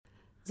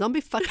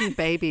Zombie fucking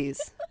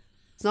babies.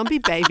 Zombie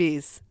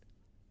babies.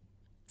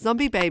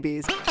 Zombie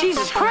babies.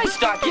 Jesus Christ,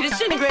 Doc, you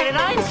disintegrated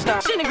Einstein.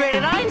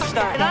 Disintegrated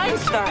Einstein.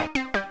 Einstein.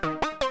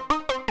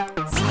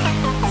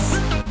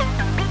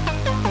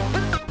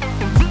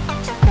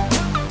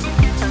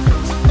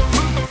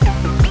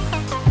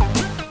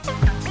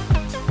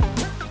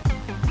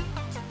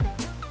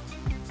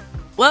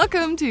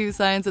 Welcome to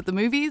Science at the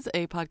Movies,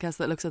 a podcast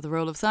that looks at the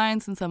role of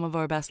science in some of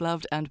our best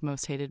loved and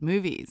most hated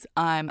movies.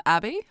 I'm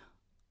Abby.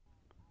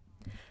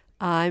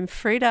 I'm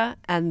FREDA,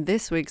 and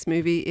this week's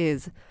movie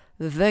is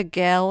The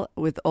Girl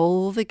with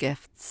All the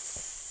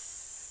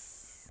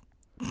Gifts.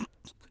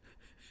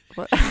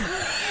 What?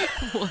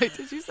 Why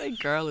did you say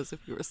girl as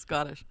if you were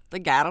Scottish? The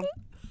girl?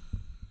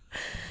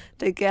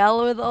 The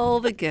Girl with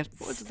All the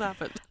Gifts. What just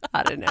happened?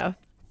 I don't know.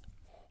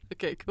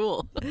 Okay,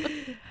 cool.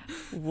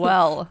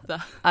 Well,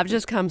 I've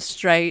just come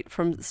straight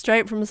from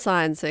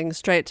sciencing,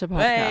 straight to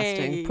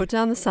podcasting. Hey. Put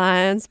down the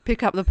science,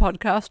 pick up the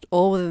podcast,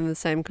 all within the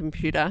same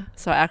computer.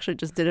 So I actually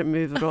just didn't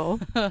move at all.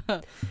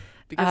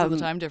 Because of the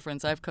time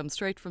difference, I've come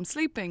straight from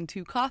sleeping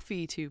to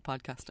coffee to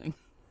podcasting.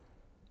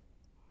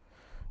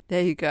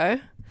 There you go.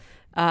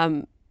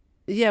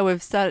 Yeah,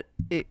 we've started.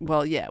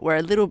 We're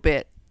a little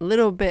bit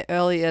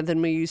earlier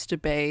than we used to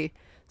be.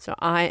 So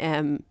I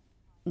am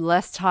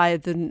less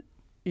tired than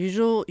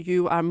usual.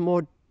 You are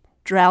more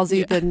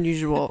drowsy than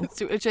usual,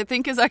 Which I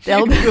think is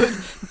actually good.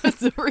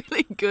 That's a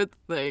really good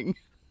thing.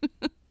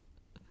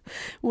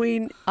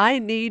 I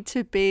need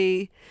to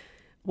be.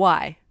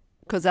 Why?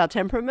 Because our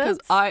temperaments.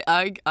 Because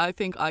I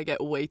think I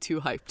get way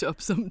too hyped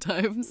up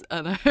sometimes,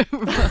 and I'm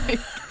like,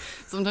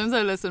 sometimes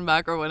I listen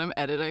back or when I'm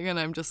editing, and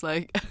I'm just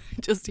like,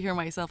 just to hear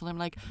myself, and I'm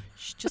like,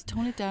 shh, just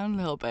tone it down a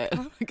little bit.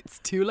 Like, it's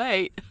too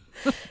late.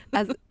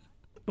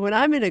 When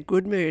I'm in a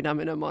good mood, I'm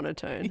in a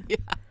monotone. Yeah.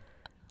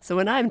 So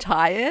when I'm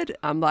tired,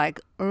 I'm like,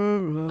 So,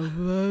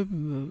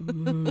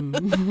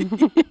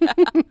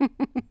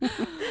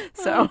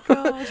 oh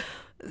God.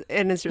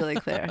 And it's really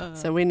clear.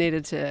 So we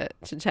needed to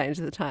change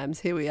the times.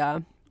 Here we are,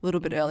 a little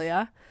bit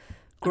earlier.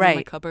 Great. I'm in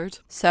my cupboard.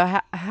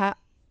 So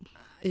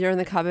you're in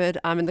the cupboard.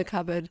 I'm in the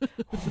cupboard.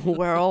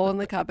 We're all in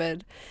the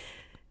cupboard.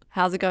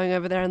 How's it going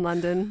over there in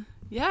London?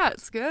 Yeah,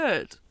 it's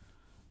good.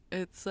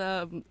 It's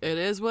it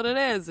is what it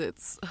is. It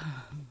is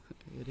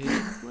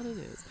what it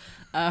is.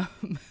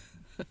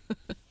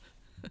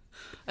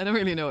 I don't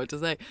really know what to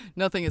say.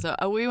 Nothing is.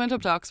 We went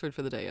up to Oxford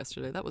for the day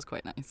yesterday. That was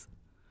quite nice.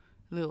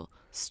 A little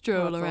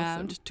stroll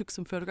around, awesome. Took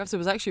some photographs. It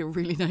was actually a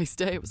really nice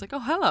day. It was like, oh,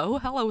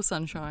 hello,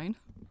 sunshine.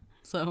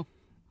 So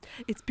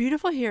it's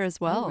beautiful here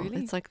as well. Oh,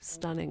 really? It's like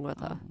stunning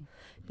weather.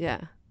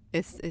 Yeah,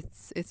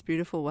 it's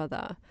beautiful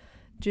weather.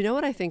 Do you know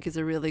what I think is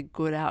a really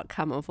good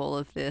outcome of all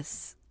of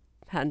this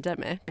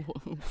pandemic?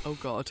 Oh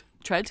God,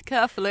 tread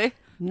carefully.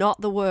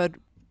 Not the word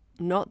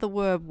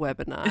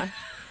webinar.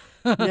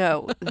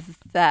 No,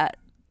 that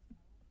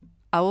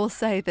I will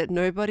say that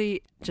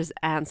nobody just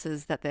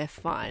answers that they're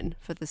fine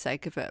for the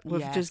sake of it.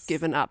 We've just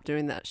given up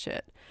doing that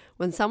shit.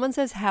 When someone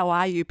says, how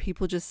are you?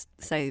 People just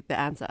say the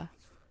answer.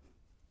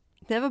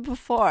 Never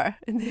before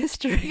in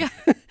history. Yeah.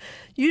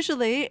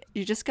 Usually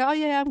you just go, oh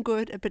yeah, I'm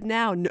good. But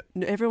now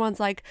everyone's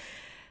like,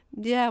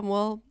 yeah,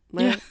 well,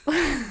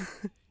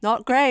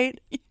 not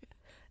great.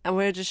 And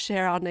we just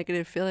share our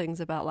negative feelings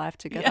about life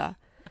together.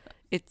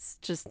 Yeah. It's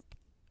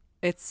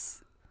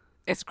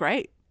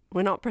great.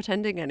 We're not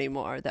pretending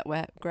anymore that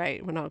we're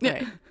great. We're not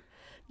great.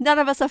 None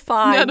of us are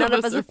fine. None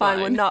of us are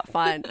fine. We're not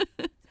fine.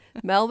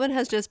 Melbourne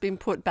has just been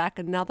put back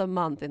another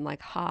month in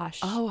like harsh.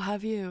 Oh,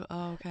 have you?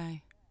 Oh,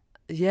 okay.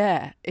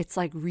 Yeah, it's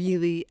like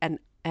really, and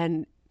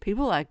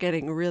people are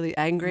getting really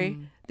angry.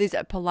 These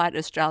polite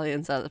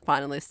Australians are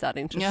finally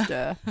starting to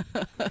stir.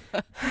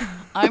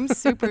 I'm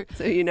super.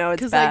 So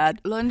it's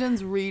bad. Like,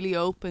 London's really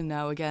open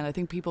now again. I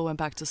think people went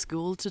back to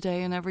school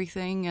today and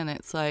everything, and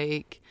it's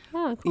like,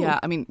 oh, cool. Yeah.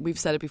 I mean, we've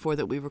said it before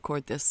that we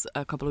record this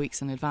a couple of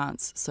weeks in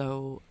advance,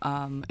 so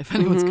if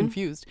anyone's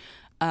confused.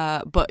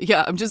 But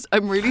yeah,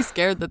 I'm really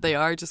scared that they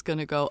are just going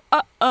to go,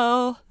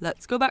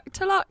 let's go back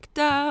to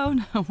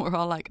lockdown. And we're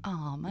all like,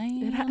 oh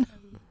man,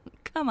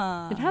 come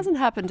on. It hasn't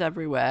happened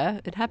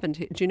everywhere. It happened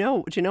here. Do you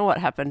know what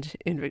happened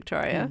in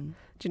Victoria?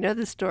 Do you know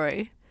the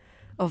story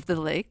of the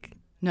leak?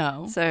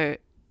 No. So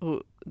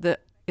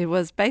it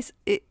was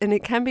and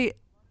it can be,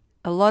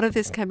 a lot of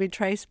this can be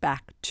traced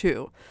back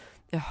to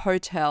the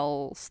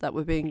hotels that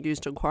were being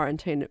used to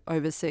quarantine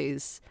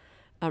overseas,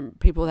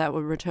 people that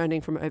were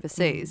returning from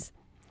overseas.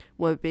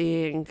 Were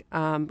being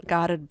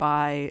guarded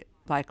by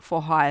like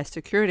for hire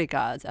security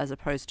guards as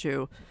opposed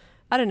to,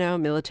 I don't know,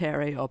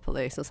 military or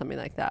police or something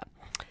like that.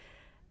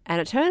 And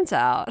it turns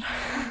out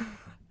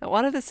that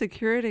one of the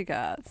security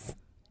guards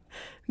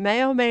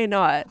may or may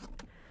not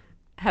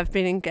have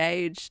been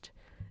engaged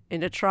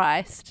in a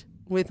tryst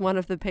with one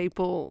of the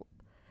people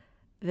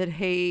that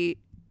he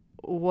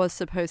was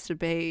supposed to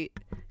be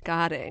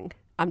guarding.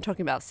 I'm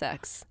talking about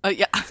sex. Oh,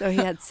 yeah. So he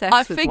had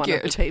sex with one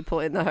of the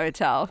people in the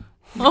hotel.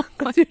 Oh,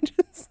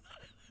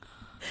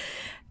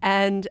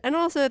 and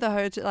also the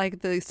hotel,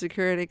 like the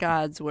security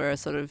guards were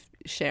sort of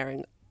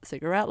sharing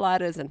cigarette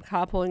lighters and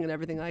carpooling and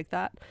everything like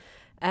that.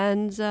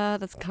 And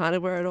that's kind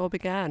of where it all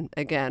began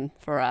again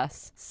for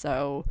us.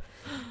 So,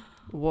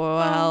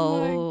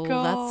 well,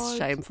 that's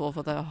shameful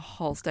for the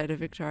whole state of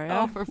Victoria.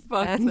 Oh, for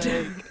fuck's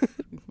sake.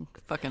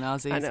 Fucking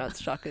Aussies. I know, it's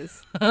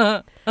shockers.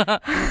 Do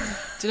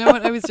you know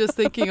what I was just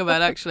thinking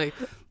about, actually?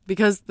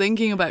 Because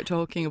thinking about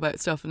talking about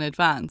stuff in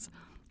advance,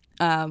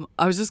 I'm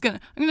going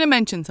to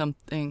mention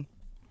something.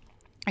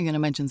 I'm going to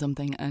mention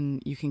something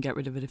and you can get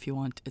rid of it if you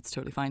want. It's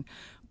totally fine.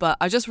 But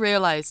I just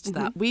realised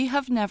that we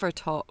have never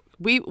talked.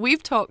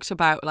 We've talked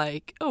about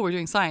like, oh, we're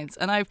doing science.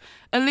 And I've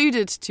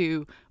alluded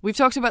to, we've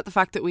talked about the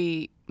fact that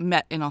we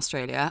met in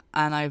Australia,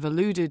 and I've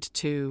alluded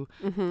to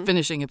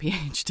finishing a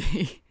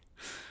PhD.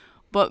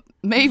 But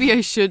maybe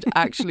I should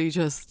actually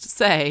just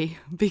say,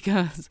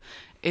 because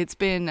it's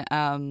been,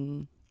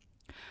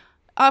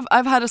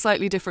 I've had a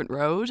slightly different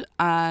road,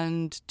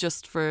 and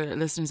just for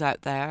listeners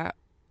out there,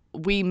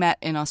 we met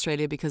in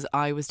Australia because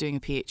I was doing a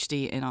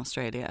PhD in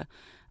Australia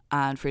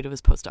and FREDA was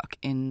postdoc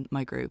in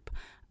my group.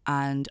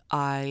 And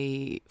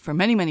I, for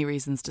many, many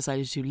reasons,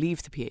 decided to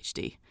leave the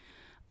PhD.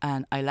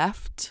 And I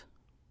left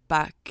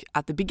back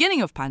at the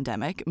beginning of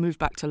pandemic, moved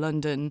back to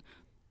London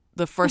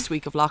the first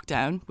week of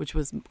lockdown, which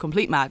was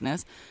complete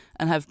madness,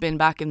 and have been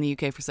back in the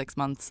UK for 6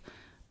 months.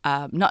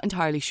 Not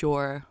entirely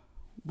sure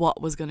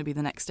what was going to be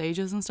the next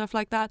stages and stuff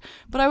like that.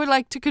 But I would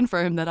like to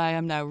confirm that I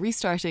am now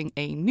restarting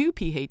a new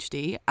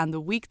PhD, and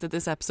the week that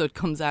this episode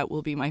comes out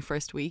will be my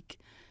first week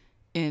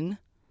in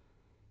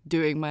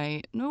doing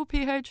my new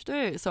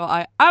PhD. So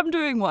I am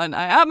doing one.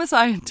 I am a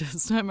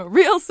scientist. I'm a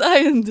real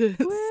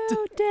scientist. I'm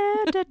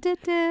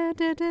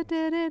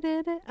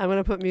going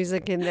to put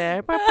music in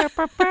there.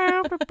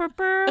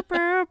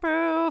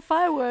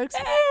 Fireworks.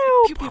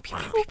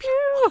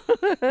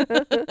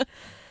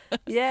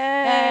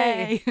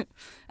 Yay!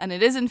 And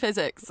it is in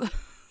physics.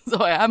 So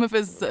I am a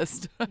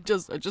physicist. I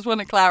just want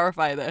to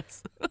clarify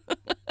this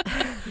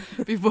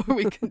before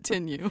we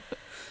continue.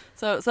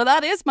 So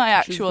that is my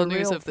actual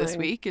news of this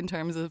week in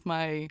terms of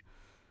my...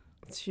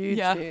 It's huge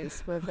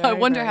news. We're I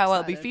wonder very how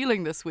excited. I'll be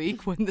feeling this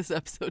week when this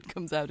episode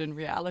comes out in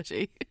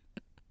reality.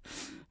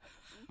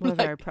 We're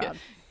very proud.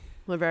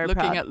 We're very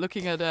proud.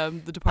 Looking at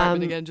the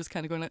department again, just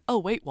kind of going like, oh,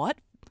 wait, what?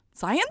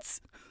 Science?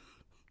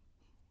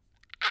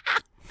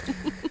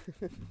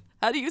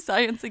 How do you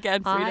science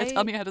again, Frida?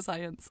 Tell me how to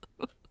science.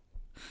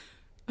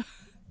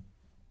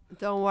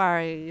 Don't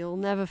worry, you'll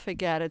never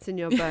forget. It's in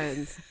your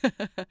bones.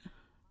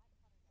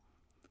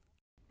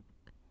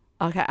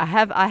 Okay, I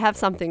have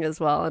something as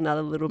well,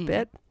 another little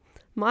bit.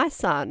 My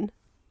son,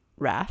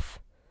 Raf,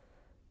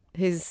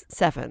 he's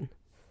 7.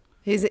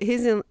 He's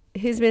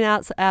been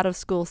out of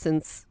school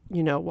since,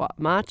 you know what,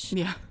 March?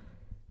 Yeah.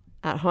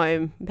 At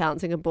home,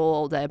 bouncing a ball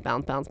all day,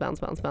 bounce,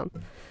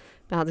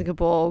 bouncing a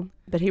ball.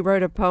 But he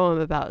wrote a poem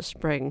about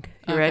spring.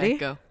 You ready?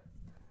 Go.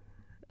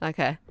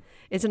 Okay.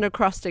 It's an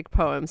acrostic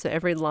poem, so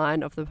every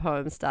line of the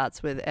poem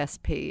starts with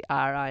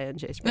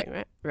S-P-R-I-N-G, spring,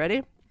 right?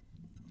 Ready?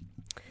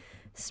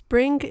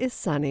 Spring is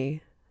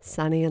sunny,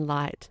 sunny and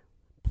light.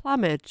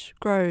 Plumage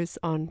grows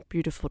on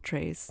beautiful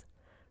trees.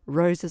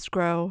 Roses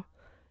grow,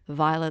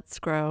 violets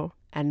grow,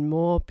 and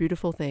more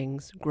beautiful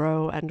things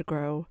grow and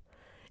grow.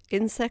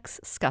 Insects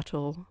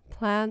scuttle,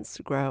 plants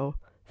grow,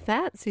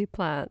 fancy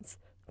plants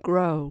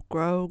grow,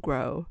 grow,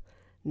 grow.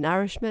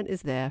 Nourishment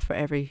is there for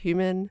every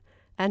human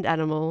and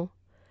animal.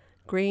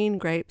 Green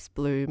grapes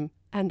bloom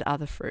and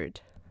other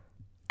fruit.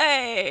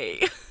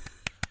 Hey!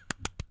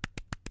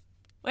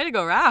 Way to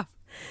go, Raph.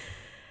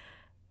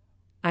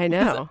 I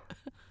know.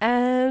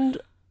 And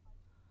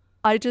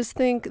I just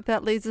think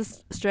that leads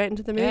us straight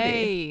into the movie.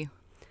 Hey!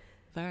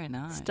 Very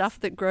nice. Stuff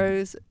that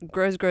grows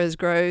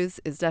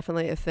is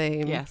definitely a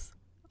theme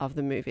of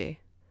the movie.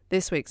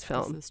 This week's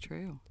film. This is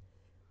true.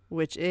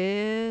 Which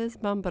is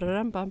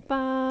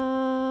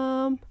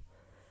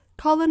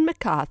Colin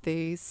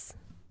McCarthy's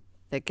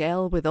The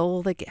Girl with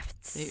All the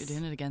Gifts. You're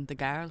doing it again. The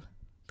girl.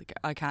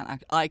 I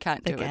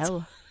can't do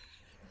it.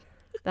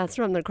 That's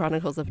from the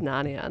Chronicles of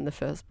Narnia in the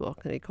first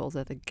book, and he calls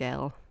her the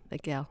girl. The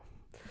girl.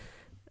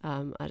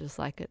 I just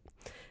like it.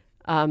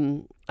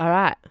 All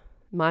right.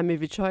 My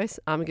movie choice.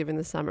 I'm giving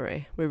the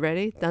summary. We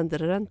ready? Dun dun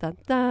dun dun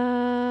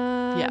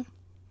dun. Yeah,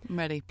 I'm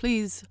ready.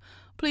 Please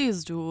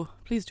do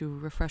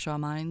refresh our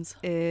minds.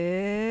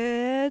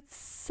 It's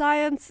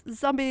science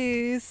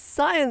zombies.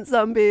 Science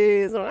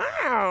zombies.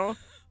 Wow.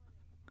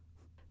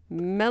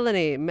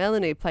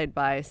 Melanie, played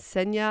by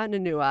Senya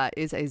Nanua,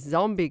 is a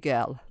zombie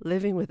girl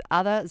living with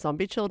other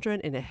zombie children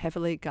in a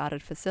heavily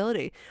guarded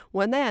facility.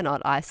 When they are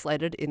not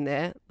isolated in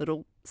their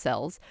little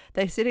cells,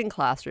 they sit in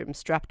classrooms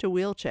strapped to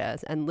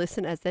wheelchairs and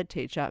listen as their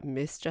teacher,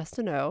 Miss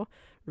Justineau,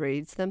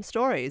 reads them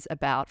stories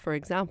about, for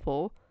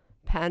example,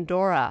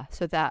 Pandora,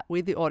 so that we,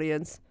 the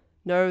audience,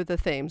 know the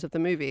themes of the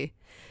movie.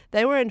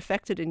 They were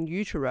infected in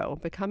utero,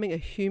 becoming a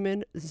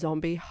human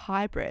zombie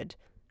hybrid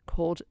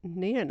called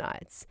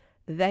neonites.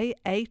 They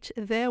ate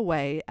their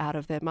way out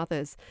of their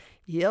mothers.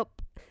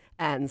 Yep.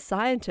 And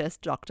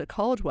scientist Dr.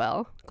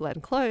 Caldwell, Glenn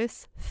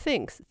Close,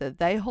 thinks that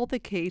they hold the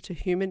key to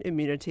human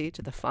immunity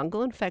to the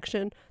fungal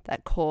infection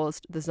that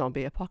caused the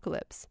zombie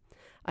apocalypse.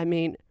 I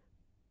mean,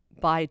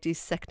 by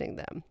dissecting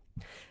them.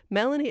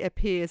 Melanie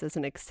appears as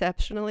an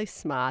exceptionally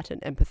smart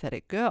and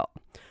empathetic girl.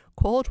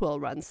 Caldwell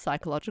runs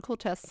psychological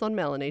tests on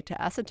Melanie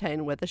to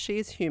ascertain whether she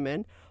is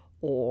human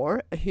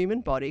or a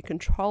human body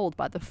controlled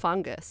by the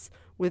fungus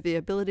with the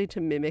ability to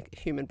mimic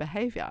human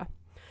behavior.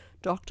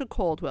 Dr.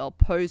 Caldwell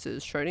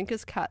poses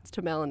Schrodinger's cats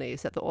to Melanie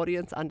so that the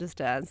audience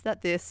understands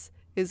that this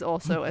is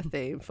also a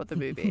theme for the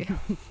movie.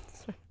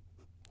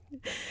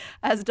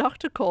 As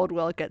Dr.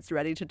 Caldwell gets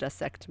ready to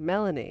dissect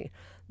Melanie,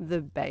 the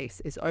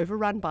base is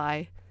overrun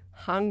by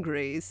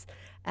hungries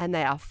and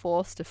they are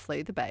forced to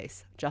flee the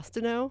base.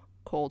 Justino,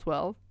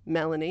 Caldwell,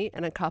 Melanie,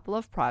 and a couple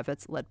of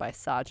privates led by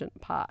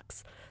Sergeant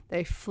Parks.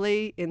 They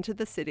flee into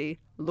the city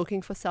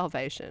looking for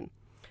salvation,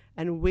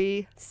 and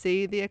we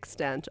see the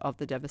extent of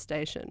the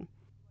devastation.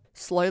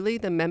 Slowly,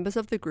 the members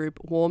of the group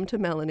warm to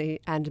Melanie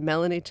and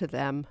Melanie to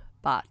them,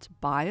 but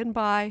by and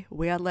by,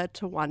 we are led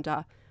to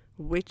wonder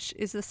which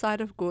is the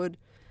side of good,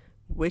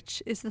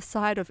 which is the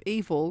side of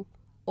evil,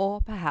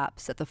 or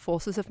perhaps that the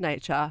forces of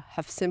nature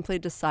have simply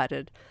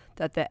decided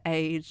that the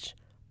age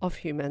of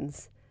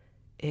humans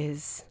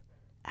is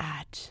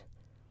at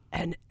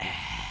an end.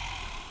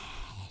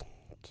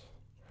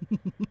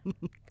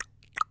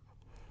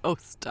 Oh,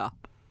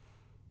 stop.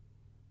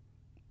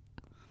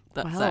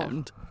 That Well.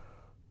 sound.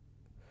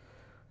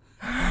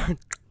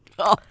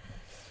 Oh,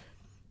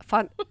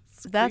 Fun.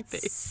 That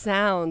creepy.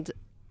 sound,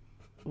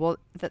 well,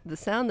 the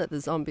sound that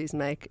the zombies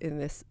make in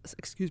this,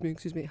 excuse me,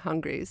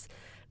 hungries,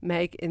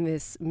 make in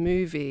this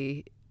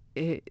movie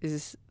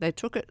is, they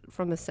took it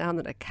from a sound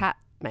that a cat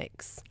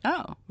makes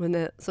oh. when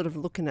they're sort of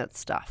looking at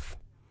stuff.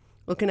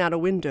 Looking out a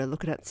window,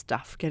 looking at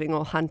stuff, getting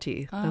all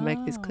hunty. They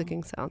make these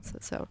clicking sounds.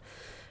 So,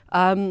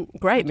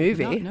 great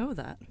movie. I did not know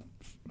that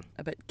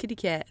about kitty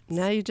cats.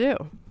 Now you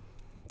do.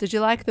 Did you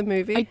like the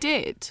movie? I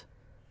did.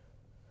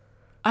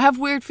 I have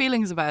weird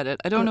feelings about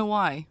it. I don't know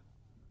why.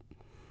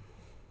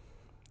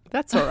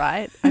 That's all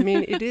right. I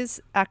mean, it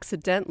is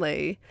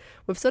accidentally,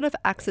 we've sort of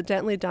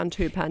accidentally done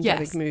 2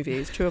 pandemic Yes.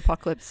 movies, 2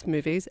 apocalypse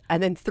movies,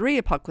 and then 3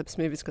 apocalypse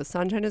movies because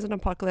Sunshine is an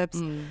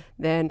apocalypse,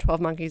 then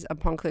 12 Monkeys,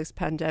 apocalypse,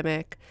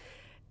 pandemic,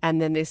 and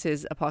then this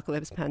is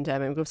apocalypse,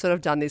 pandemic. We've sort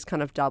of done these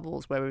kind of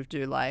doubles where we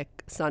do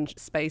like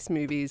space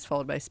movies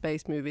followed by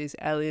space movies,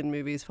 alien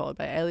movies followed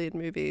by alien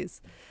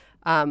movies.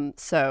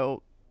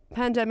 So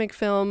pandemic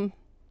film,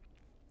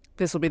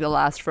 this will be the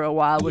last for a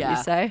while, wouldn't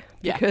you say?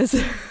 Yeah.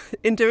 Because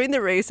in doing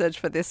the research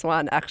for this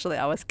one, actually,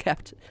 I was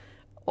kept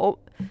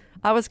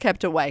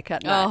awake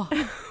at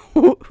night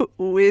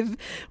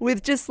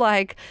with just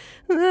like,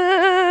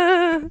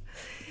 so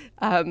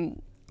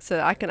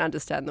I can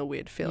understand the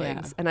weird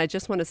feelings. Yeah. And I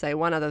just want to say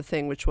one other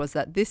thing, which was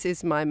that this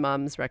is my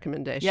mum's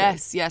recommendation.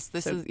 Yes.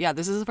 This is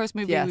the first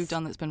movie Yes. we've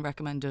done that's been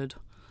recommended.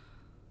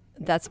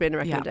 That's been a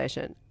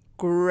recommendation.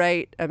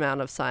 Great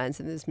amount of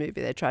science in this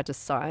movie. They tried to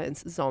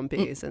science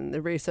zombies and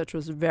the research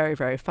was very,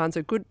 very fun.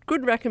 So good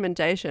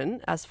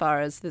recommendation as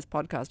far as this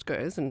podcast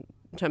goes in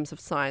terms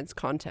of science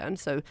content.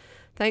 So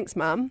thanks,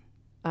 Mum.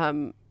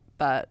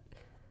 But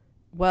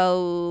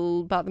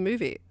about the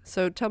movie.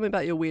 So tell me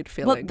about your weird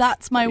feelings. Well,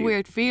 that's my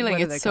weird where feeling.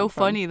 do they It's so come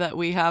from? funny that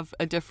we have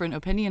a different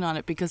opinion on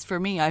it because for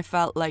me, I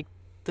felt like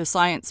the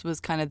science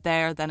was kind of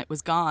there, then it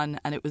was gone,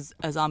 and it was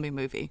a zombie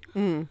movie.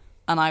 And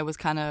I was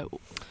kind of...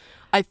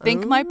 I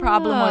think my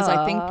problem was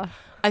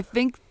I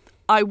think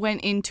I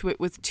went into it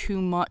with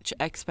too much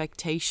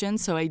expectation,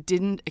 so I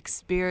didn't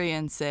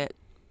experience it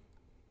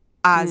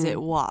as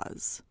it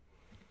was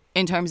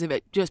in terms of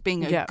it just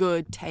being a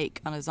good take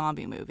on a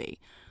zombie movie.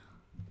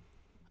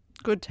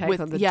 Good take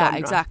on the yeah, genre.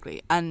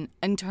 exactly. And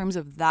in terms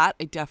of that,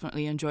 I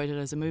definitely enjoyed it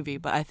as a movie.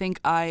 But I think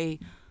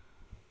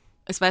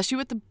especially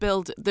with the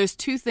build, there's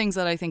 2 things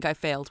that I think I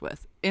failed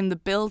with. In the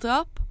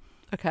build-up,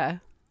 Okay.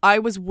 I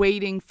was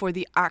waiting for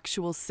the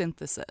actual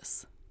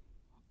synthesis.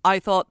 I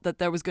thought that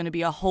there was going to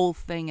be a whole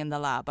thing in the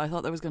lab. I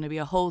thought there was going to be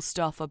a whole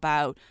stuff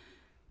about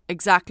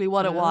exactly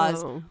what it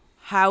was,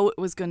 how it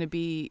was going to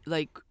be,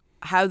 like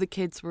how the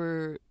kids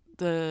were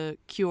the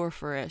cure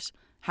for it,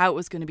 how it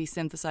was going to be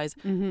synthesized.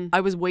 I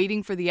was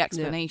waiting for the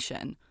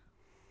explanation.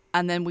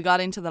 And then we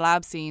got into the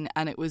lab scene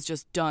and it was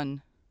just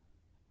done.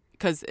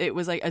 Because it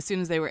was like as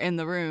soon as they were in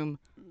the room,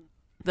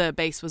 the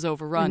base was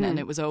overrun and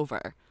it was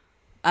over.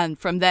 And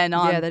from then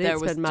on, there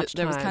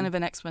was kind of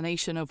an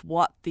explanation of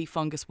what the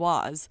fungus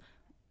was.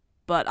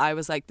 But I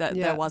was like,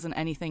 there wasn't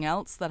anything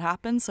else that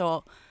happened.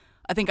 So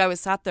I think I was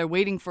sat there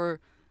waiting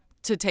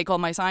to take all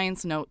my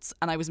science notes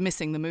and I was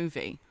missing the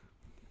movie.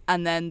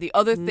 And then the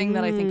other thing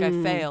that I think I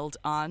failed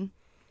on,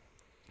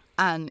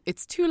 and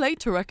it's too late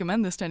to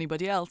recommend this to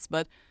anybody else,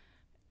 but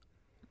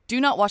do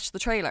not watch the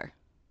trailer.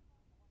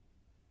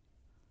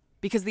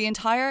 Because the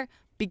entire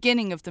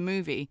beginning of the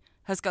movie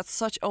has got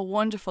such a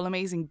wonderful,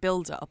 amazing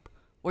build-up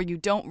where you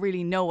don't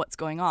really know what's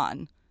going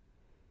on.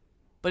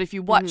 But if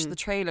you watch the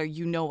trailer,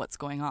 you know what's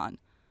going on.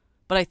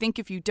 But I think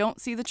if you don't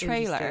see the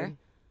trailer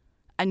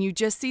and you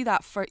just see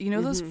that,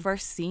 those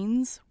first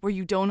scenes where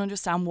you don't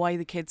understand why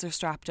the kids are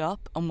strapped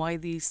up and why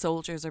these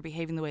soldiers are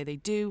behaving the way they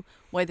do,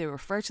 why they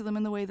refer to them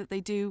in the way that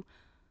they do.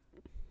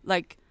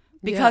 Like,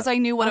 because I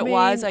knew what it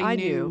was, I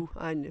knew.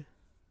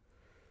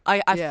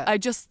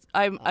 I'm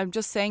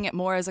just saying it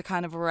more as a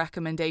kind of a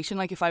recommendation.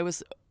 Like if I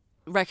was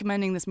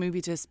recommending this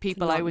movie to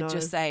people, I would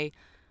just say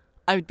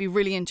I would be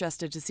really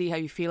interested to see how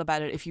you feel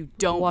about it if you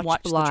don't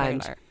watch the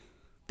trailer,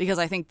 because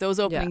I think those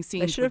opening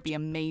scenes would be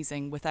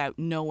amazing without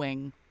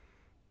knowing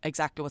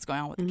exactly what's going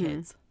on with the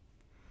kids.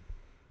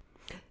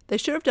 They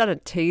should have done a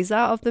teaser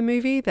of the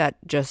movie that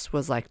just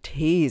was like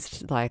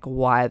teased, like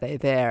why are they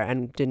there,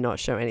 and did not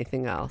show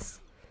anything else.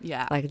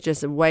 Yeah, like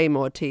just way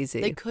more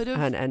teasy. They could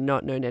have and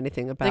not known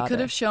anything about it. They could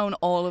have shown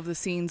all of the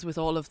scenes with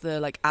all of the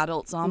like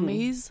adult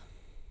zombies.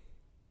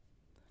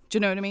 Do you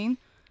know what I mean?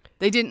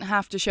 They didn't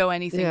have to show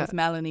anything with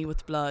Melanie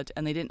with blood,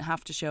 and they didn't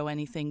have to show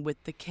anything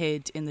with the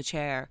kid in the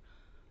chair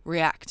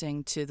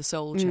reacting to the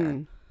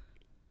soldier.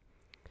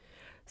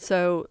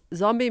 So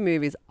zombie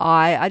movies,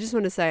 I just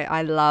want to say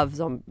I love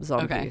zombies.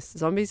 Okay.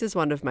 Zombies is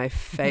one of my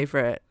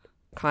favorite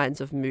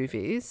kinds of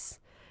movies.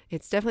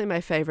 It's definitely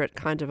my favorite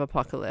kind of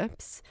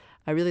apocalypse.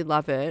 I really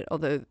love it,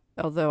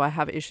 although I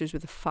have issues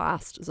with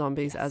fast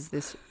zombies as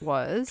this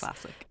was.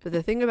 Classic. But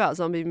the thing about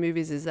zombie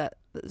movies is that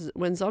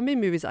when zombie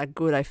movies are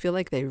good, I feel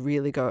like they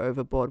really go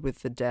overboard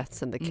with the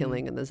deaths and the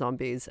killing and the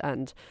zombies.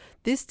 And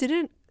this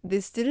didn't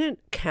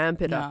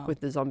camp it up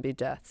with the zombie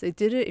deaths.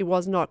 It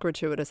was not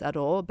gratuitous at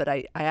all, but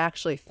I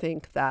actually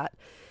think that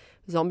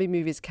zombie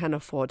movies can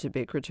afford to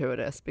be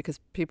gratuitous because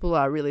people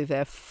are really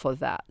there for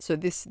that. So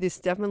this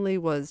definitely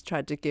was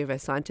tried to give a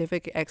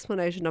scientific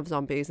explanation of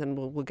zombies, and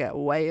we'll get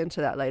way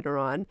into that later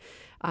on.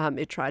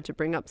 It tried to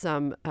bring up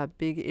some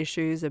big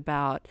issues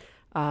about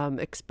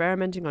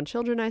experimenting on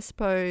children, I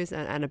suppose,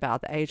 and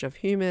about the age of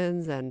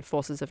humans and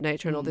forces of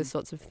nature and all these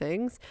sorts of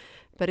things.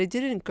 But it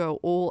didn't go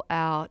all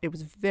out. It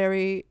was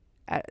very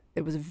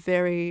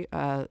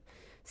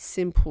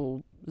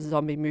simple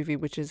zombie movie,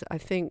 which is, I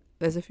think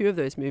there's a few of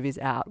those movies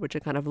out which are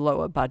kind of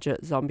lower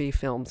budget zombie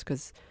films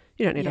because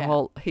you don't need a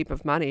whole heap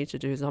of money to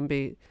do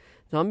zombie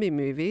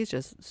movies,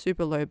 just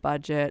super low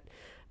budget.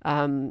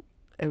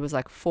 It was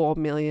like £4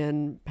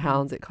 million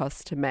it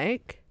cost to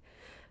make.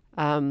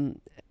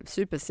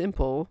 Super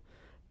simple,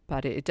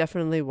 but it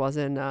definitely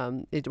wasn't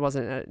it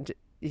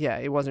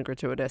wasn't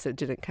gratuitous. It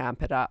didn't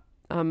camp it up.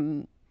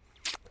 Should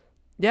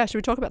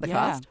we talk about the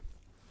cast?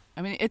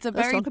 I mean, it's a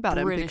very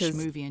British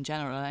movie in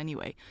general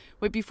anyway.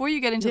 Wait, before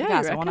you get into the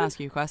cast, I want to ask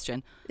you a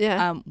question.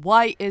 Yeah.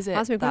 Why is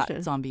it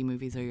that zombie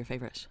movies are your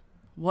favourite?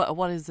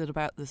 What is it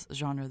about this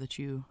genre that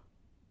you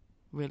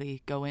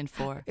really go in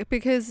for?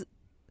 Because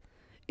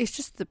it's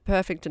just the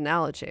perfect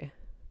analogy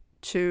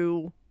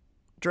to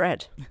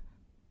dread.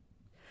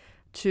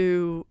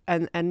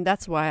 And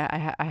that's why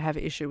I have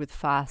issue with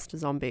fast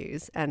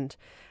zombies. And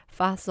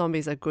fast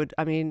zombies are good.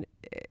 I mean,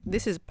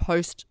 this is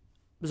post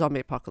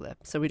zombie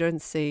apocalypse, so we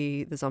don't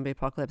see the zombie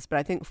apocalypse, but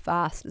I think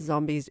fast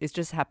zombies, it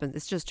just happens,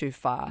 it's just too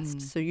fast.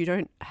 So you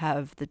don't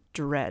have the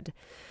dread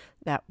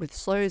that with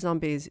slow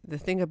zombies. The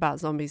thing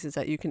about zombies is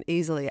that you can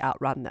easily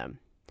outrun them.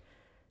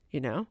 You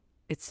know,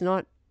 it's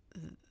not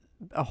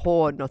a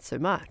horde, not so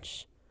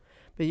much,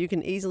 but you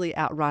can easily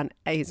outrun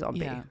a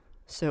zombie.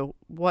 So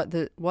what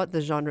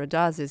the genre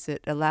does is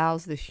it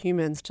allows the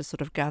humans to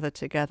sort of gather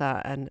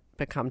together and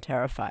become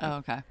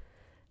terrified.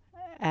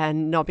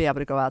 And not be able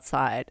to go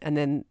outside. And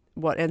then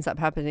what ends up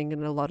happening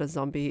in a lot of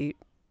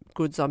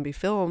good zombie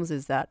films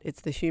is that it's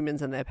the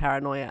humans and their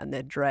paranoia and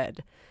their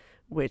dread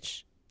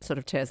which sort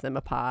of tears them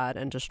apart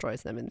and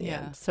destroys them in the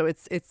end. So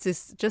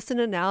it's just an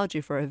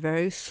analogy for a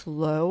very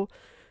slow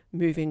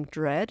moving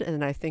dread,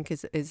 and I think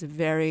it's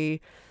very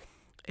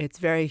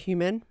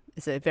human.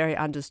 It's a very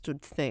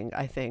understood thing,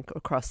 I think,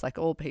 across like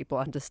all people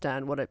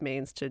understand what it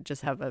means to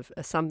just have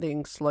a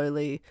something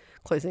slowly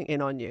closing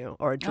in on you,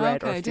 or a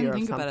dread or a fear of something. I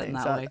didn't think about it in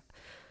that way.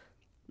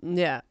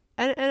 Yeah.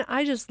 And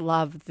I just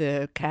love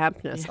the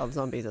campness of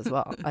zombies as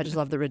well. I just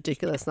love the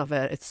ridiculousness of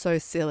it. It's so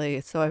silly.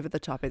 It's so over the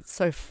top. It's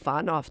so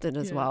fun often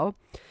as well.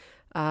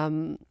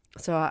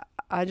 So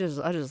I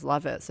just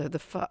love it. So the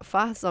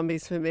fast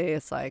zombies for me,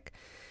 it's like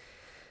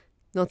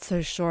not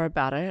so sure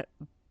about it,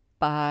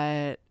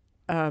 but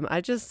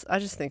I just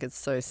think it's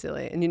so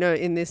silly. And you know,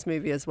 in this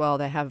movie as well,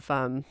 they have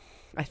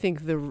I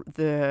think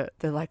the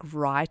like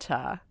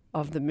writer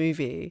of the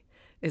movie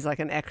is like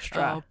an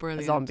extra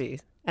zombie.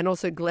 And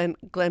also Glenn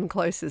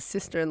Close's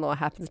sister-in-law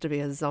happens to be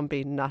a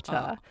zombie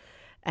nutter.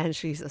 And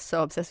she's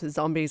so obsessed with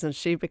zombies, and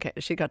she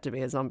got to be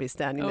a zombie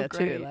standing there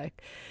too.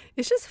 Like,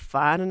 it's just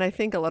fun, and I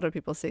think a lot of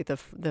people see the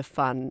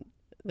fun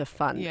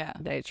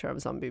nature of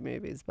zombie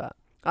movies. But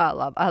I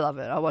love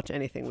it. I'll watch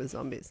anything with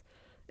zombies,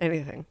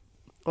 anything,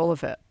 all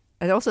of it.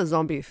 And also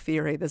zombie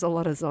theory. There's a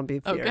lot of zombie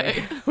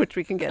theory, which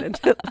we can get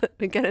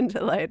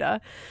into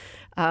later.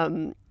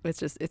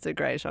 It's a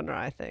great genre,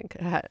 I think.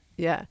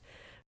 Yeah.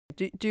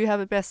 Do you have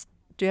a best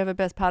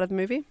part of the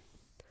movie?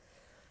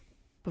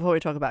 Before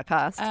we talk about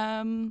cast,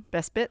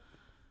 best bit?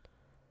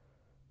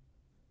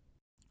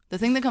 The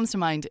thing that comes to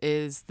mind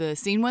is the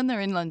scene when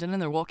they're in London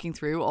and they're walking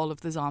through all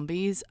of the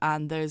zombies,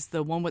 and there's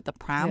the one with the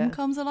pram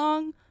comes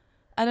along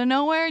out of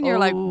nowhere, and you're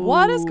like,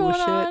 what is going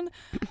on?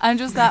 And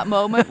just that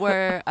moment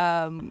where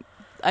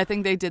I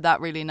think they did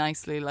that really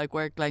nicely, like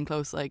where Glenn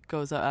Close like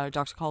goes,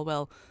 Dr.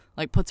 Caldwell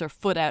like puts her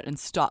foot out and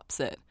stops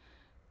it.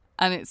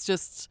 And it's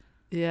just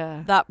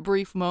Yeah. that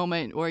brief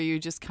moment where you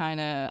just kind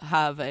of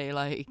have a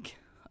like,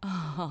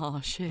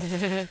 oh shit,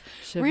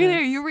 really,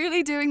 are you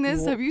really doing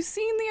this? Have you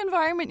seen the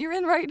environment you're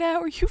in right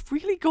now? Are you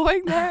really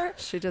going there?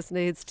 She just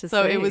needs to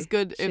So see. it was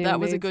good. She That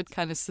was a needs- good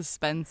kind of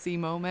suspensey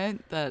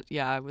moment that,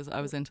 yeah, I was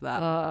into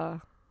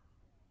that.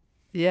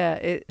 Yeah,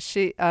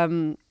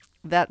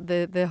 that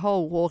the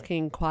whole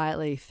walking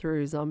quietly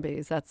through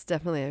zombies, that's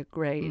definitely a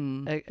great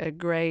a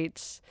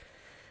great,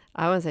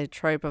 I wouldn't say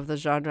trope of the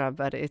genre,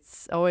 but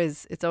it's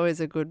always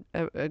a good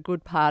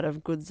part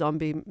of good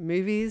zombie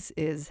movies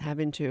is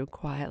having to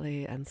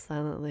quietly and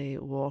silently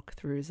walk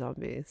through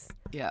zombies,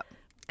 Yeah.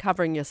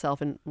 covering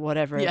yourself in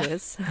whatever it Yeah.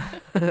 is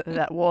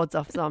that wards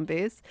off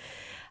zombies.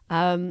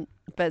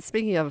 But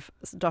speaking of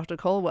Dr.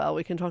 Caldwell,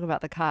 we can talk about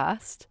the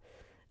cast.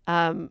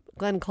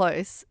 Glenn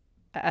Close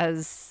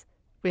as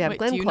we have Wait,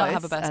 Glenn do you Close not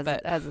have a best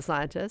bet? as a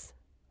scientist.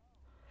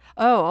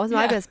 Oh, what was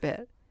my Yeah. best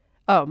bit?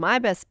 Oh, my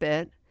best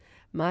bit.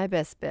 My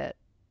best bit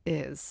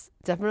is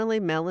definitely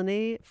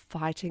Melanie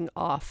fighting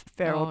off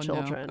feral Oh,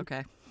 children. No.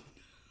 Okay.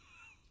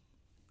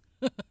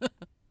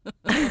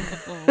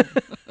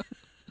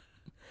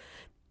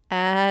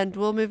 And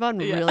we'll move on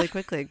Yeah. really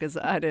quickly because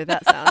I know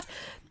that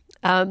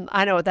sound.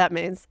 I know what that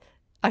means.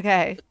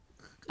 Okay.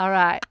 All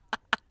right.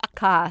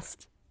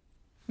 Cast.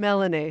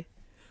 Melanie.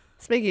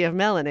 Speaking of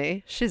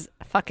Melanie, she's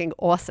fucking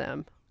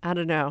awesome. I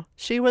don't know.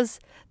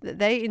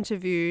 They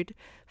interviewed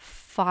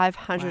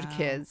 500 Wow.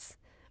 kids.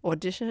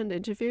 Auditioned,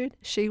 interviewed.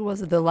 She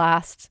was the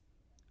last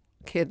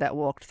kid that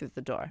walked through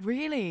the door.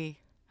 Really?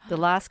 The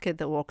last kid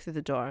that walked through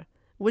the door.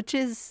 Which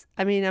is,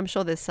 I mean, I'm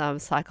sure there's some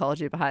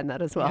psychology behind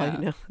that as well, Yeah.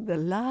 you know. The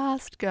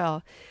last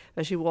girl.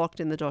 But she walked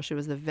in the door. She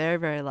was the very,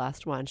 very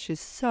last one. She's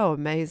so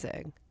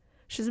amazing.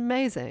 She's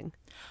amazing.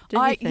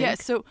 Didn't you think? Yeah,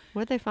 so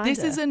Where'd they find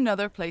this her? is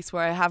another place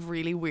where I have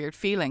really weird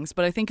feelings,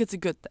 but I think it's a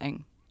good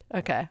thing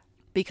Okay.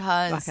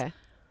 because Okay.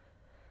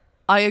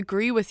 I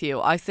agree with you.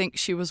 I think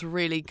she was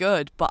really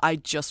good, but I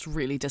just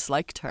really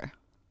disliked her.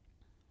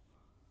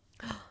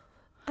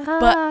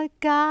 I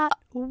got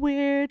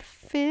weird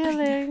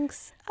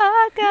feelings.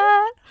 I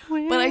got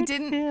weird But I feelings.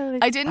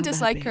 didn't I'm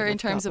dislike happy her in I've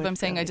terms got of weird I'm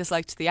saying I feelings.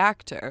 disliked the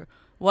actor.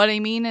 What I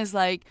mean is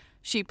like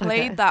she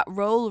played Okay. that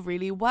role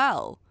really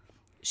well.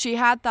 She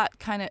had that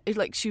kind of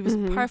like she was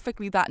Mm-hmm.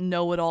 perfectly that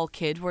know-it-all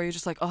kid where you're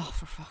just like, oh,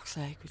 for fuck's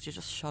sake, would you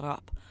just shut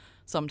up?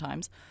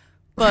 Sometimes,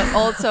 but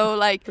also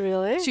like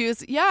Really?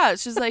 she's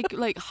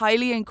like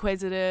highly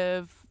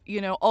inquisitive.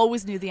 You know,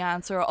 always knew the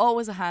answer,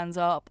 always a hands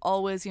up,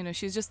 always. You know,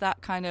 she's just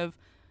that kind of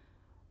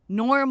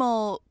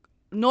normal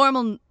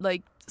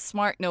like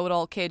smart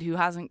know-it-all kid who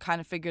hasn't kind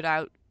of figured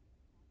out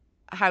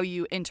how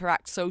you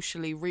interact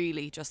socially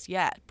really just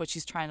yet, but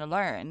she's trying to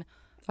learn.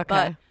 Okay.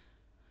 But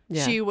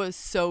Yeah. she was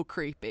so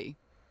creepy.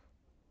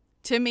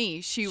 To me,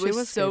 she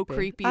was so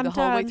creepy I'm the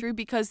whole way done. through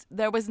because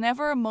there was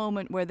never a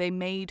moment where they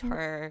made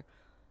her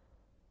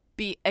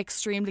be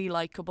extremely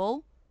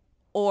likable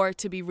or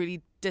to be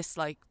really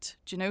disliked.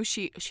 Do you know,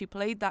 she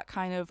played that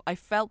kind of, I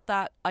felt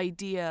that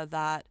idea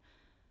that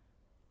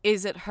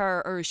is it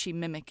her or is she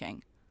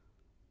mimicking?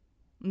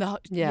 No,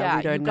 Yeah,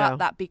 we don't you got know.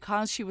 that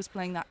because she was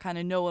playing that kind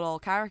of know-it-all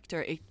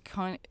character.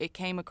 It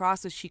came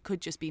across as she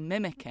could just be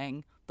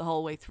mimicking the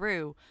whole way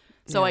through.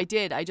 So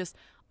Yeah.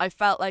 I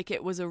felt like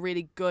it was a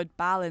really good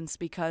balance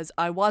because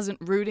I wasn't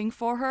rooting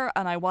for her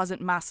and I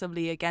wasn't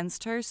massively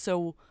against her.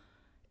 So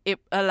it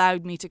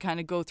allowed me to kind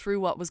of go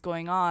through what was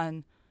going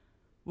on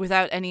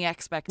without any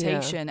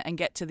expectation and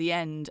get to the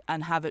end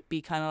and have it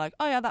be kind of like,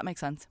 oh yeah, that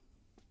makes sense.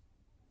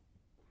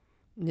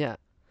 Yeah.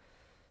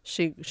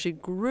 She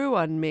grew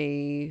on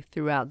me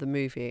throughout the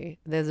movie.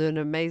 There's an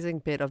amazing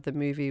bit of the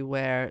movie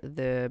where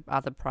the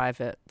other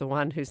private, the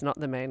one who's not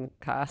the main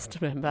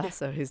cast member,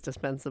 so he's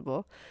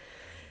dispensable.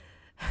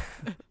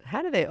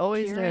 How do they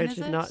always Kieran, know is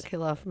to it? not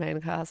kill off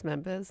main cast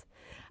members?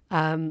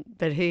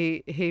 But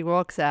he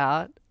walks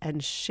out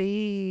and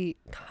she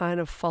kind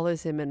of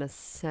follows him in a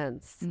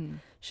sense.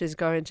 She's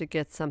going to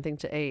get something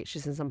to eat. She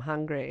says, I'm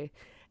hungry.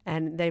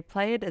 And they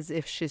play it as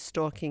if she's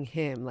stalking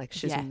him, like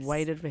she's Yes.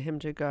 waited for him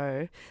to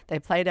go. They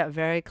played it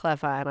very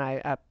clever, and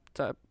I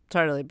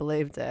totally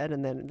believed it.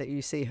 And then that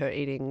you see her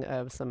eating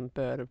some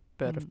bird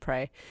of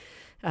prey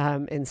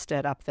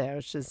instead up there,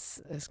 which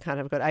is kind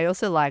of good. I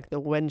also like that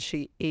when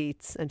she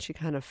eats and she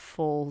kind of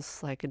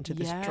falls like into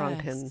this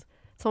drunken. Yes.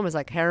 It's almost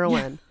like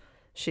heroin.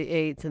 She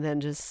eats and then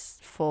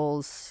just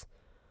falls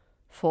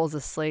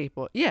asleep,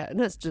 or no,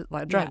 it's just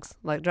like drugs,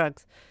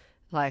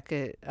 Like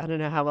I don't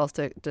know how else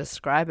to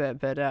describe it,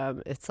 but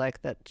it's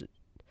like that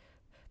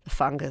the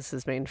fungus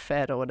has been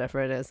fed or whatever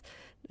it is.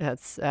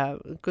 It's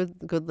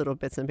good little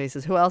bits and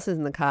pieces. Who else is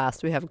in the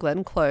cast? We have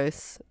Glenn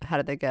Close. How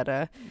did they get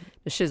her?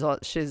 She's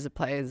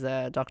plays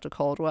Dr.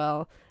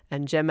 Caldwell,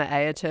 and Gemma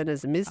Ayrton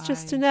is Miss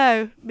Just to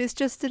Know.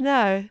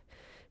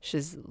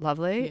 She's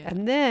lovely. Yeah.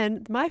 And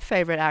then my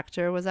favorite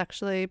actor was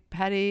actually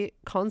Paddy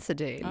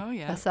Considine. Oh,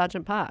 yeah. As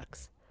Sergeant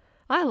Parks.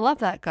 I love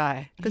that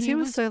guy because he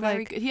was so very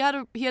like good. He had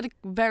a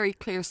very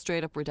clear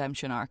straight up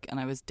redemption arc and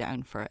I was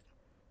down for it.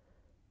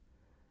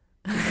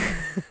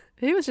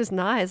 he was just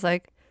nice.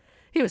 Like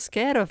He was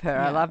scared of her.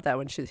 I Yeah. love that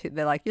when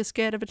they're like, "You're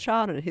scared of a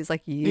child," and he's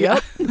like,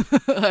 "Yep."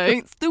 I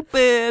ain't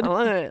stupid.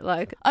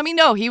 Like, I mean,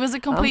 no, he was a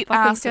complete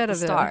fucking ass scared at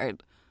the of him.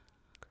 start.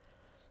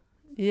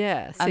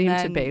 yeah, And seemed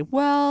to then- be.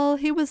 Well,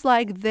 he was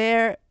like,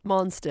 "They're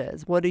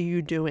monsters. What are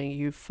you doing,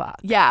 you fuck?"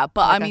 Yeah,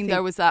 but Like, I I mean, there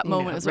think, was that you know,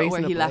 moment as well where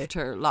he reasonably. left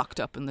her locked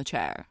up in the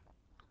chair.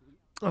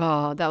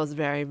 Oh, that was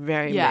very,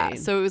 very Yeah, mean.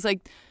 so it was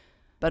like,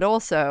 But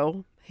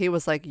also, he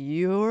was like,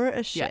 "You're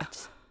a shit. Yeah.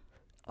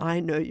 I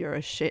know you're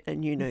a shit,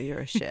 and you know you're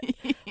a shit."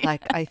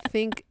 Like, I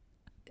think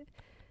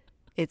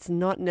it's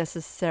not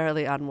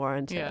necessarily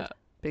unwarranted Yeah.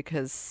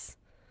 because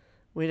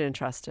we didn't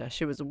trust her.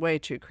 She was way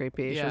too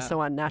creepy. She was Yeah.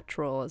 so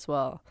unnatural as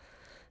well.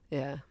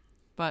 Yeah.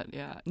 but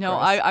yeah. No,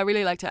 Gross. I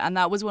really liked it. And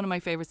that was one of my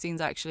favourite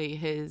scenes, actually,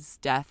 his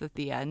death at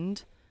the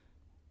end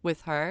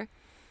with her.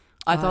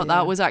 I thought yeah.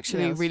 that was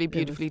actually Yes, really it was.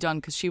 beautifully done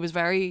because she was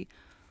very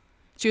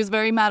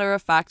matter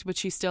of fact, but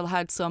she still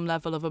had some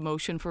level of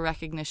emotion for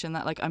recognition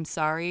that, like, I'm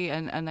sorry.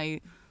 And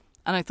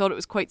I thought it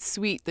was quite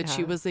sweet that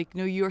she Yeah. was like,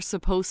 no, you're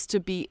supposed to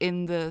be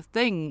in the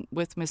thing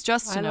with Miss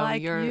Justino.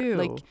 like you're you.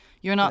 like,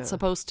 you're not Yeah.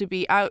 supposed to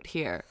be out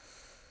here.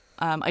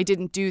 I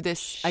didn't do this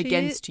She-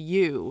 against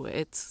you.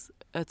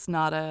 It's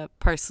not a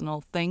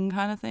personal thing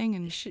kind of thing.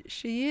 And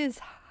She is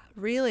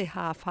really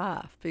half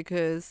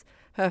because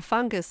her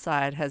fungus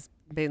side has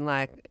been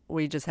like,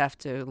 we just have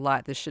to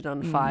light this shit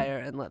on fire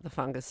and let the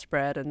fungus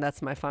spread, and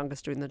that's my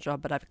fungus doing the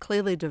job. But I've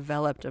clearly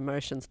developed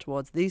emotions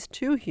towards these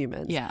two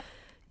humans. yeah,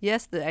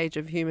 Yes, the age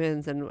of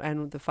humans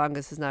and the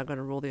fungus is now going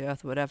to rule the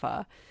earth or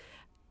whatever.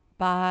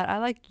 But I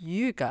like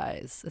you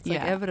guys. It's like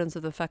Yeah. evidence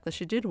of the fact that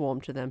she did warm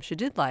to them. She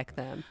did like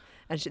them.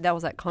 And that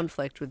was that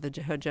conflict with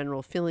her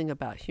general feeling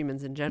about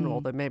humans in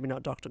general, but maybe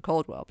not Dr.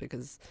 Caldwell,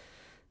 because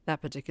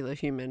that particular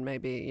human,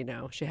 maybe, you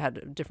know, she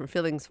had different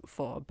feelings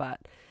for. But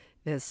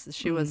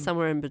she was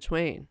somewhere in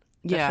between,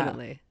 Yeah.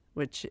 definitely,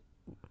 which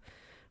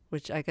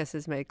I guess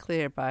is made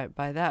clear by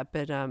that.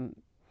 But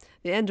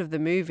the end of the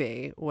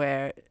movie,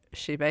 where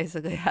she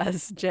basically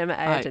has Gemma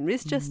Ayrton,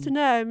 Miss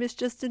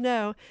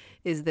Justino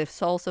is the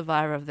sole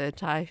survivor of the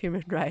entire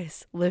human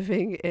race,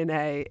 living in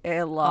a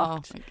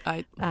airlocked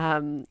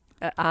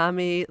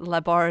army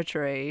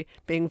laboratory,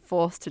 being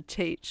forced to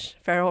teach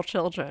feral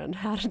children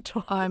how to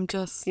talk. I'm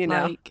just You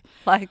know,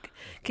 like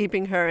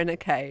keeping her in a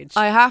cage.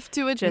 I have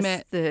to Just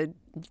admit. the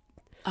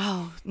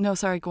Oh no,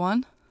 sorry, go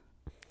on.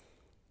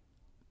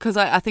 Because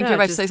I think you're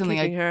about to say something.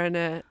 Keeping her in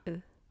a.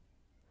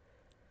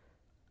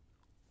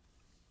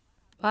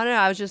 I don't know.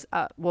 I was just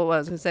I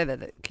was going to say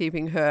that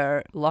keeping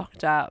her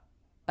locked up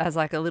as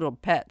like a little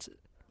pet,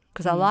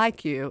 because I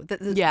like you.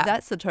 Yeah.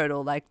 That's the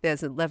total. Like,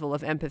 there's a level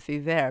of empathy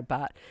there,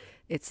 but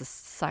it's a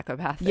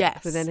psychopathic.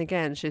 Yes. But then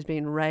again, she's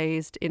been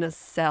raised in a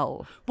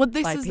cell. Well,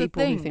 this by is the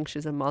people thing. who think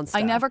she's a monster.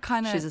 I never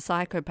kinda- She's a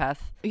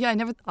psychopath. Yeah, I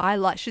never. I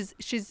like she's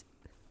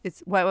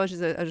it's wait, I was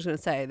just going to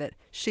say that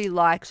she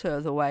likes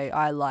her the way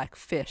I like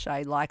fish.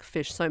 I like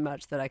fish so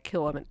much that I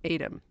kill them and eat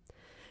them.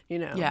 You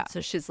know. Yeah. So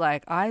she's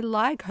like, I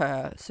like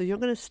her, so you're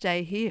going to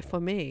stay here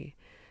for me.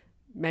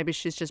 Maybe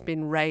she's just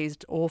been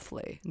raised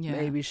awfully. Yeah.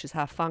 Maybe she's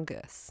half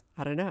fungus.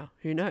 I don't know.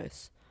 Who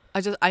knows?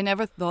 I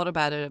never thought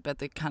about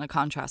the kind of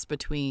contrast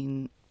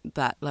between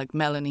that, like,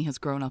 Melanie has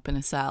grown up in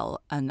a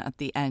cell and at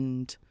the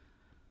end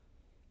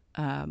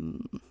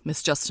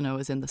Miss Justino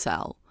is in the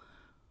cell.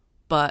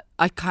 But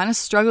I kind of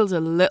struggled a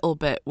little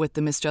bit with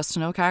the Miss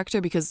Justino character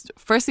because,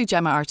 firstly,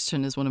 Gemma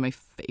Arterton is one of my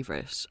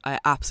favourite. I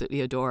absolutely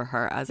adore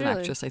her as an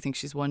Really? actress. I think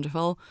she's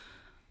wonderful.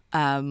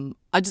 I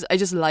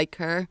just like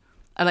her.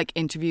 I like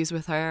interviews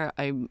with her.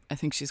 I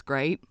think she's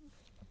great.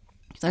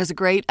 There's a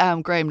great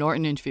Graham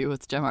Norton interview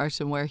with Gemma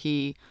Arterton where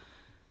he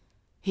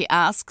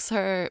asks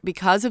her,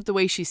 because of the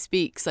way she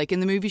speaks, like in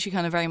the movie she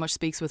kind of very much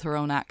speaks with her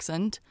own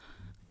accent,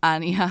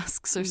 and he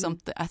asks her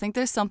something. I think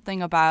there's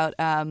something about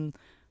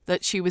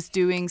that she was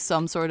doing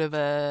some sort of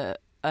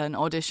an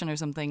audition or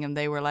something, and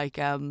they were like,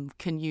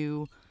 can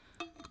you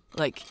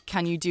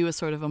do a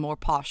sort of a more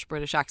posh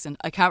British accent?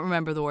 I can't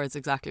remember the words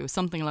exactly. It was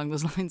something along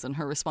those lines, and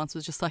her response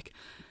was just like,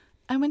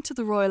 I went to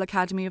the Royal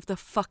Academy of the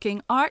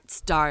fucking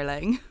Arts,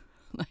 darling.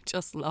 I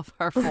just love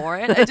her for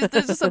it.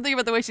 There's just something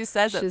about the way she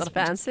says it. She's that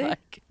I'm just fancy?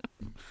 like-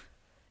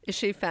 Is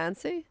she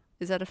fancy?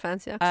 Is that a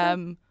fancy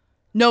accent?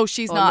 No,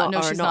 she's Or not. not- No,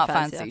 or she's not not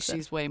fancy fancy. accent.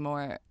 She's way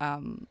more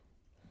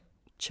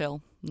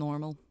chill,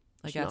 normal.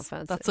 I She's not guess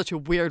fancy. that's such a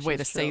weird way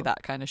to She's say chill.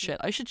 that kind of shit.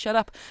 I should shut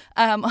up.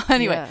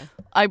 Anyway, Yeah.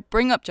 I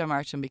bring up Gemma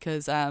Arterton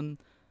because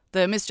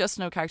the Miss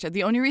Justino character.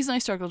 The only reason I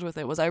struggled with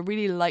it was I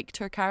really liked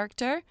her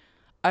character.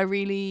 I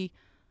really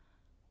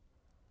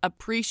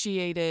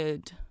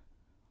appreciated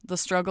the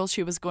struggle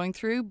she was going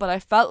through, but I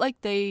felt like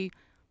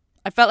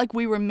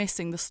we were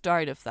missing the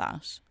start of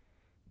that.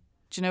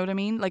 Do you know what I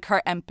mean? Like,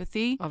 her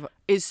empathy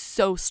is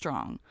so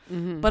strong.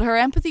 But her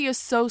empathy is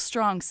so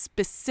strong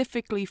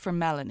specifically for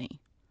Melanie.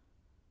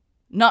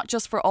 Not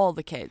just for all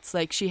the kids.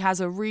 Like, she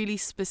has a really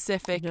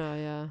specific...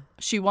 Yeah.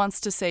 She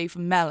wants to save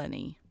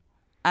Melanie.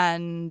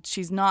 And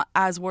she's not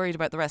as worried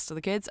about the rest of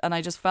the kids. And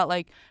I just felt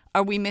like,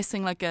 are we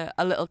missing like a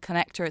little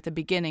connector at the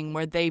beginning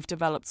where they've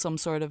developed some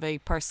sort of a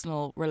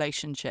personal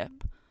relationship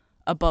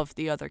above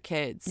the other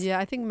kids? Yeah,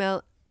 I think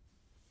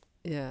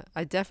Yeah,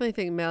 I definitely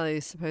think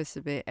Melanie's supposed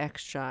to be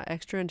extra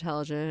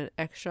intelligent,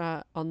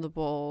 extra on the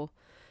ball.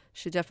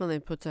 She definitely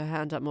puts her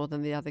hand up more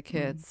than the other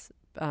kids.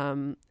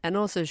 And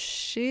also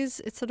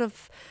it's sort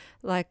of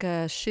like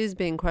she's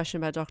being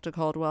questioned by Dr.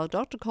 Caldwell.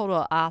 Dr.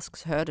 Caldwell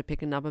asks her to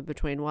pick a number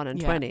between 1 and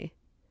 20,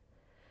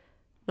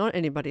 not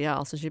anybody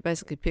else. And she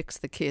basically picks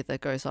the kid that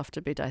goes off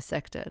to be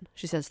dissected.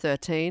 She says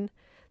 13.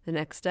 The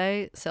next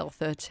day, cell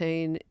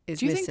 13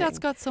 is missing. Do you think that's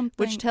got something?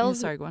 Which tells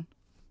sorry, go on.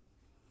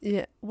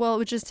 Yeah,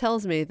 well, it just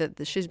tells me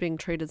that she's being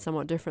treated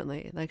somewhat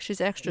differently. Like, she's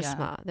extra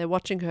smart. They're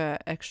watching her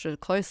extra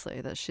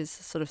closely, that she's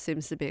sort of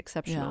seems to be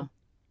exceptional.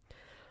 Yeah.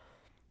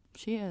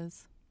 She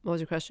is. What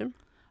was your question?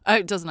 Oh,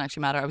 it doesn't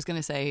actually matter. I was going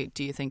to say,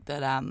 do you think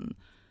that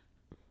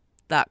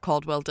that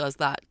Caldwell does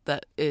that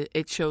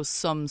it shows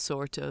some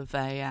sort of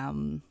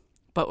a...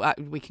 but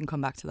we can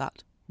come back to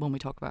that when we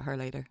talk about her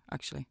later,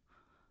 actually.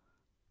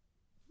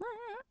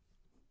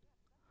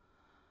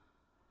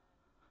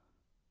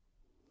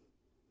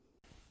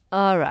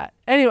 All right.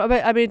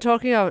 Anyway, I mean,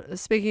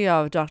 speaking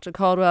of Dr.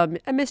 Caldwell,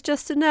 Miss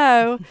Just to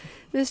Know,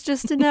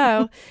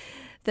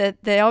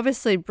 that they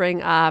obviously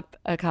bring up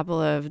a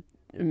couple of,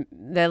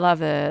 they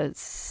love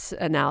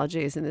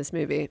analogies in this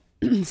movie.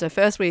 So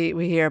first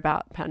we hear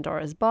about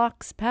Pandora's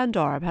box.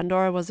 Pandora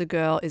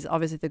is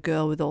obviously the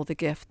girl with all the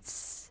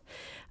gifts.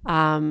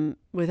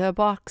 With her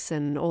box,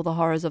 and all the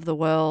horrors of the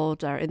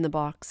world are in the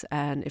box,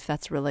 and if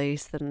that's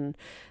released, then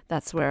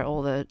that's where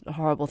all the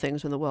horrible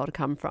things from the world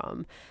come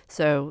from.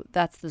 So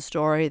that's the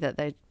story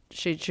that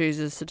she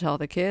chooses to tell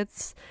the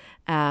kids,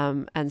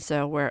 and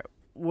so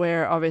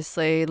we're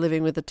obviously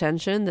living with the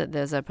tension that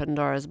there's a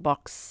Pandora's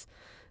box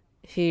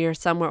here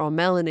somewhere, or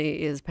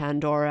Melanie is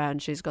Pandora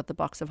and she's got the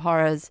box of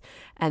horrors,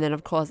 and then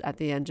of course at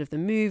the end of the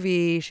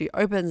movie she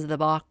opens the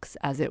box,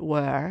 as it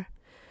were,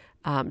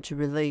 to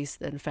release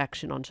the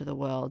infection onto the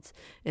world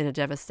in a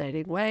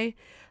devastating way.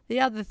 The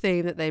other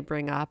theme that they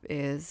bring up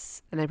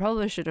is, and they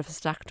probably should have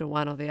stuck to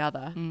one or the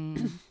other,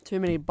 too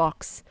many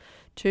box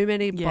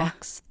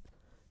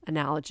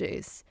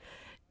analogies,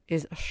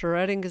 is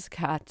Schrodinger's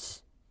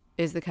cat.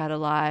 Is the cat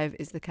alive?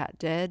 Is the cat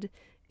dead?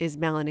 Is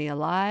Melanie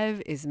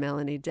alive? Is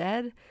Melanie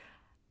dead?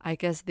 I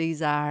guess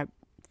these are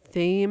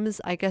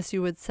themes, I guess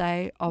you would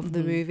say, of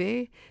the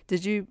movie.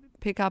 Did you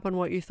pick up on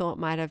what you thought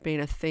might have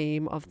been a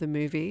theme of the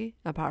movie,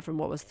 apart from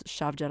what was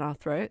shoved down our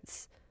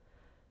throats?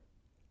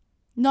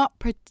 Not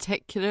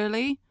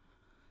particularly.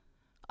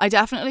 I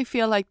definitely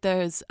feel like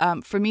there's,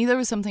 for me, there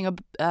was something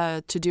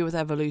to do with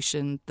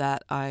evolution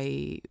that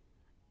I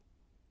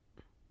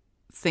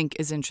think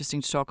is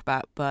interesting to talk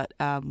about, but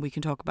we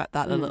can talk about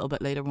that a little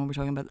bit later when we're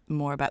talking about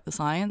more about the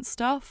science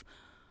stuff.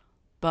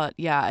 But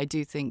yeah, I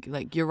do think,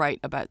 like, you're right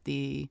about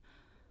we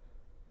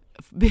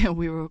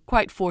were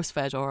quite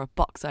force-fed our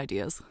box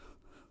ideas.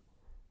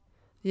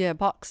 Yeah,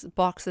 box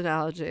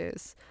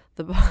analogies.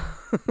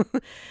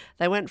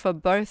 They went for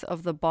both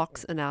of the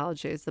box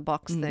analogies, the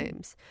box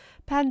themes.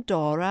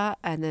 Pandora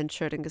and then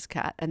Schrodinger's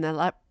cat. And they're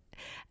like,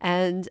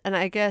 and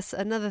I guess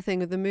another thing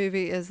with the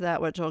movie is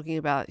that we're talking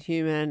about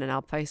human and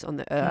our place on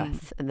the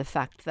earth, and the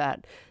fact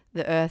that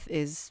the earth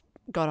is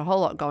got a whole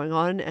lot going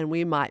on and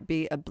we might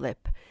be a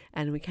blip,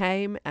 and we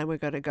came and we're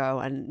going to go,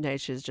 and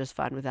nature's just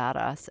fine without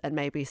us, and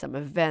maybe some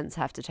events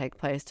have to take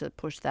place to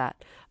push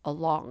that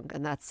along,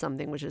 and that's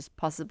something which is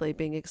possibly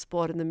being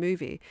explored in the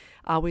movie.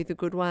 Are we the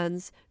good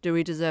ones? Do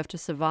we deserve to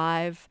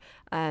survive?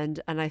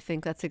 And I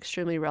think that's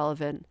extremely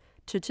relevant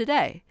to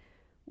today,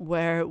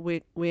 where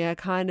we are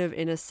kind of,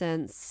 in a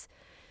sense,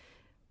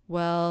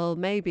 well,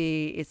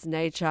 maybe it's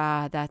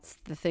nature that's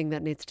the thing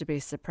that needs to be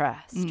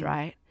suppressed,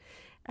 right?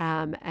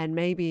 And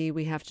maybe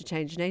we have to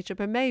change nature,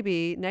 but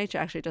maybe nature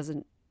actually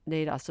doesn't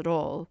need us at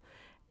all,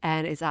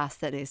 and it's us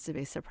that needs to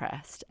be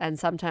suppressed. And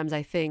sometimes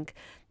I think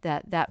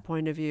that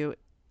point of view,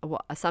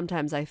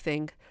 sometimes I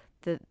think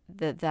that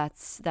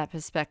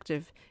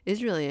perspective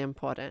is really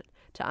important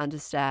to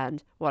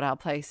understand what our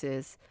place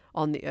is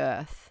on the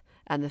earth,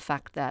 and the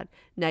fact that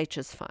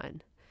nature's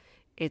fine.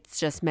 It's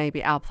just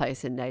maybe our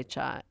place in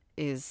nature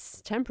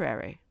is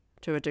temporary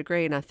to a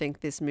degree, and I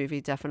think this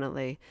movie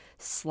definitely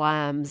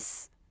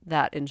slams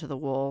that into the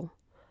wall,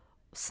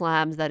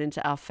 slams that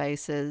into our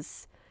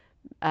faces,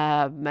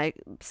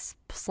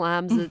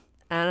 slams it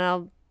and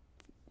our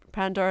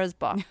Pandora's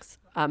box.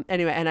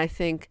 Anyway, and I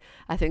think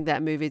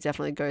that movie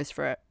definitely goes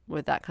for it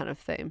with that kind of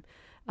theme.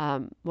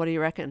 What do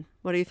you reckon?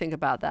 What do you think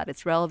about that?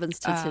 Its relevance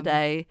to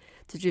today.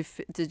 Did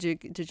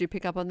you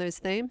pick up on those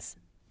themes?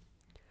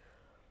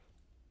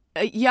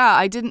 Yeah,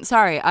 I didn't.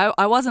 Sorry,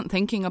 I wasn't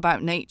thinking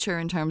about nature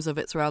in terms of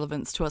its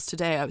relevance to us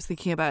today. I was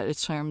thinking about it in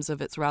terms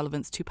of its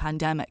relevance to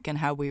pandemic and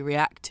how we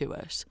react to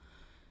it.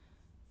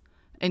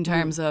 In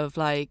terms of,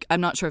 like,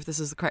 I'm not sure if this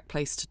is the correct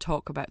place to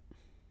talk about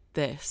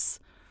this,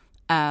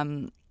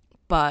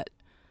 but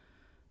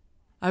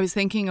I was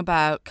thinking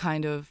about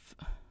kind of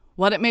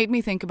what it made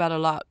me think about a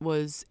lot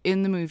was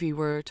in the movie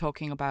we're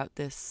talking about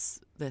this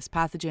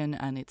pathogen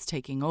and it's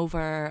taking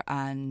over,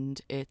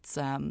 and it's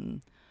the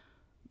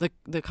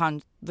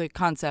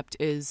concept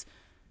is,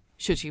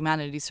 should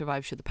humanity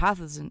survive? Should the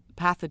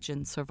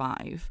pathogen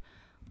survive?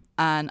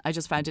 And I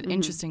just found it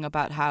interesting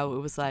about how it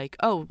was like,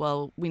 oh,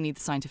 well, we need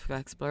the scientific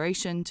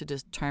exploration to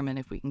determine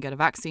if we can get a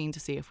vaccine, to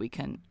see if we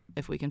can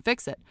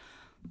fix it.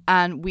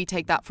 And we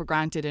take that for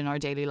granted in our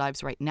daily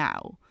lives right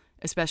now,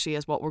 especially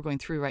as what we're going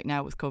through right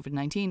now with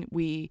COVID-19.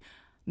 We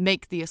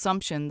make the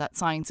assumption that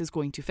science is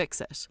going to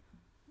fix it.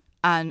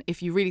 And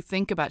if you really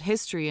think about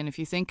history, and if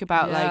you think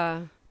about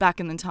like back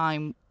in the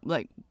time,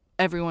 like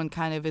everyone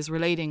kind of is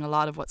relating a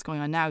lot of what's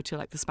going on now to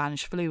like the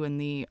Spanish flu in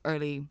the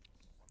early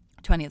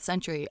 20th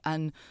century.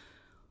 And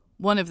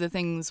one of the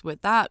things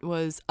with that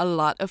was a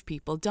lot of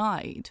people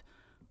died.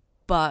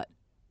 But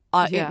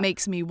it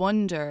makes me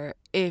wonder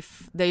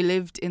if they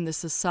lived in the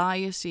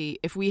society,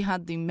 if we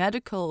had the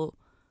medical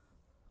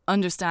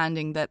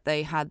understanding that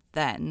they had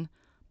then,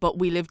 but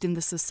we lived in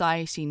the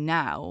society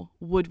now,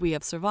 would we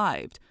have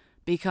survived?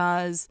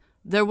 Because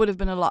there would have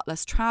been a lot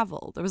less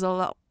travel. There was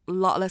a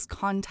lot less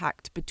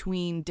contact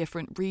between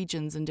different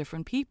regions and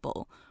different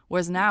people.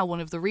 Whereas now, one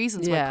of the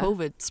reasons why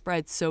COVID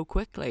spread so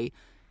quickly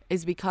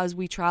is because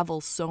we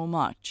travel so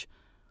much.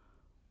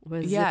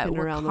 We're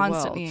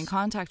constantly in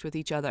contact with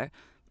each other.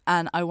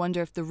 And I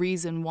wonder if the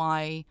reason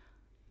why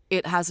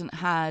it hasn't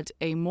had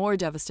a more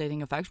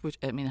devastating effect, which,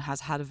 I mean, it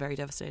has had a very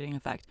devastating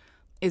effect,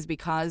 is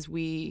because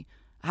we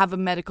have a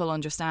medical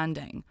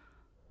understanding.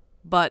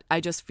 But I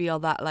just feel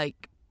that,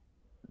 like,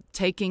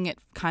 taking it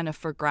kind of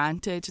for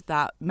granted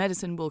that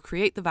medicine will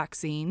create the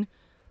vaccine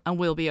and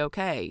we'll be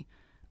okay.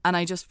 And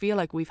I just feel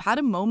like we've had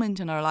a moment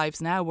in our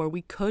lives now where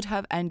we could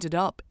have ended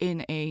up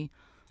in a,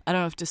 I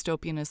don't know if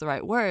dystopian is the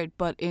right word,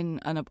 but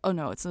in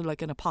it's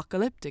like an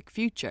apocalyptic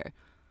future.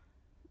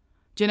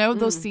 Do you know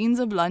those scenes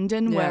of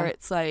London where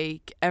it's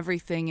like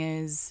everything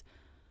is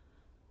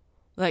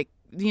like,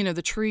 you know,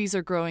 the trees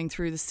are growing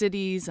through the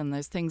cities and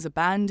there's things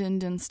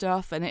abandoned and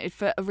stuff. And it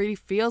really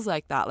feels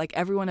like that. Like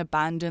everyone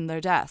abandoned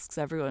their desks.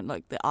 Everyone,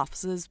 like the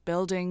offices,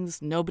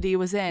 buildings, nobody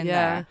was in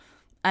there.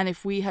 And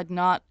if we had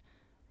not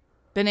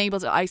been able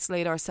to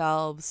isolate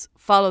ourselves,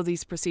 follow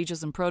these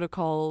procedures and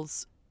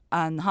protocols,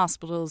 and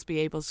hospitals be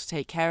able to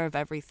take care of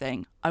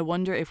everything, I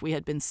wonder if we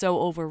had been so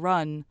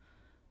overrun,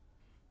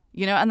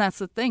 you know. And that's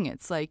the thing.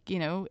 It's like, you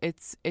know,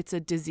 it's a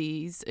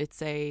disease.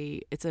 It's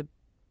a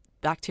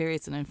bacteria.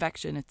 It's an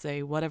infection. It's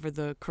a whatever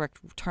the correct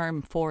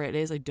term for it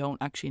is. I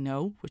don't actually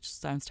know, which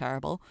sounds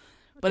terrible,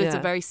 but it's a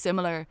very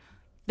similar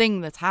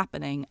thing that's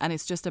happening, and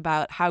it's just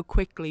about how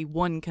quickly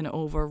one can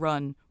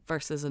overrun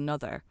versus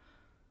another.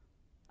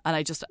 And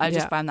I just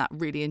found that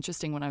really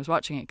interesting when I was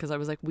watching it, because I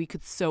was like, we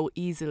could so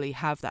easily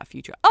have that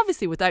future.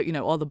 Obviously without, you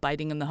know, all the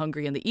biting and the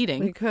hungry and the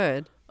eating we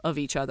could of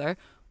each other.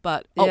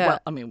 But, well,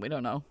 I mean, we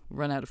don't know.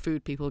 Run out of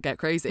food, people get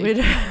crazy.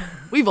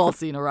 We've all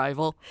seen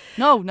Arrival.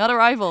 No, not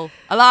Arrival.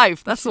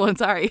 Alive. That's the one,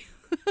 sorry.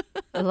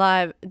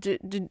 Alive.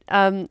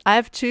 I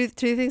have two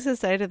things to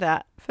say to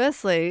that.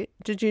 Firstly,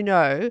 did you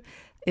know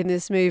in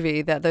this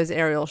movie that those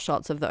aerial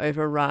shots of the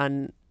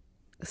overrun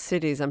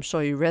cities, I'm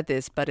sure you read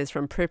this, but it's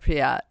from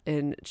Pripyat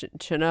in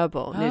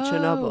Chernobyl, near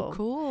Chernobyl. Oh,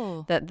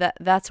 cool.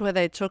 That's where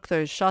they took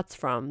those shots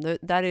from.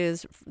 That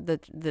is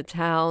the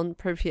town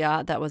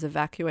Pripyat that was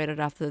evacuated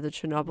after the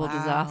Chernobyl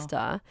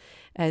disaster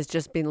has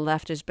just been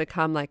left, has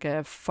become like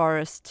a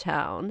forest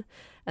town.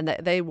 And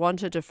they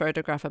wanted to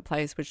photograph a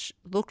place which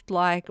looked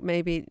like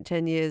maybe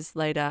 10 years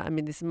later. I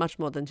mean, this is much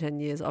more than 10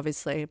 years,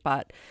 obviously,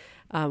 but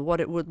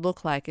what it would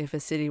look like if a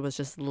city was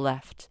just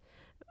left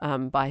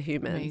by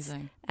humans.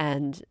 Amazing.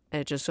 And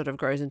it just sort of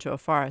grows into a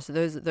forest. So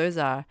those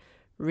are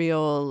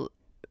real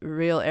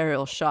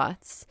aerial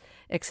shots,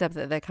 except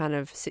that they kind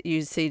of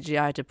use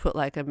CGI to put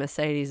like a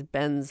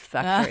Mercedes-Benz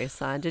factory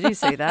sign. Did you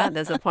see that?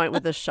 There's a point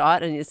with the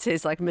shot and it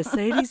says like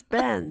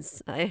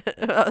Mercedes-Benz. I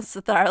was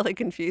thoroughly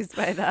confused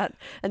by that.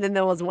 And then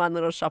there was one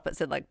little shop that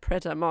said like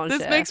Pret-a-Manger.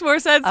 This makes more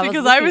sense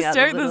because I was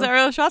staring at those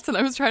aerial shots and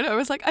I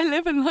was like, I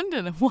live in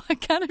London and why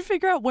can't I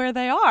figure out where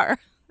they are?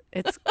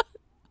 It's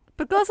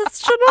because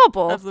it's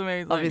Chernobyl. That's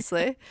amazing.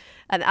 Obviously.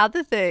 And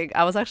other thing,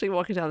 I was actually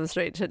walking down the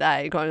street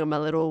today, going on my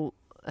little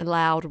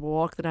allowed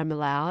walk that I'm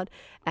allowed,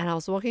 and I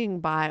was walking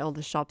by all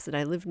the shops that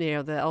I live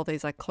near, all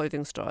these like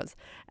clothing stores,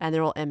 and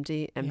they're all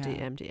empty.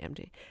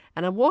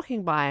 And I'm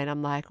walking by and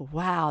I'm like,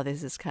 wow,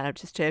 this is kind of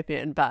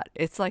dystopian, but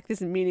it's like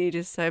this mini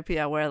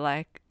dystopia where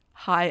like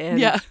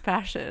high-end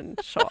fashion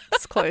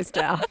shops close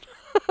down.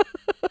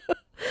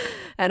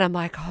 And I'm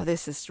like, oh,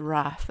 this is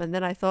rough. And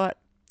then I thought,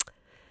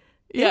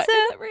 is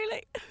it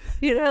really?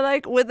 You know,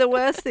 like, would the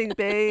worst thing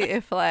be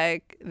if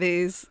like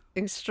these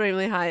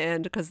extremely high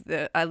end, because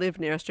I live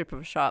near a strip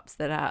of shops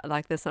that are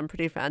like, there's some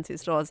pretty fancy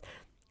stores.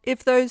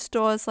 If those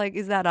stores, like,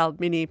 is that our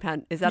mini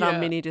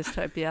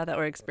dystopia that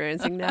we're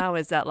experiencing now?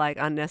 Is that like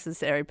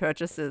unnecessary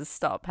purchases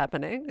stop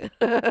happening?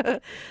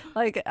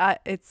 Like,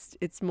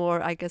 it's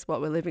more, I guess what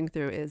we're living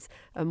through is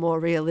a more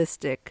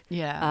realistic,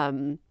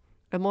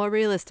 a more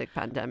realistic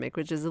pandemic,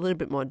 which is a little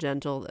bit more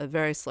gentle, a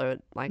very slow,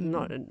 like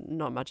not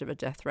much of a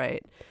death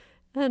rate,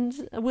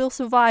 and we'll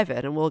survive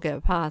it and we'll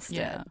get past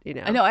it. You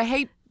know, I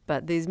know.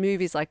 But these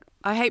movies, like,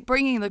 I hate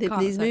bringing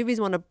these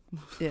movies want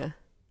to,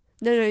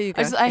 No, you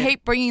go. I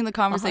hate bringing the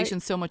conversation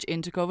so much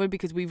into COVID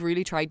because we've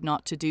really tried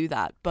not to do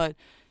that, but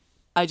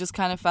I just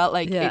kind of felt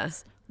like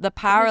the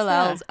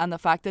parallels and the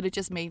fact that it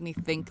just made me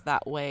think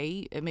that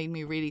way. It made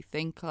me really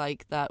think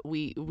like that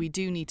we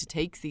do need to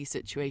take these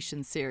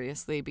situations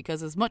seriously,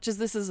 because as much as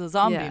this is a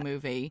zombie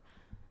movie,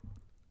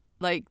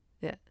 like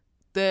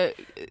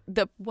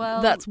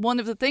that's one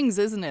of the things,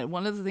 isn't it?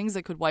 One of the things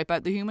that could wipe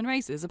out the human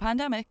race is a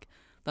pandemic.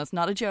 That's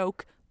not a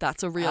joke.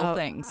 That's a real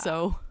thing.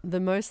 So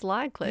the most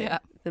likely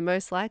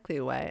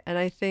way. And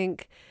I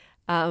think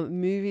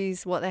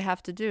movies, what they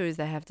have to do is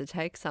they have to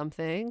take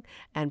something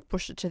and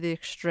push it to the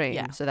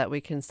extreme so that we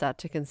can start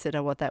to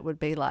consider what that would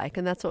be like.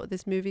 And that's what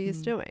this movie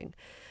is doing.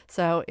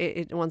 So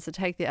it wants to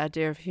take the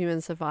idea of human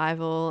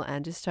survival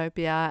and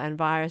dystopia and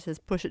viruses,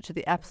 push it to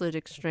the absolute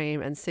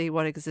extreme and see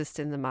what exists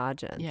in the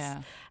margins.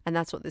 Yeah. And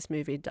that's what this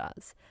movie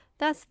does.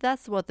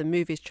 That's what the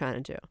movie's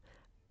trying to do.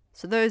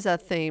 So those are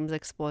themes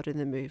explored in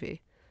the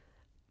movie.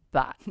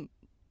 But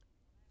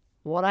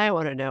what I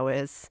want to know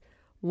is,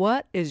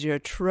 what is your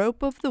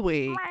trope of the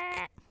week?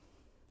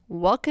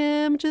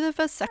 Welcome to the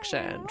first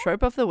section.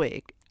 Trope of the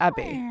week.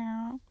 Abby,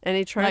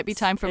 any tropes? Might be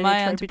time for my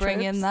aunt to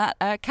bring in that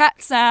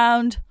cat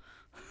sound.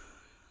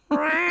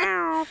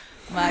 My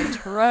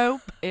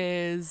trope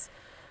is...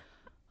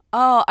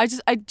 do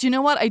you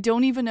know what? I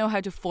don't even know how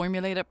to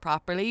formulate it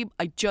properly.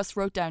 I just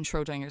wrote down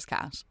Schrodinger's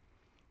cat.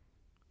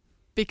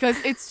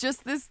 Because it's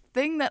just this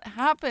thing that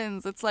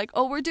happens. It's like,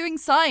 oh, we're doing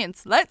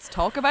science. Let's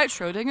talk about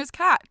Schrodinger's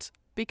cat.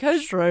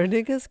 Because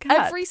Schrodinger's cat.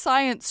 Every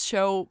science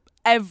show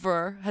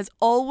ever has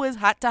always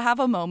had to have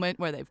a moment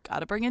where they've got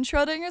to bring in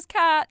Schrodinger's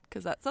cat,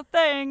 because that's a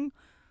thing.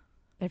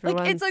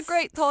 Everyone's like, it's a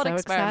great thought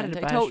experiment.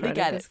 I totally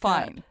get it.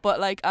 Fine. But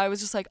like, I was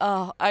just like,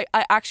 oh, I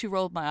actually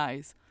rolled my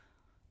eyes.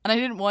 And I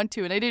didn't want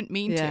to, and I didn't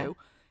mean to.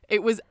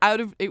 It was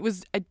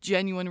a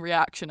genuine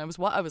reaction. I was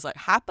like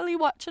happily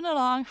watching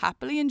along,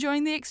 happily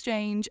enjoying the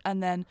exchange,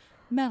 and then,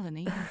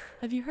 Melanie,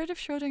 have you heard of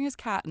Schrodinger's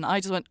cat? And I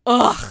just went,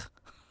 ugh.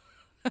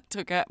 I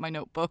took out my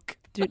notebook.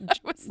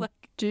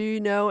 Do you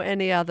know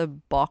any other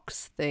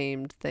box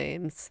themed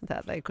themes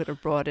that they could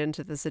have brought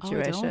into the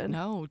situation? Oh, I don't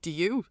know. Do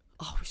you?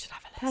 Oh, we should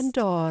have a list.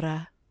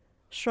 Pandora.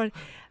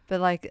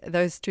 But like,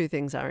 those two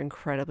things are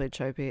incredibly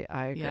tropey.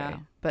 I agree. Yeah.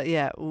 But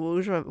yeah,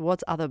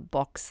 what's other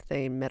box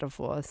theme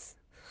metaphors?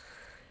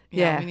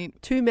 Yeah,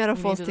 two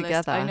metaphors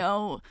together. I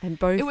know. And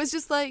both. It was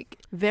just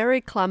like very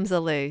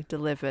clumsily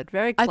delivered.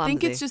 Very clumsy. I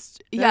think it's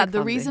just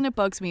the reason it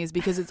bugs me is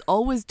because it's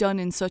always done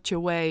in such a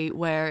way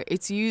where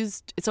it's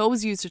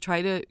always used to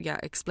try to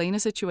explain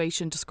a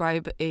situation,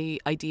 describe a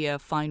idea,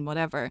 fine,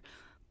 whatever.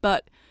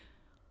 But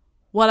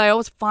what I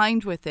always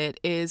find with it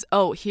is,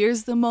 oh,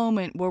 here's the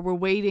moment where we're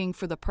waiting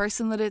for the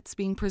person that it's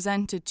being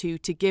presented to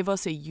give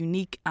us a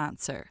unique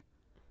answer.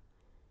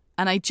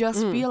 And I just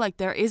feel like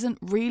there isn't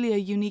really a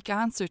unique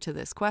answer to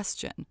this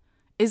question.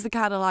 Is the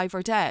cat alive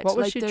or dead? What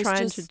was she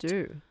trying to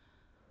do?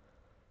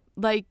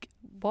 Like,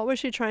 what was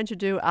she trying to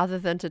do other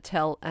than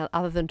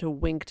to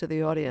wink to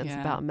the audience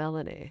about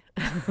Melanie?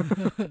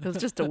 It was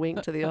just a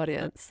wink to the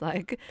audience,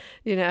 like,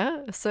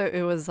 So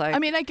it was like. I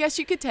mean, I guess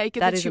you could take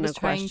it that she was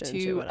trying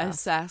to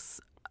assess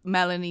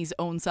Melanie's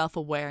own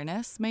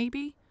self-awareness,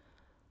 maybe.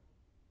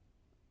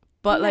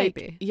 But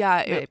maybe.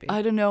 Maybe.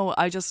 I don't know.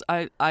 I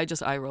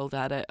rolled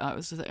at it. I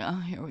was just like, oh,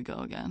 here we go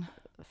again.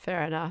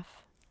 Fair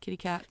enough. Kitty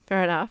cat.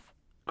 Fair enough.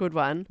 Good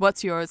one.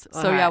 What's yours?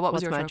 What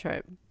was your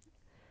trope?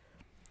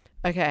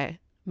 Okay.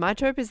 My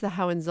trope is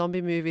how in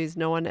zombie movies,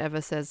 no one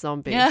ever says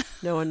zombie. Yeah.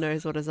 No one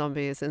knows what a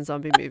zombie is in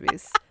zombie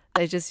movies.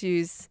 They just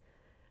use...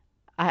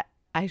 I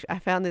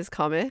found this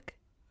comic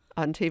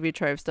on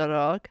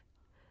tvtropes.org.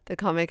 The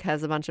comic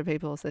has a bunch of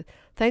people say,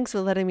 thanks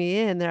for letting me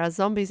in. There are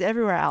zombies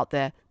everywhere out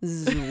there.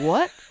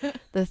 What?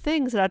 The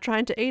things that are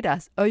trying to eat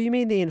us. Oh, you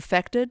mean the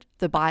infected?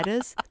 The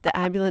biters? The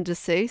ambulant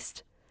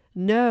deceased?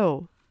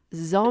 No.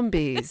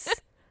 Zombies.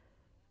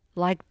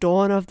 Like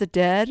Dawn of the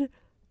Dead?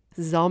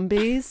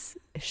 Zombies?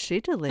 Is she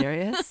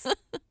delirious?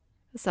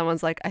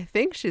 Someone's like, I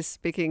think she's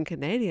speaking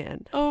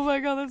Canadian. Oh my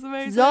God, that's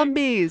amazing.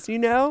 Zombies,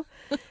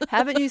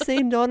 Haven't you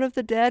seen Dawn of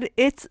the Dead?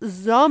 It's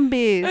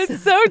zombies.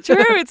 It's so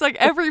true. It's like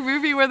every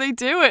movie where they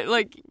do it.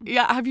 Like,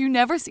 have you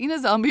never seen a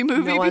zombie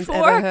movie before? No one's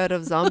ever heard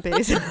of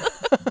zombies.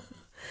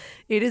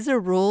 It is a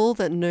rule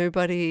that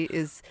nobody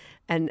is...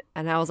 And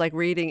I was like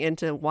reading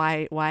into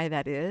why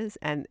that is.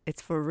 And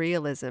it's for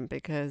realism,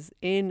 because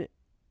in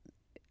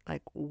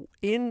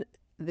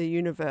the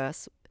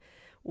universe...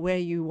 where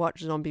you watch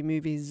zombie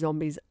movies,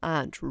 zombies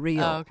aren't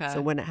real. Oh, okay. So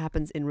when it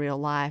happens in real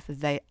life,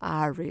 they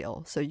are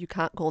real. So you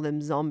can't call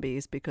them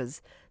zombies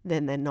because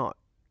then they're not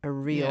a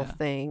real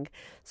thing.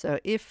 So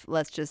if,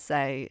 let's just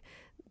say,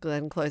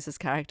 Glenn Close's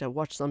character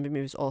watched zombie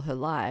movies all her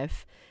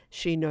life,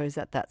 she knows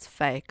that that's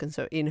fake. And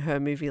so in her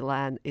movie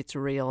land, it's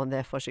real, and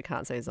therefore she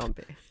can't say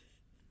zombie.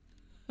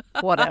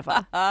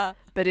 Whatever.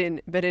 But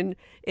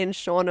in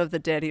Shaun of the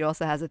Dead, he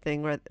also has a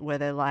thing where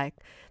they're like,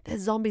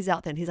 there's zombies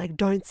out there. And he's like,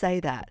 don't say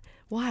that.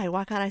 Why?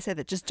 Why can't I say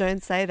that? Just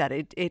don't say that.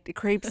 It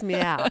creeps me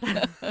out.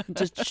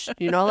 Just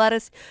you're not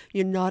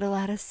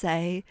allowed to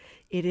say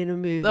it in a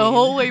movie. The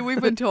whole way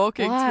we've been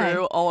talking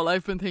through, all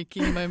I've been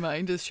thinking in my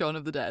mind is Shaun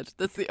of the Dead.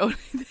 That's the only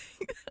thing.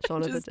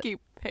 Shaun of the Dead.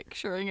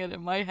 picturing it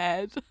in my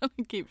head. And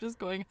I keep just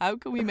going, how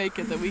can we make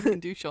it that we can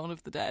do Shaun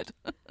of the Dead?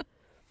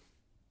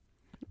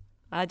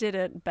 I did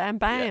it. Bam,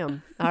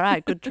 bam. Yeah. All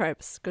right. Good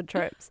tropes. Good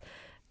tropes.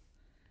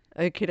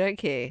 Okie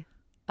dokie.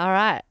 All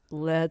right.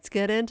 Let's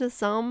get into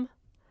some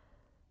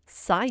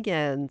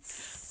science.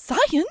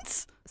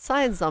 Science?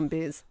 Science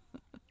zombies.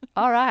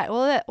 All right.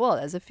 Well,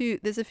 there's a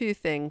few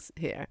things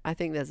here. I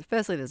think there's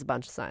a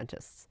bunch of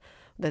scientists.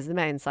 There's the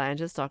main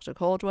scientist, Dr.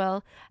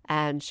 Caldwell,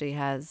 and she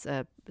has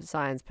a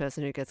science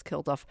person who gets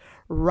killed off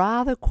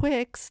rather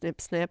quick,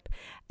 snip, snip.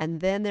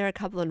 And then there are a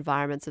couple of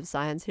environments of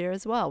science here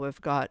as well.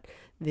 We've got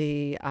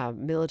the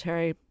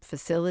military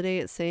facility,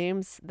 it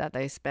seems, that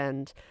they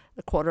spend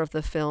a quarter of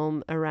the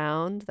film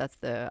around. That's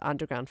the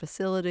underground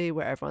facility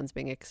where everyone's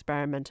being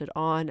experimented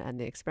on and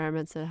the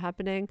experiments are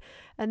happening.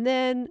 And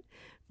then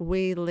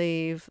we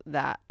leave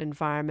that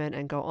environment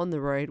and go on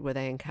the road where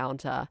they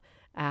encounter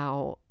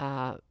our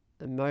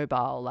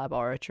mobile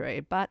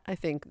laboratory. But I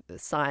think the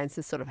science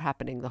is sort of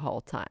happening the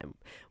whole time.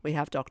 We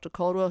have Dr.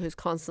 Caldwell, who's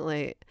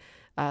constantly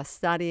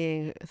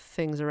studying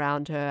things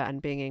around her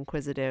and being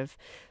inquisitive.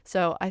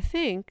 So I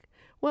think,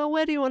 well,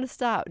 where do you want to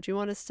start? Do you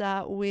want to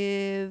start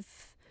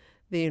with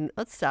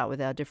let's start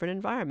with our different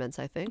environments,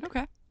 I think.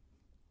 Okay.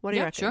 What do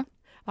you reckon? Sure.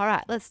 All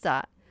right, let's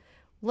start.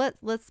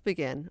 Let's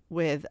begin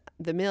with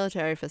the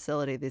military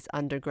facility, this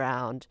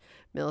underground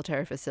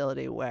military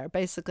facility where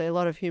basically a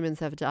lot of humans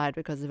have died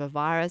because of a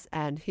virus.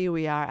 And here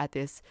we are at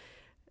this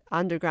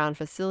underground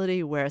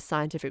facility where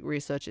scientific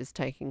research is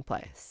taking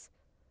place.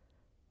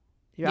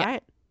 You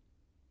right?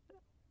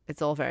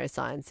 It's all very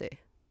sciencey.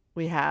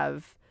 We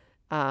have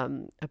a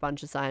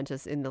bunch of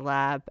scientists in the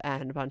lab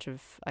and a bunch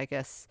of, I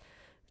guess,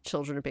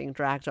 children are being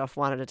dragged off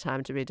one at a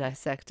time to be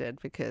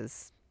dissected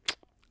because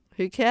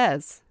who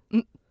cares?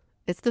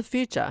 It's the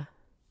future.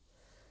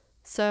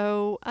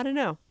 So, I don't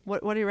know.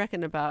 What do you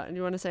reckon about? Do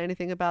you want to say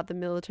anything about the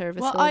military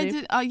facility? Well, I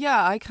did.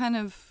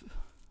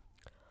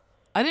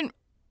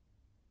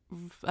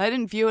 I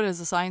didn't view it as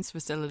a science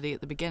facility at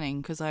the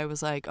beginning because I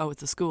was like, oh,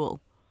 it's a school.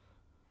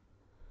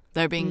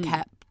 They're being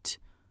kept,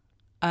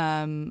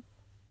 and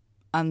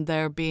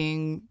they're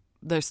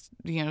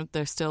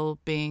still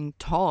being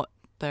taught.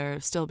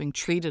 They're still being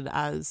treated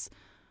as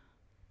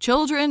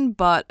children,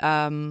 but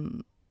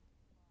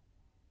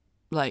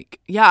I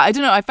don't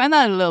know. I find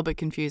that a little bit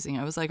confusing.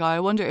 I was like, oh, I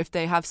wonder if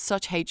they have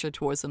such hatred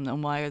towards them,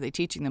 then why are they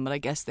teaching them? But I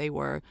guess they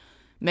were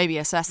maybe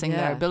assessing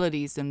their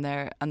abilities and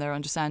their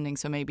understanding.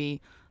 So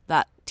maybe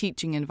that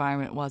teaching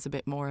environment was a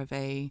bit more of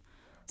a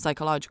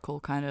psychological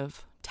kind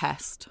of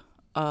test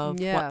of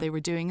what they were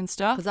doing and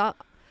stuff.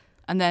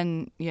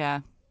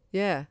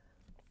 Yeah.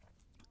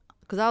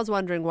 Because I was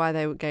wondering why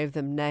they gave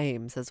them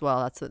names as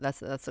well. That's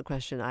the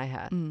question I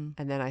had. And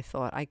then I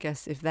thought, I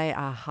guess if they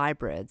are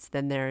hybrids,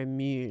 then they're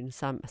immune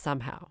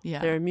somehow. Yeah.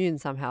 They're immune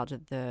somehow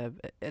to the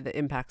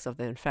impacts of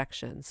the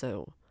infection.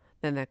 So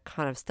then they're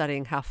kind of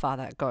studying how far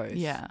that goes.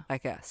 Yeah. I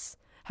guess.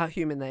 How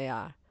human they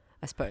are,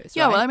 I suppose.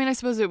 Yeah, right? well, I mean, I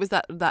suppose it was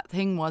that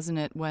thing, wasn't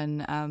it,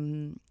 when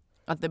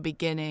at the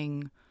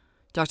beginning,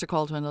 Dr.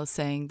 Caldwell was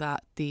saying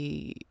that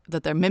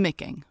they're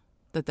mimicking,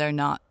 that they're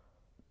not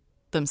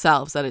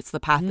themselves, that it's the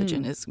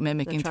pathogen is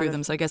mimicking through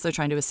them. So I guess they're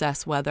trying to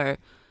assess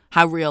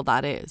how real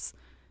that is.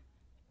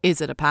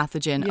 Is it a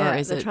pathogen, or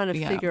is it? Trying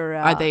to figure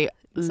out. Are they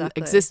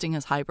existing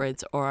as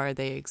hybrids, or are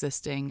they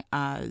existing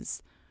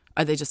as?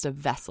 Are they just a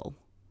vessel?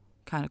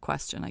 Kind of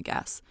question, I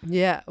guess.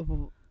 Yeah,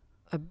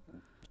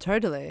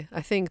 totally.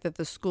 I think that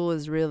the school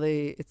is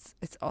really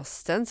it's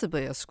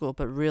ostensibly a school,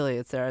 but really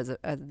it's there as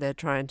they're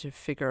trying to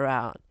figure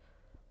out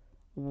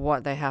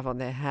what they have on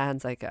their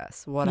hands. I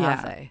guess what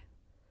are they?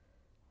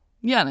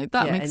 Yeah, no,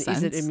 that makes sense.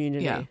 And is it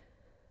immunity? Yeah.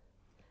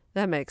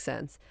 That makes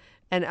sense.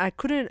 And I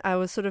couldn't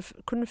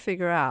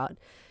figure out,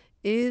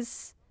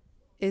 is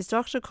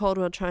Dr.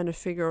 Caldwell trying to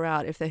figure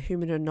out if they're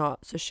human or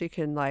not so she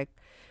can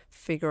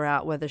figure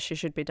out whether she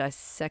should be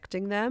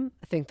dissecting them?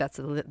 I think that's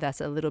a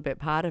little bit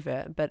part of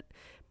it. But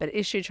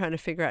is she trying to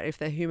figure out if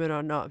they're human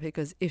or not?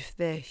 Because if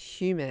they're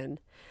human,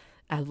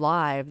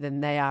 alive,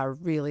 then they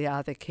really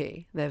are the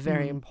key. They're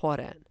very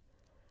important.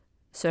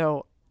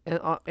 So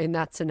in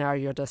that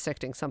scenario, you're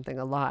dissecting something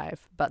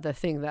alive, but the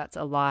thing that's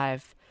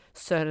alive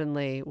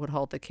certainly would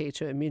hold the key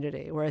to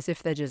immunity. Whereas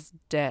if they're just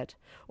dead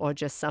or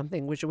just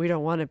something which we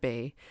don't want to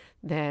be,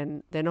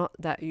 then they're not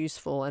that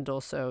useful, and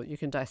also you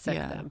can dissect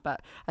them.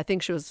 But I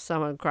think she was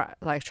someone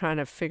trying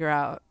to figure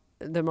out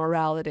the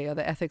morality or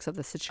the ethics of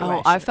the situation.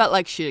 Oh, I felt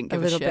like she didn't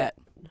give a shit. Bit.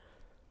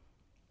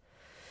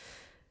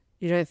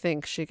 You don't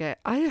think she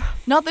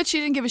Not that she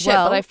didn't give a shit,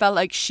 but I felt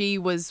like she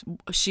was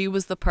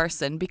the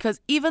person,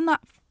 because even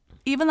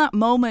that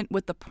moment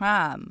with the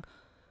pram,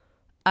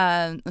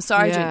 and the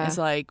sergeant is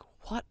like,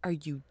 what are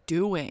you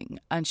doing?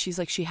 And she's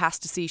like, she has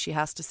to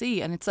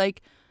see. And it's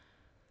like,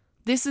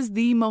 this is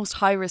the most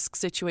high risk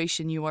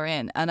situation you are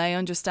in. And I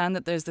understand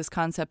that there's this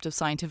concept of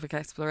scientific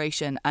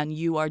exploration and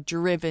you are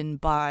driven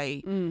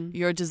by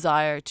your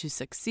desire to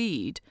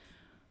succeed.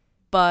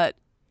 But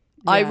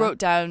I wrote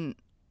down,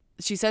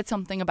 she said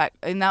something about,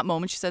 in that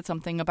moment, she said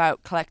something about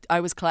I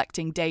was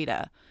collecting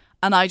data.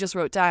 And I just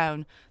wrote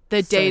down,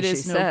 the So data she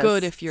is no says.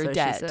 good if you're So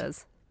dead. She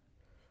says.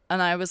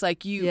 And I was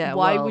like, Yeah,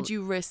 why well- would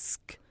you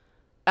risk?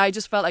 I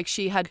just felt like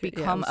she had Yeah, it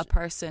become was- a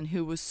person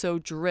who was so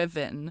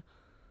driven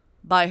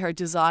by her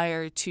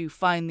desire to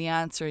find the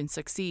answer and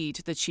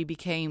succeed that she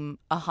became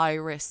a high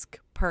risk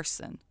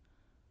person.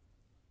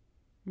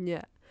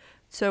 Yeah.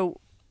 So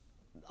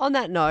on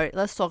that note,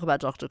 let's talk about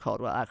Dr.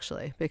 Caldwell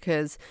actually,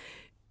 because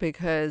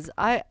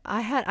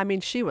I mean,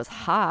 she was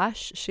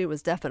harsh. She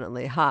was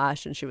definitely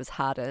harsh, and she was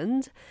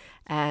hardened,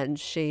 and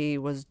she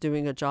was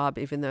doing a job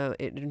even though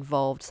it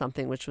involved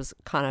something which was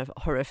kind of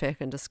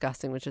horrific and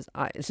disgusting, which is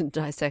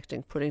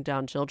dissecting, putting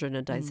down children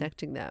and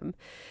dissecting them.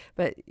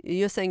 But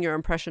you're saying your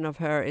impression of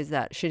her is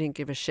that she didn't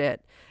give a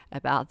shit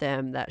about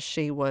them, that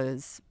she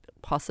was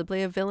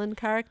possibly a villain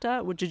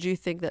character? Or did you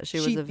think that she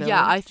was a villain?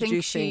 Yeah, I Did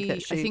you think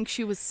I think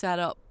she was set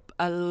up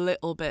a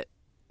little bit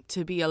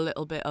to be a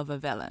little bit of a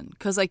villain,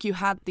 because like you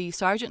had the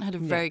sergeant had a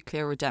very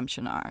clear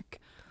redemption arc.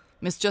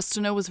 Miss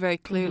Justineau was very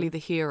clearly the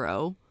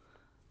hero.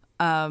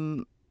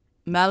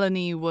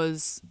 Melanie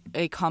was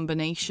a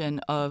combination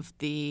of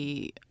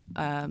the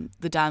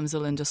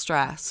damsel in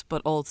distress,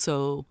 but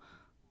also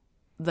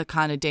the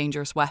kind of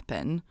dangerous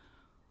weapon.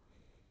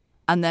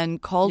 And then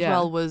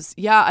Caldwell was,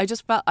 I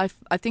just felt, I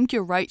think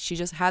you're right. She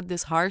just had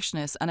this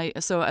harshness. And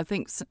I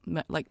think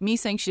like me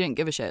saying she didn't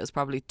give a shit is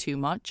probably too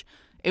much.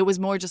 It was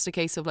more just a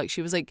case of like,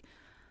 she was like,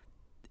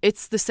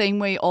 it's the same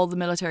way all the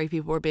military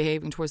people were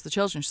behaving towards the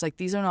children. She's like,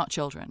 these are not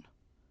children.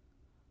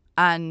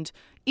 And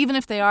even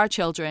if they are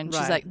children,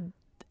 she's like,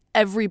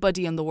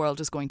 everybody in the world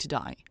is going to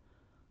die.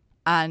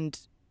 And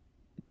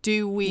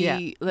do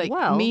we,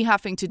 me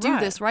having to do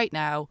this right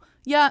now,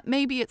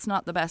 maybe it's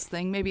not the best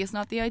thing, maybe it's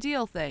not the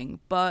ideal thing,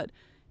 but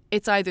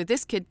it's either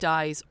this kid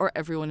dies or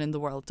everyone in the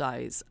world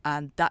dies.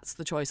 And that's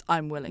the choice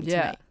I'm willing to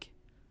make.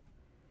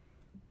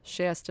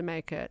 She has to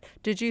make it.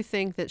 Did you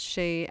think that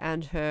she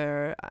and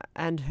her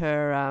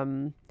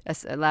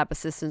lab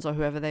assistants or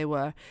whoever they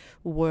were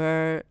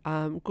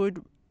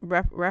good,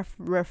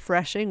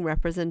 refreshing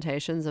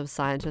representations of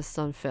scientists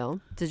on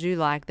film? Did you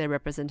like their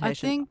representation?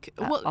 I think.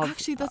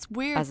 Actually, that's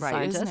weird,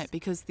 right? Isn't it?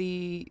 Because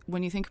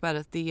when you think about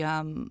it,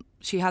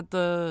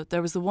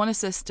 there was the one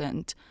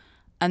assistant.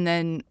 And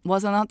then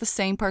was it not the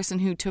same person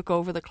who took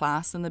over the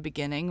class in the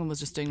beginning and was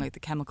just doing like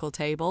the chemical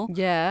table?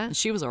 Yeah. And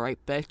she was a right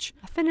bitch.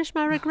 I finished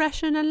my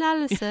regression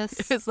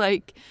analysis. It's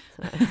like...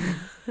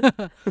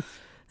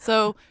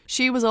 So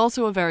she was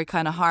also a very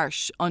kind of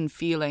harsh,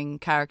 unfeeling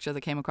character that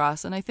came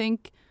across. And I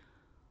think...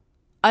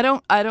 I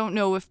don't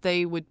know if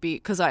they would be...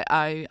 Because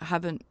I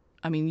haven't...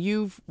 I mean,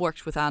 you've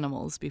worked with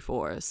animals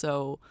before,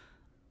 so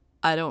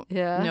I don't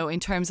know in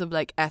terms of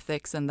like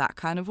ethics and that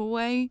kind of a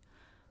way.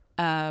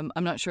 I'm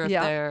not sure if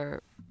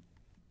they're...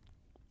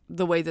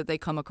 The way that they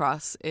come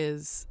across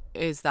is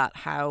that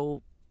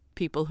how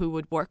people who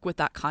would work with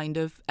that kind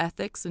of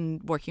ethics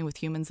and working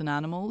with humans and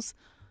animals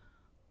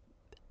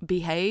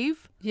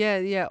behave.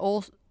 Yeah,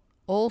 all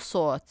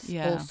sorts.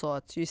 Yeah. All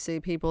sorts. You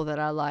see people that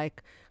are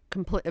like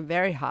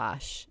very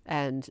harsh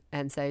and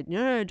say,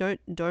 no,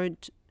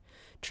 don't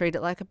treat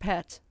it like a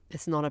pet.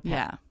 It's not a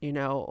pet,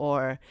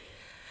 or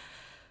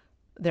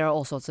there are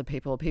all sorts of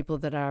people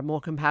that are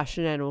more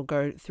compassionate and will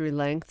go through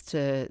length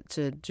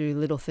to do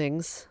little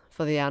things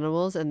for the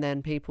animals, and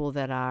then people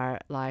that are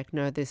like,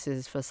 no, this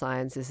is for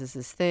science, this is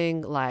this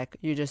thing, like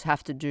you just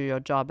have to do your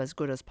job as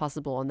good as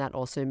possible, and that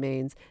also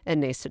means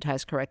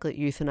anesthetize correctly,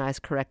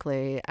 euthanize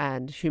correctly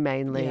and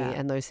humanely,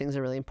 and those things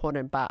are really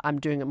important, but I'm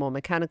doing it more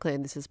mechanically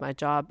and this is my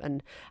job.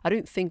 And I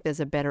don't think there's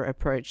a better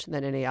approach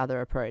than any other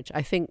approach.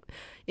 I think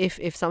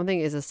if something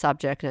is a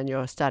subject and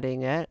you're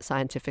studying it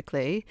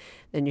scientifically,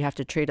 then you have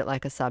to treat it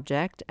like a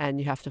subject,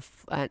 and you have to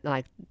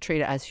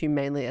treat it as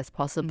humanely as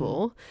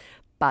possible.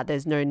 But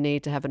there's no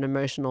need to have an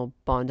emotional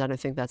bond. I don't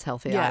think that's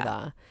healthy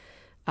either.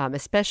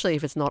 Especially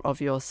if it's not of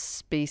your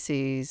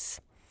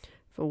species.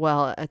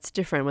 Well, it's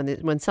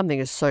different. When something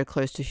is so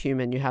close to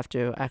human, you have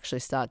to actually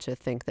start to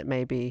think that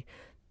maybe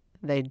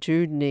they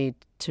do need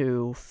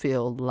to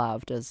feel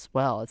loved as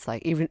well. It's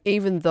like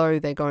even though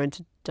they're going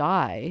to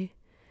die...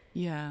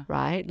 Yeah.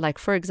 Right? Like,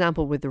 for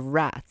example, with the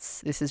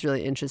rats, this is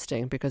really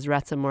interesting because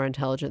rats are more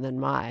intelligent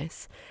than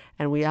mice.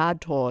 And we are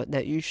taught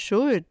that you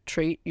should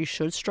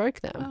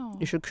stroke them. Oh.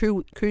 You should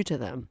coo to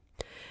them.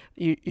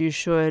 You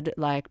should,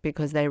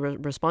 because they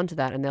respond to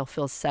that and they'll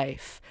feel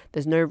safe.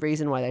 There's no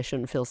reason why they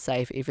shouldn't feel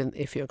safe, even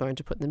if you're going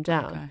to put them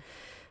down.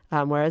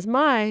 Okay. Whereas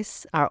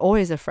mice are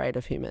always afraid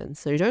of humans.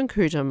 So you don't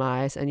coo to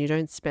mice, and you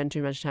don't spend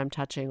too much time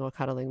touching or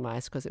cuddling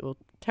mice because it will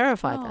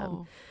terrify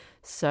them.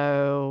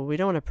 So we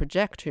don't want to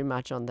project too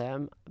much on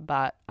them,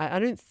 but I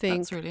don't think...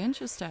 That's really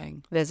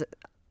interesting.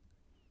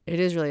 It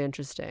is really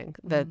interesting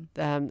that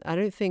I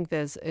don't think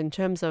there's, in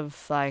terms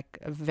of like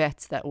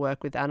vets that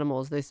work with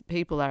animals, those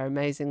people are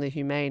amazingly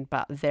humane,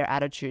 but their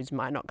attitudes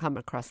might not come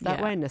across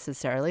that way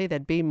necessarily.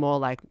 They'd be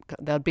like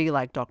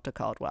Dr.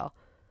 Caldwell,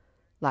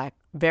 like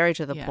very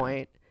to the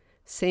point,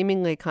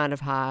 seemingly kind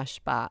of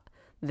harsh, but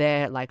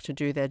they're like to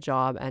do their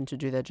job and to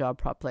do their job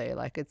properly.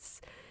 Like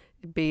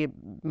be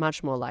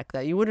much more like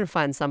that. You wouldn't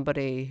find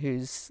somebody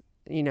who's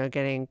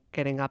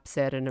getting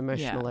upset and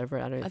emotional over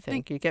it. I don't think.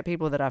 think You get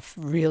people that are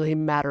really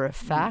matter of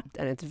fact,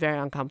 and it's very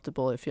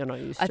uncomfortable if you're not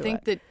used to it. I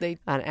think that they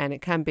and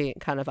it can be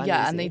kind of uneasy.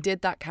 Yeah, and they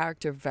did that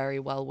character very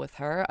well with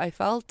her. I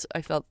felt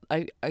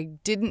I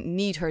didn't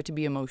need her to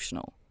be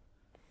emotional.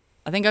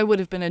 I think I would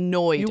have been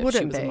annoyed if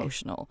she was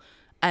emotional.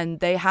 And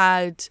they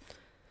had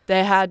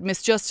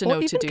Miss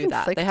Justineau to do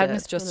that. They had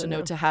Miss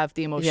Justineau to have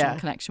the emotional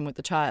connection with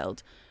the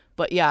child.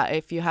 But yeah,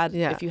 if you had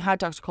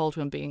Dr.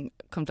 Caldwell being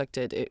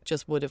conflicted, it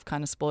just would have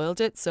kind of spoiled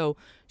it. So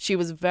she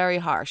was very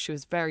harsh. She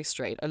was very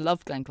straight. I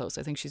love Glenn Close.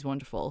 I think she's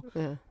wonderful.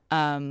 Yeah.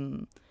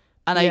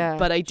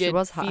 But I did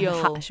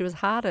feel she was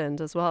hardened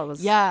as well. It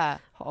was an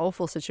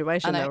awful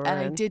situation they were in. And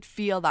I did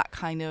feel that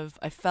kind of.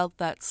 I felt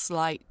that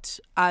slight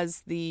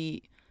as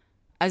the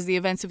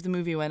events of the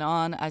movie went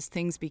on, as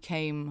things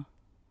became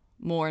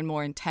more and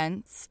more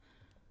intense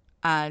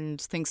and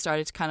things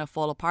started to kind of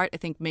fall apart. I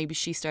think maybe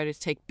she started to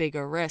take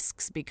bigger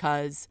risks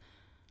because,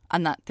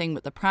 and that thing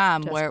with the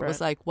pram where it was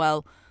like,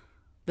 well,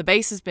 the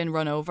base has been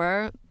run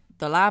over,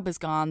 the lab is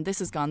gone, this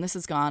is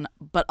gone,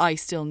 but I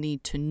still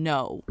need to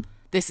know.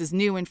 This is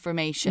new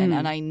information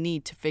and I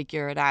need to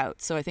figure it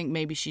out. So I think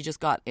maybe she just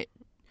got it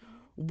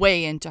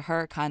way into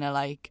her kind of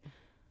like,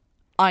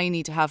 I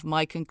need to have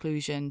my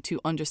conclusion to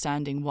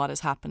understanding what is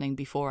happening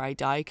before I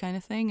die kind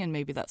of thing. And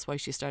maybe that's why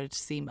she started to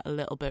seem a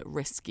little bit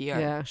riskier.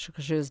 Yeah,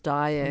 because she was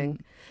dying.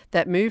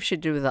 That move she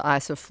did with the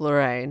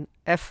isoflurane,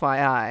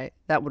 FYI,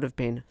 that would have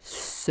been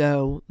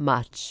so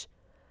much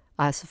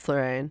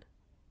isoflurane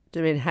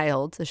to be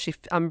inhaled. So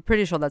I'm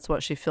pretty sure that's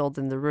what she filled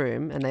in the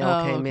room, and they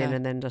all came in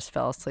and then just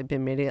fell asleep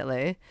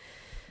immediately.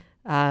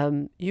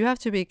 You have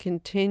to be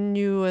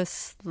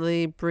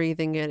continuously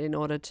breathing it in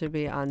order to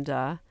be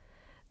under.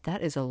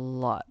 That is a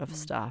lot of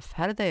stuff.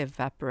 How did they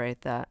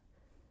evaporate that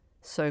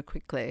so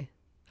quickly?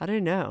 I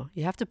don't know.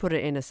 You have to put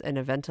it in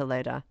a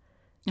ventilator.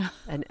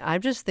 And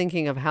I'm just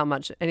thinking of how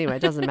much, anyway,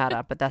 it doesn't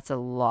matter, but that's a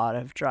lot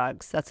of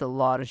drugs. That's a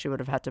lot, and she would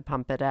have had to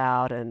pump it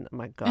out, and oh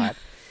my God.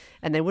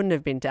 And they wouldn't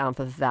have been down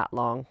for that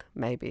long.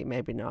 Maybe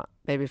not.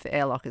 Maybe if the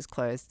airlock is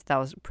closed. That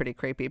was pretty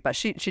creepy. But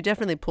she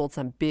definitely pulled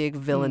some big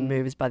villain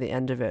moves by the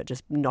end of it,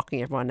 just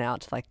knocking everyone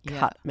out to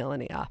cut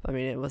Melanie up. I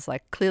mean, it was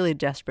clearly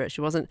desperate. She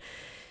wasn't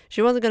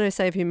going to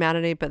save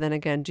humanity, but then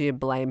again, do you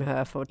blame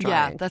her for trying?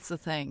 Yeah, that's the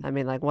thing. I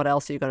mean, what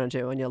else are you going to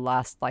do on your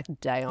last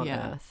day on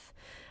Earth?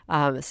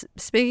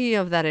 Speaking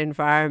of that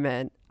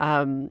environment,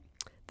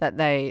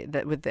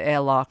 that with the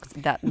airlock,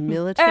 that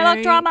military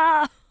airlock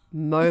drama,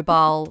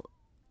 mobile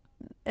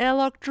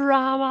airlock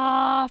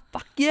drama.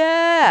 Fuck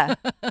yeah,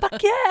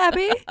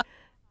 Abby.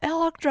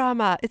 Airlock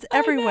drama. It's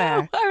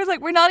everywhere. I was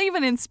like, we're not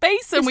even in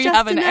space, and we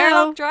have an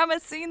airlock drama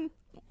scene.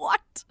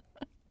 What?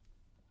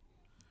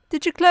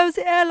 Did you close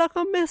the airlock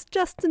on Miss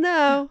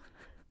Justineau?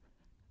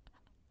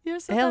 You're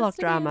airlock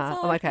drama.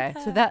 Oh, okay.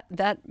 So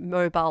that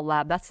mobile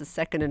lab, that's the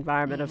second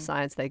environment of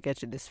science they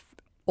get you, this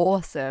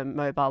awesome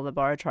mobile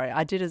laboratory.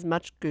 I did as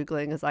much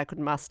Googling as I could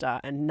muster,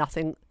 and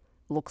nothing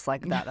looks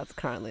like that that's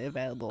currently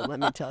available, let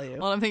me tell you.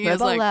 Well, I'm thinking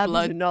it's like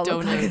blood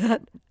donor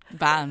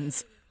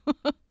vans.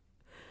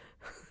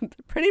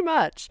 Pretty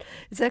much.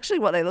 It's actually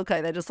what they look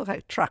like. They just look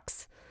like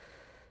trucks.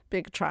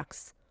 Big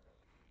trucks.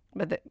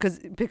 But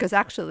because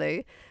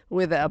actually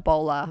with the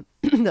Ebola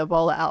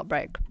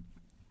outbreak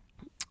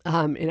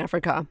in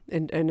Africa,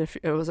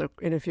 it was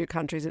in a few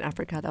countries in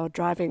Africa, they were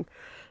driving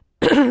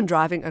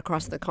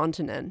across the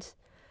continent,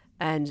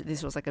 and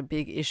this was a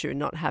big issue,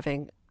 not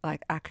having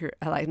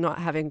not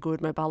having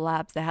good mobile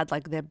labs. They had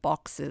their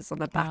boxes on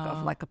the back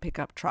of a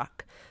pickup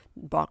truck,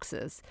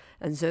 boxes,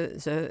 and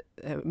so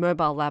a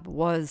mobile lab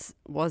was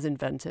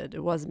invented.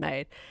 It was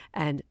made,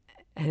 and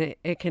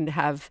it can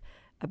have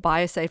a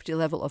biosafety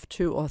level of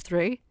 2 or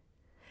 3,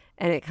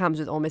 and it comes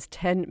with almost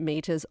 10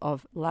 meters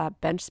of lab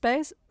bench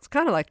space. It's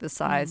kind of like the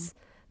size,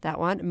 that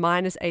one,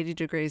 minus 80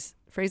 degrees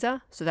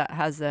freezer, so that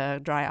has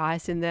dry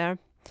ice in there.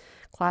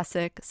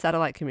 Classic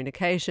satellite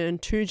communication,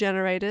 2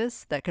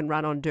 generators that can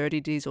run on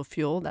dirty diesel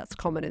fuel. That's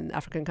common in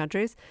African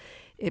countries.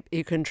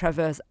 You can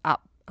traverse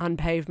up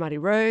unpaved muddy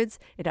roads.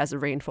 It has a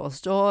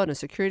reinforced door and a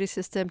security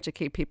system to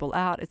keep people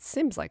out. It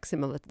seems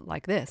similar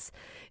like this.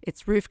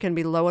 Its roof can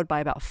be lowered by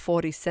about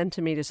 40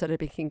 centimeters so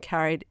that it can be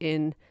carried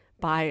in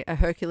by a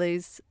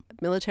Hercules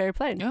military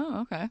plane.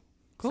 Oh, okay.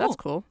 Cool. So that's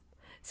cool.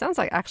 Sounds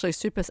actually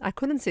super. I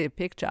couldn't see a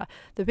picture.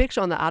 The picture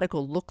on the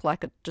article looked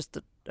like just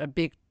a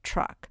big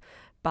truck.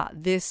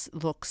 But this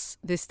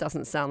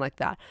doesn't sound like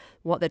that.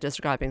 What they're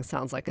describing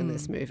sounds like in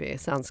this movie. It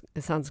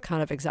sounds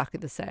kind of exactly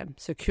the same.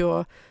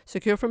 Secure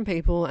from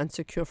people and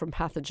secure from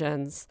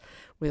pathogens,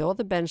 with all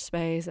the bench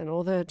space and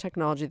all the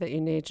technology that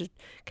you need to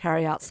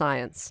carry out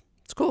science.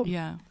 It's cool.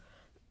 Yeah.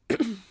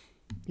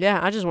 Yeah,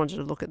 I just wanted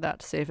to look at that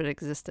to see if it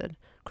existed.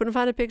 Couldn't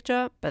find a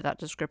picture, but that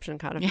description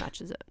kind of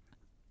matches it.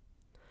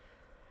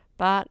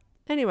 But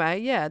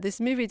anyway, yeah, this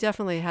movie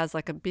definitely has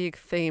a big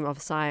theme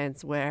of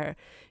science where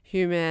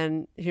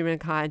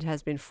humankind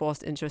has been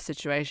forced into a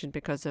situation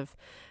because of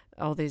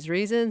all these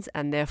reasons,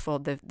 and therefore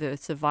the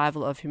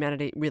survival of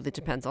humanity really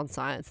depends on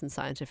science and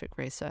scientific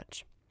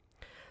research.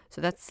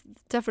 So that's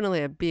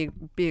definitely a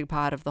big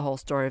part of the whole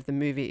story of the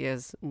movie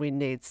is we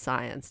need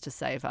science to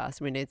save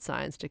us. We need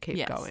science to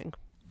keep going.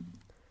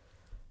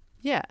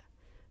 Yeah.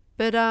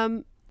 But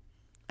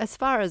as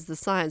far as the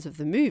science of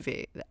the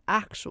movie, the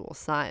actual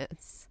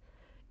science,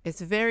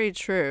 it's very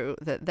true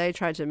that they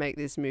tried to make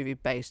this movie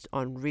based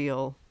on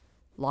real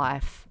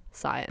life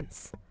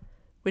science,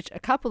 which a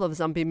couple of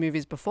zombie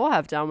movies before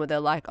have done, where they're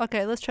like,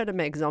 okay, let's try to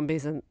make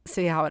zombies and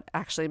see how it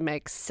actually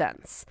makes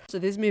sense. So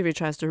this movie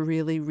tries to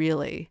really,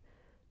 really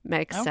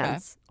make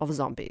sense of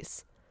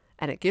zombies.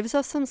 And it gives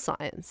us some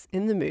science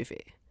in the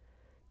movie.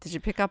 Did you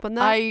pick up on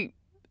that? What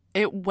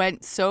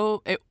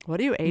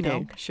are you eating?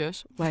 No,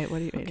 shush. Wait,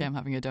 what are you eating? Okay, I'm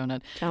having a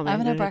donut. Tell me. I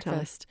haven't had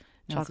breakfast.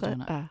 No, Chocolate?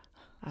 it's a donut.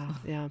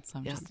 Yeah.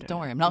 So don't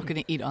worry, I'm not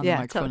going to eat on the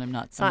microphone. I'm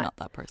not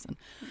that person.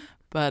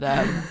 But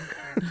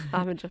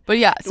but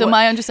yeah, so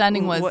my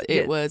understanding was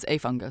it was a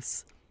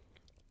fungus.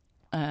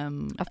 A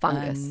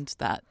fungus. And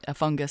that a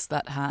fungus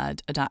that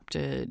had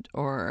adapted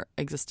or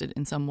existed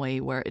in some way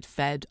where it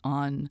fed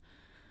on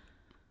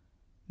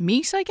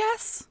meat, I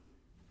guess.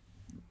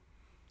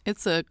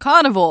 It's a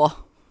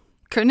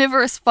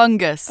carnivorous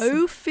fungus.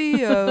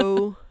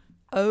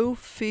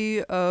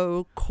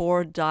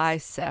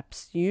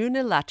 Ophiocordyceps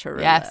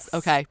unilateralis. Yes,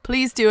 okay.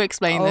 Please do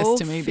explain this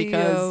to me,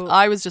 because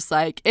I was just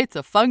like, it's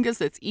a fungus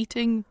that's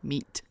eating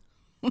meat.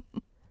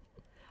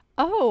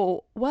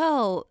 Oh,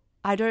 well,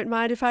 I don't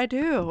mind if I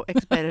do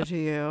explain it to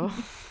you.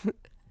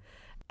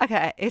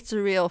 Okay, it's a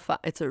real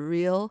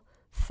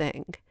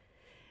thing.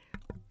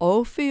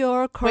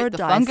 Ophiocordyceps Wait, the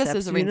fungus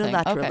is a real thing.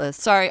 unilateralis. Okay.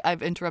 Sorry,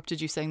 I've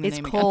interrupted you saying the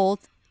name again.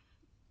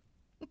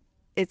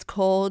 It's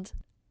called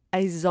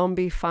a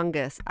zombie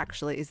fungus,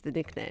 actually, is the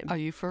nickname. Are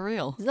you for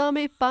real?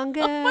 Zombie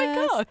fungus. Oh my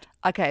God.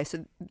 Okay,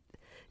 so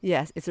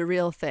yes, it's a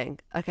real thing.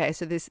 Okay,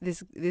 so this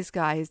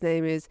guy, his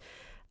name is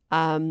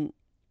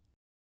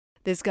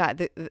this guy.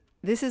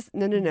 This is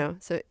no.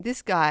 So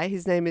this guy,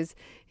 his name is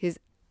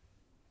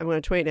I'm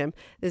going to tweet him.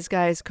 This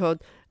guy is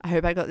called, I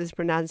hope I got this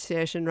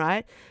pronunciation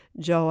right,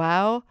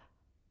 Joao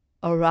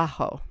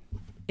Araujo.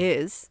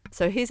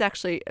 So he's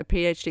actually a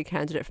PhD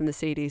candidate from the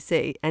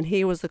CDC, and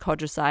he was the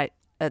cordyceps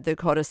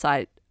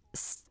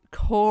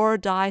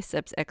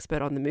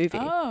expert on the movie.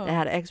 Oh. They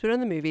had an expert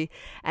on the movie,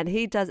 and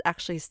he does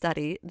actually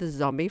study the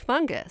zombie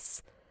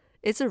fungus.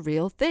 It's a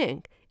real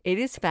thing. It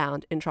is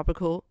found in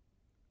tropical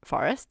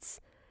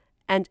forests,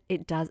 and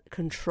it does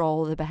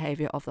control the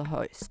behavior of the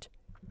host.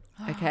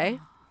 Okay?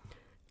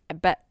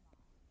 But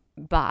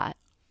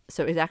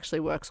so it actually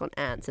works on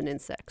ants and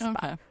insects. Okay.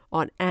 But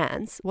on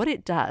ants, what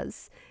it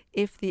does,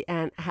 if the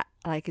ant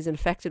is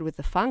infected with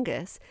the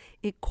fungus,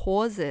 it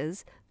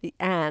causes the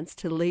ants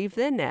to leave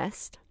their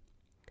nest.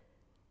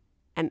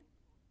 And,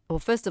 well,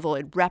 first of all,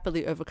 it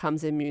rapidly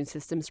overcomes the immune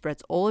system,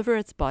 spreads all over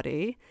its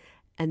body.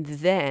 And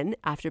then,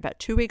 after about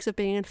 2 weeks of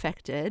being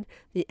infected,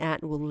 the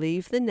ant will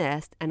leave the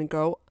nest and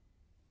go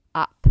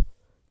up,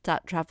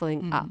 start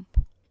traveling up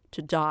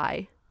to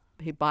die.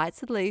 He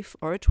bites a leaf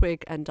or a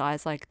twig and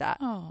dies like that.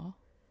 Oh.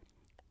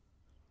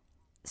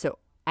 So,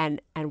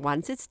 and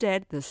once it's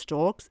dead, the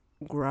stalks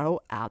grow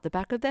out the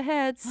back of their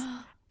heads.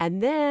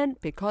 And then,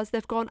 because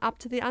they've gone up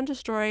to the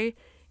understory,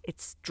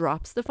 it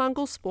drops the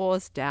fungal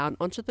spores down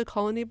onto the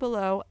colony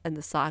below, and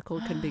the cycle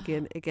can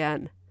begin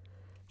again.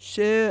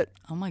 Shit.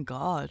 Oh my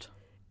God.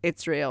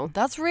 It's real.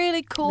 That's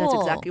really cool. That's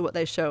exactly what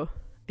they show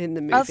in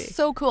the movie. That's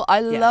so cool.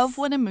 I love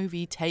when a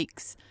movie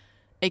takes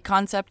a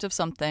concept of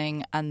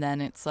something and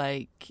then it's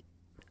like,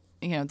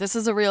 this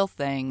is a real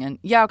thing. And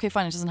yeah, okay,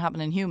 fine, it doesn't happen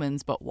in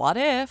humans, but what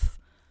if?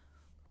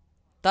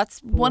 That's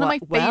one of my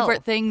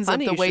favorite things of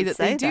the way that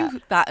they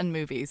do that in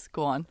movies.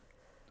 Go on.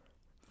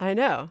 I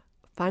know.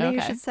 Funny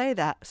you should say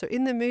that. So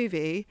in the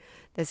movie,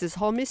 there's this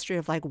whole mystery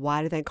of like,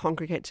 why do they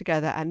congregate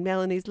together? And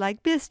Melanie's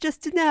like, Miss,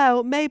 just to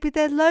know, maybe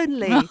they're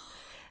lonely.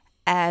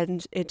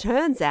 And it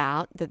turns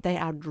out that they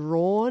are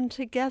drawn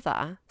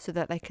together so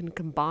that they can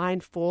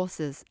combine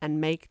forces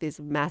and make this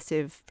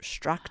massive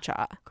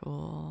structure.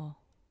 Cool.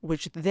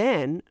 Which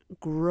then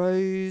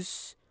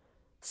grows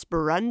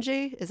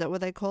sporangi, is that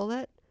what they call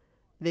it?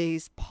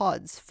 These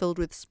pods filled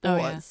with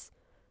spores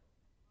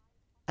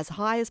as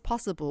high as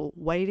possible,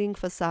 waiting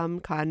for some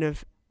kind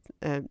of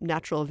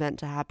natural event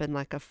to happen,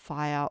 like a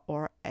fire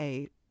or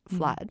a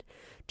flood,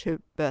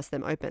 to burst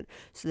them open.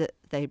 So that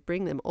they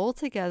bring them all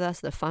together,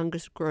 so the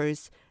fungus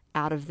grows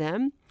out of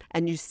them.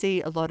 And you see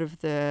a lot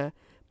of the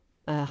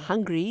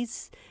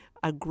hungries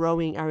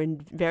are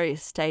in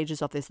various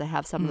stages of this. They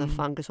have some of the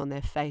fungus on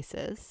their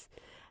faces.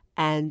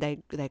 And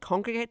they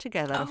congregate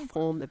together to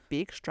form a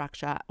big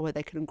structure where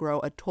they can grow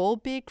a tall,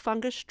 big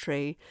fungus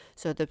tree,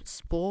 so the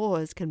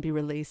spores can be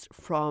released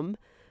from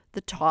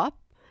the top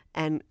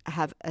and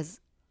have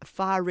as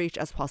far reach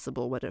as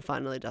possible when it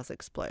finally does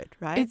explode,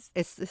 right?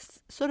 It's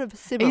this sort of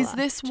similar. Is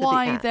this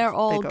why they're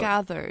all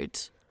gathered?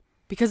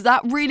 Because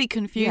that really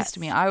confused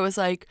me. I was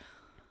like,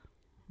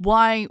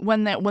 why,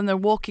 when they're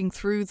walking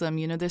through them,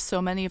 there's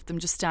so many of them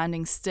just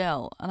standing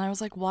still. And I was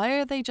like, why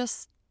are they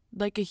just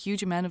like a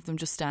huge amount of them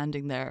just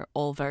standing there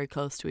all very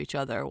close to each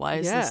other? Why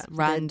is this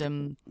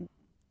random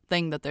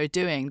thing that they're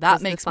doing? That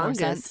makes more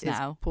sense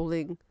now.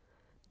 Pulling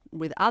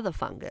with other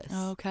fungus.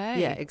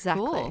 Okay. Yeah,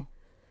 exactly. Cool.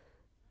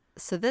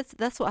 So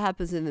that's what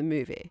happens in the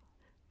movie.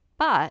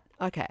 But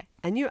okay,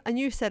 and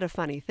you said a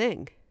funny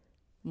thing.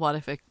 What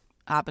if it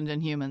happened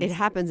in humans? It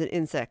happens in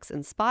insects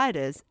and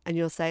spiders, and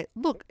you'll say,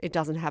 look, it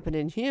doesn't happen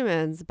in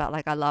humans, but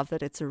like I love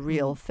that it's a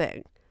real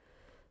thing.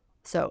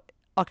 So,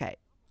 okay,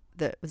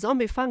 the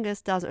zombie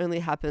fungus does only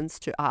happens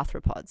to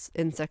arthropods,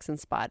 insects and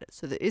spiders.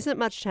 So there isn't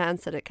much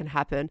chance that it can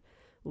happen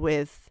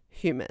with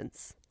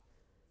humans.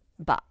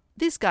 But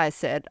this guy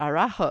said,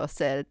 Arajo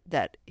said,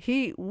 that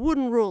he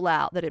wouldn't rule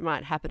out that it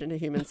might happen in a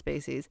human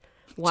species.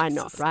 Why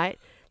not, right?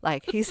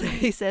 Like he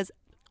says,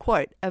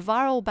 quote, a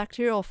viral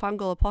bacterial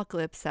fungal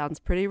apocalypse sounds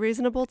pretty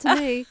reasonable to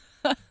me,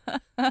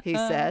 he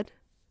said.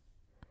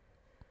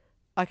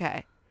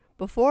 Okay,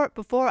 before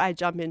I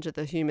jump into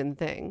the human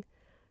thing,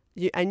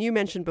 you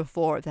mentioned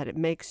before that it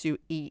makes you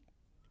eat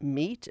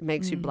meat, it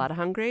makes you blood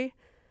hungry.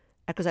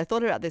 Because I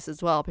thought about this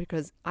as well,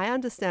 because I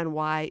understand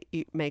why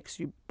it makes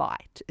you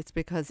bite. It's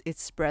because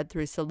it's spread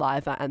through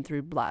saliva and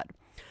through blood.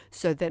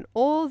 So then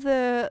all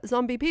the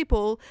zombie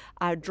people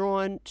are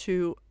drawn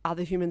to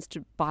other humans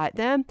to bite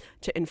them,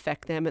 to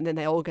infect them, and then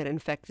they all get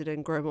infected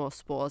and grow more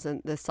spores,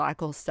 and the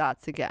cycle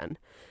starts again.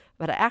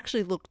 But I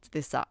actually looked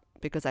this up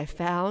because I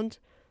found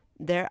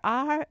there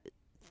are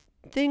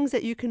things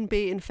that you can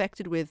be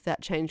infected with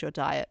that change your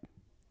diet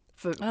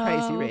for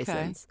crazy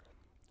reasons.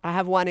 I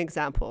have one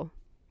example.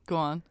 Go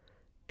on.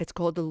 It's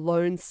called the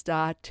Lone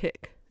Star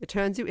tick. It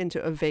turns you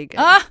into a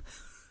vegan.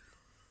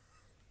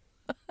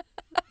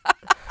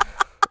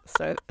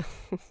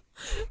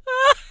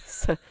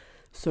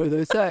 So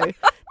they say.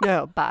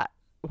 No, but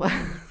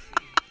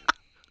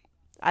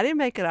I didn't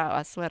make it out,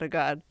 I swear to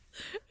God.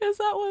 Is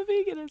that what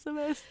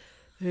veganism is?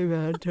 Hey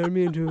man, turn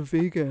me into a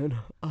vegan.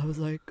 I was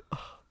like,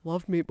 oh,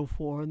 loved meat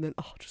before, and then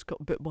just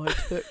got bit by a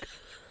tick.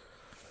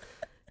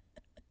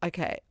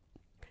 Okay.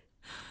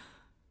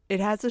 It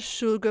has a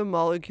sugar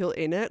molecule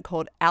in it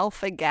called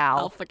alpha-gal.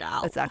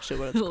 Alpha-gal. That's actually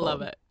what it's called.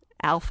 Love it.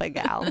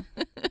 Alpha-gal.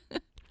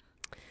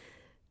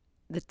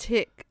 The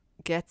tick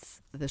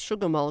gets the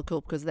sugar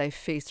molecule because they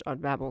feast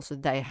on mammals, so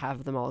they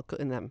have the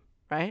molecule in them,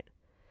 right?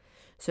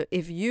 So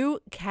if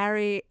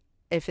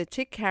a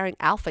tick carrying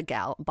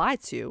alpha-gal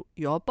bites you,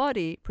 your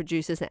body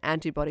produces an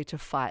antibody to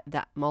fight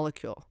that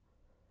molecule.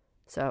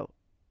 So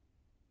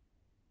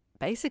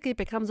basically it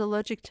becomes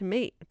allergic to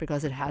meat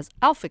because it has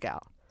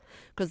alpha-gal.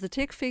 Because the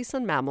tick feasts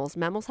on mammals.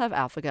 Mammals have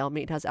alpha-gal.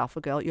 Meat has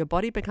alpha-gal. Your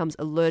body becomes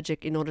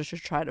allergic in order to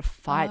try to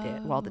fight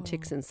it while the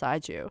tick's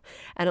inside you.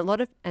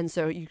 And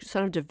so you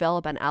sort of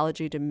develop an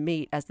allergy to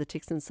meat as the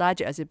tick's inside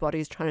you, as your body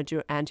is trying to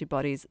do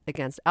antibodies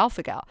against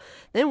alpha-gal.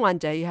 Then one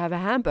day you have a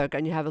hamburger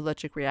and you have an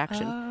allergic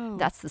reaction.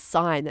 That's the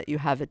sign that you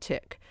have a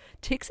tick.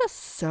 Ticks are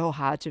so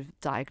hard to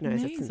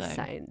diagnose. Amazing. It's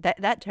insane.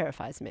 That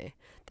terrifies me.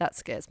 That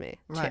scares me.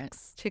 Right.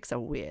 Ticks are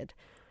weird.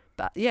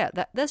 But yeah,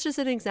 that's just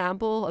an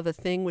example of a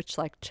thing which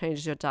like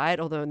changes your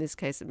diet, although in this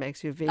case it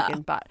makes you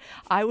vegan. But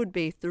I would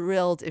be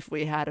thrilled if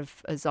we had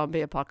a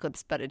zombie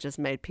apocalypse, but it just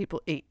made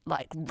people eat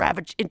like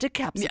ravage into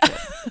capsicum.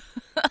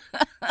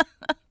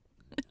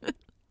 Yeah.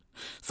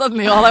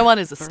 Suddenly all I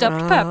want is a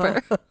stepped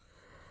pepper.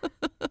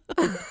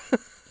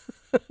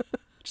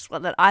 Just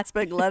want that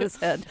iceberg lettuce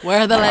head.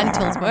 Where are the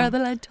lentils? Where are the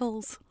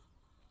lentils?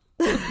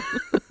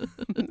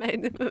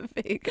 Made them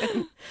a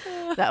vegan.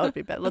 That would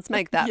be better. Let's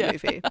make that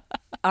movie.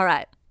 All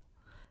right.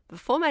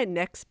 Before my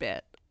next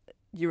bit,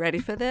 you ready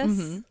for this?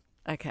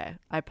 Mm-hmm. Okay.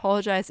 I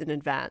apologize in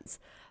advance.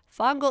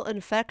 Fungal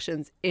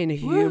infections in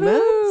humans?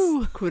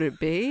 Woo-hoo! Could it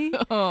be?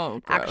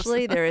 Oh, gross.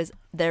 Actually,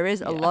 there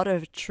is a lot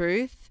of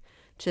truth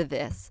to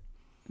this.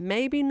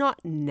 Maybe not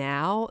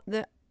now.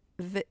 The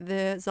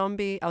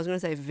zombie. I was going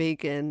to say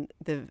vegan.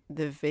 The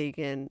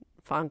vegan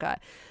fungi.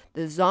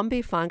 The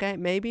zombie fungi.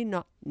 Maybe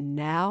not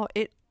now.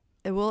 It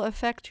will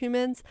affect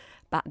humans,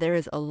 but there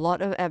is a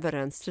lot of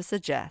evidence to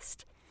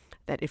suggest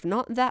that if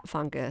not that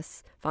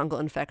fungal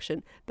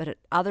infection, but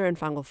other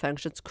fungal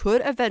infections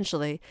could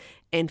eventually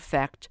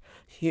infect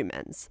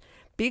humans.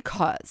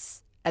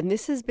 Because, and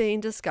this has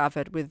been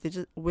discovered with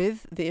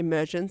the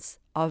emergence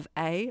of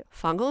a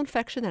fungal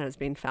infection that has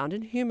been found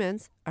in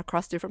humans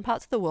across different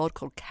parts of the world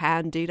called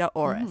Candida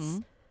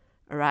auris,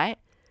 all right?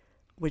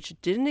 Which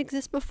didn't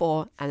exist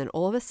before, and then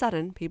all of a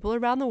sudden, people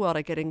around the world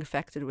are getting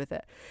infected with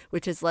it,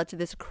 which has led to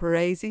this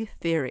crazy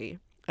theory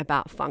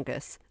about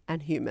fungus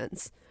and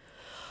humans.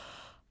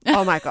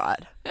 Oh my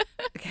God.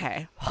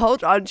 Okay,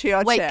 hold on to your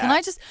chair. Wait, can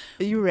I just...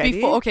 Are you ready?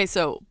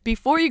 So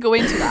before you go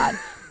into that,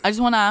 I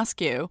just want to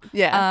ask you.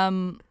 Yeah.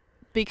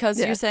 Because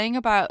you're saying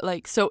about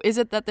like, so is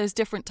it that there's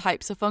different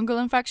types of fungal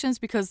infections?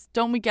 Because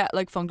don't we get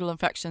like fungal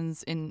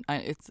infections in,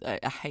 I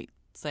hate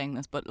saying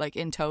this, but like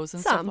in toes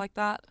and stuff like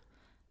that?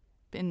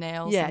 In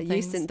nails and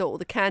things? Yeast and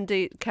the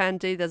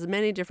candida. There's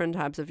many different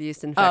types of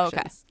yeast infections. Oh,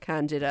 okay.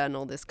 Candida and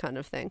all this kind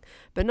of thing,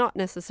 but not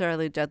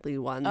necessarily deadly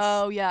ones.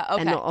 Oh yeah,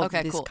 okay, and not of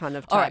this cool. kind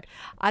of type. All right.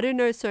 I don't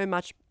know so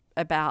much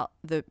about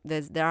there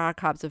are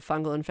types of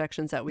fungal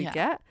infections that we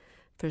get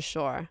for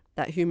sure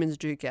that humans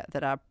do get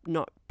that are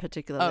not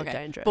particularly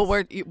dangerous. But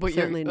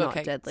certainly you're,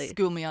 not deadly.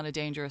 School me on a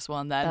dangerous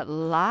one then. That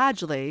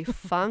largely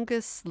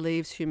fungus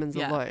leaves humans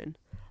alone.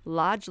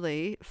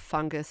 largely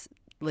fungus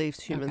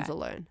leaves humans Okay.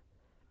 alone.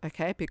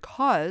 Okay,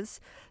 because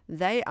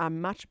they are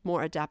much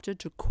more adapted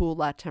to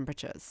cooler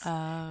temperatures,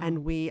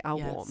 and we are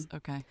warm. Yes.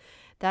 Okay.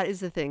 That is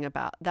the thing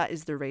about that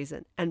is the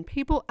reason, and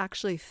people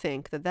actually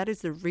think that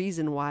is the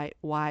reason why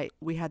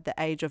we had the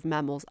age of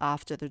mammals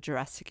after the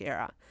Jurassic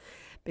era,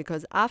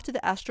 because after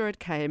the asteroid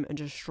came and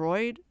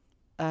destroyed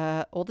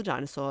all the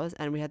dinosaurs,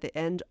 and we had the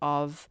end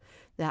of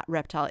that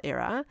reptile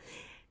era.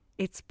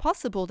 It's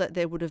possible that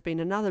there would have been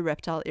another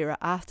reptile era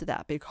after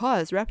that,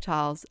 because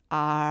reptiles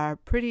are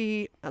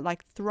pretty,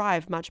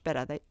 thrive much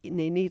better. They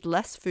need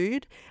less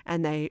food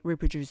and they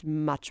reproduce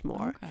much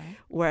more. Okay.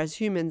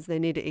 Whereas humans, they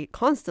need to eat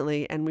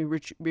constantly and we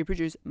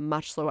reproduce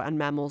much slower, and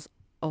mammals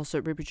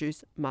also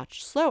reproduce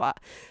much slower.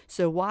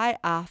 So why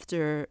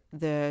after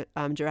the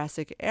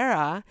Jurassic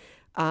era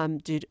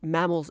did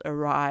mammals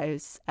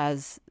arise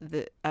as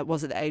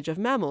was it the age of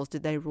mammals?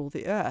 Did they rule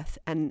the earth?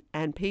 And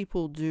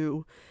people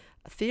do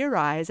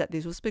theorize that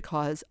this was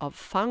because of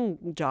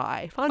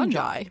fungus,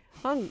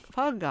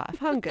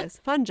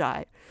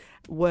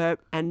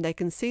 and they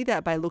can see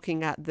that by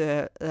looking at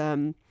the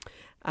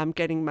I'm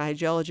getting my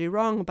geology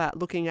wrong, but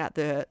looking at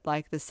the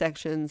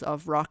sections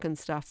of rock and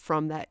stuff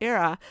from that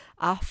era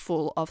are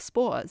full of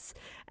spores.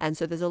 And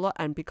so there's a lot,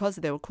 and because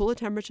there were cooler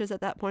temperatures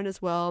at that point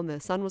as well, and the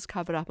sun was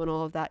covered up and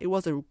all of that, it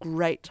was a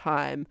great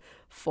time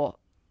for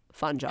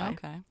fungi,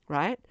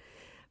 right?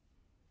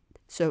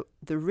 So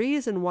the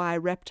reason why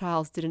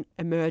reptiles didn't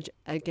emerge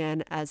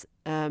again as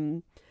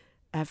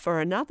for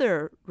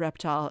another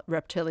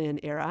reptilian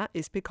era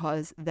is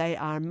because they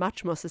are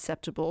much more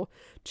susceptible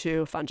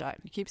to fungi.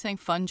 You keep saying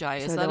fungi.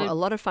 So Is there that were a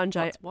lot of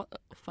fungi. What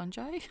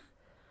fungi?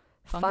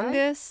 Fungi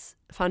is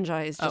just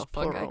fungi.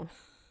 plural.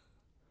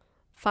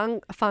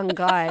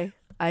 Fungi.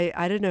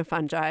 I don't know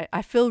fungi.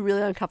 I feel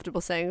really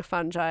uncomfortable saying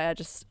fungi.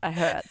 I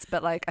hurts,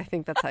 but I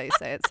think that's how you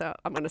say it. So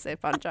I'm going to say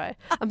fungi.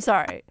 I'm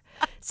sorry.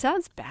 It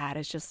sounds bad.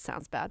 It just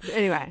sounds bad. But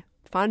anyway,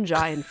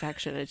 fungi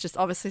infection. It just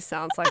obviously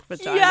sounds like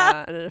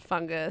vagina and a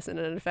fungus and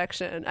an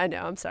infection. I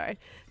know. I'm sorry.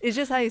 It's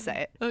just how you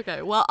say it.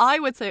 Okay. Well, I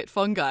would say it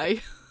fungi.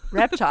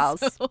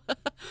 Reptiles.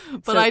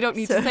 But I don't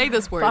need to say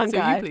this word, fungi.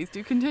 so you please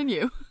do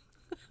continue.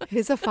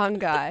 Here's a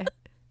fungi.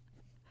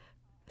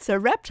 So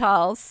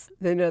reptiles,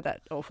 they know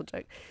that awful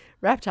joke.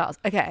 Reptiles.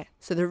 Okay,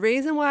 so the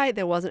reason why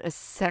there wasn't a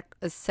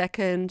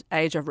second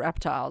age of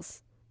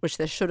reptiles, which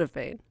there should have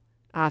been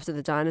after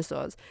the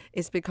dinosaurs,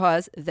 is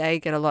because they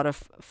get a lot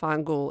of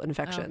fungal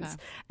infections. Okay.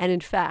 And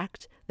in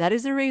fact, that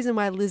is the reason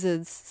why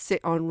lizards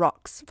sit on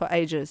rocks for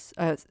ages,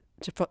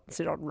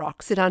 sit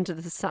under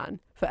the sun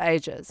for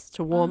ages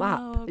to warm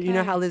up. Okay. You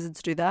know how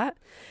lizards do that?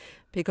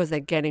 Because they're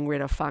getting rid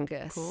of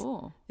fungus.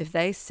 Cool. If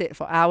they sit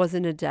for hours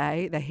in a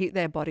day, they heat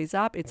their bodies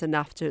up, it's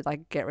enough to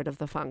get rid of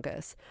the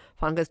fungus.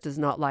 Fungus does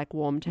not like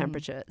warm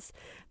temperatures.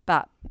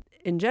 But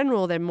in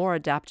general, they're more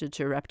adapted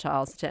to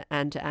reptiles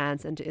and to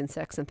ants and to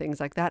insects and things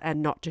like that,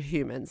 and not to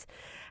humans.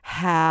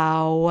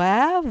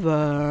 However,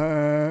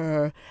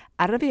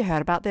 I don't know if you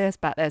heard about this,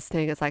 but this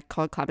thing is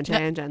called climate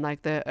change, and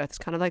the Earth's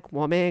kind of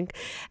warming,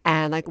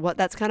 and what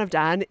that's kind of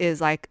done is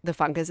the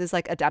fungus is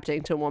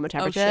adapting to warmer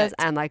temperatures,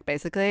 and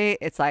basically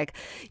it's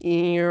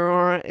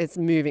it's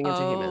moving into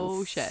humans.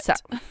 Oh shit! So,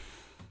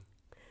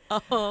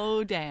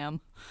 oh damn!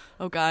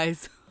 Oh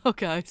guys! Oh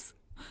guys!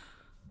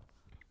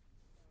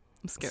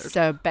 I'm scared.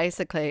 So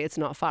basically, it's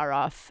not far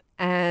off.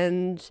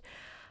 And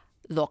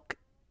look,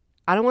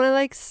 I don't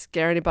want to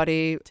scare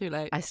anybody. Too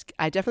late.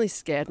 I definitely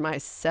scared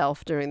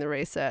myself during the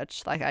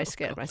research. I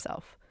scared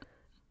myself.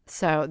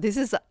 So this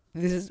is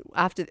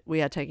after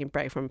we are taking a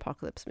break from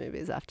apocalypse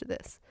movies after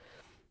this.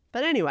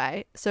 But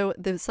anyway, so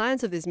the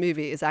science of this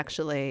movie is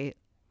actually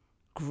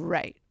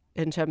great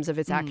in terms of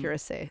its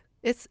accuracy.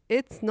 It's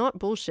not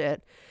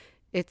bullshit.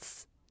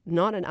 It's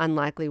not an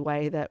unlikely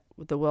way that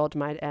the world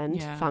might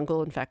end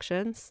fungal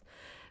infections,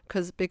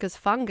 because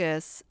fungi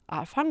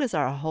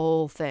are a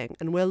whole thing,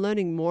 and we're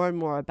learning more and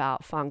more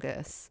about fungi.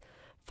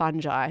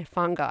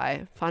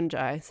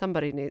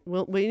 Somebody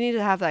we need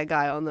to have that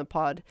guy on the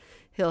pod.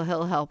 He'll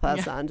help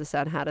us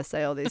understand how to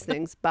say all these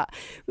things. But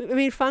I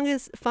mean,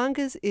 fungus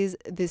is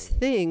this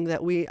thing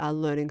that we are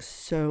learning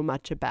so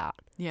much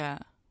about. Yeah.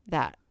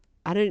 That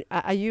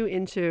are you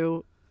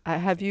into?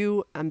 Have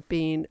you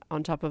been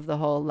on top of the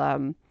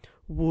whole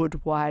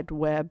Wood Wide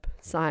Web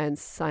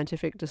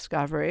scientific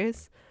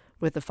discoveries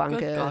with the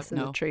fungus and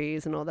the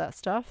trees and all that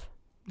stuff?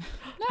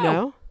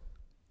 No?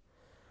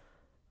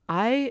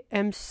 I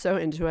am so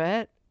into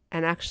it,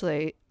 and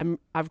actually I'm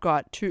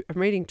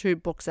reading two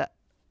books at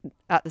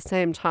the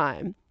same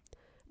time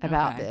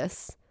about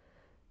this.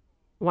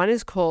 One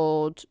is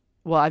called,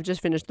 I've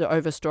just finished The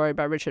Overstory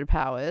by Richard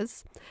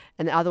Powers,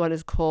 and the other one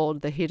is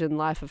called The Hidden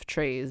Life of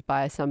Trees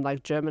by some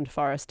German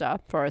forest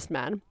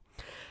man.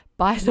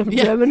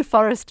 German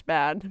forest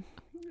man.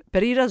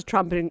 But he does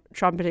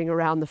trumpeting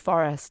around the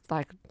forest,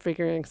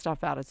 figuring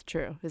stuff out. It's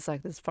true. It's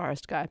this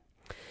forest guy.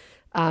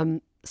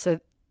 So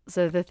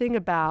the thing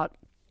about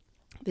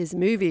this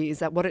movie is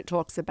that what it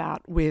talks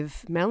about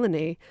with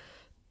Melanie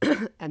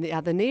and the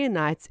other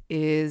neonites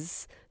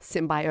is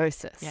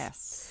symbiosis.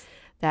 Yes.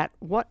 that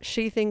what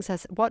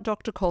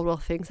Dr. Caldwell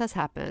thinks has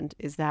happened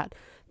is that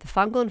the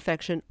fungal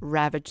infection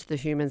ravaged the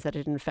humans that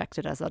it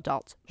infected as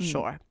adults.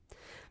 Sure.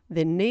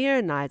 The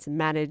neonites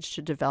managed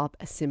to develop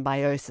a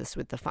symbiosis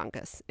with the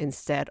fungus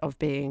instead of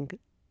being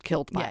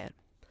killed by it.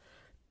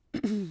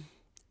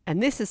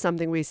 And this is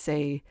something we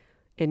see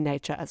in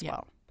nature as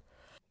well.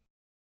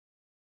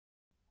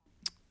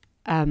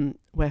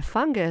 Where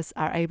fungus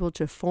are able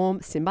to form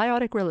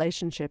symbiotic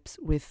relationships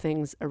with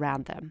things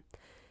around them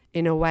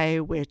in a way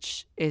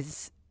which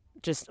is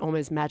just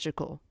almost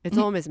magical. It's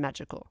almost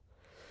magical.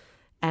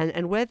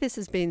 And where this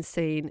has been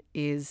seen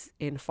is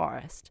in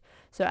forest.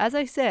 So as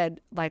I said,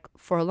 like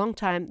for a long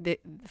time, the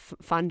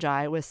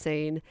fungi were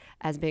seen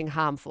as being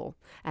harmful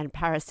and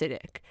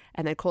parasitic,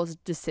 and they cause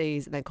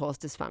disease and they cause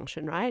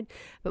dysfunction, right?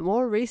 But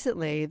more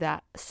recently,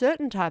 that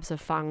certain types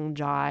of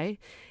fungi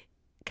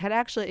can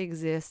actually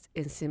exist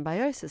in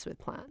symbiosis with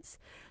plants.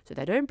 So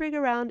they don't bring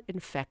around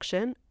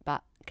infection,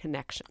 but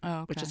connection,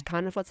 which is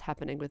kind of what's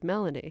happening with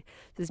Melanie.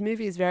 This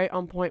movie is very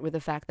on point with the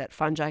fact that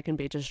fungi can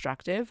be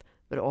destructive,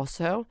 but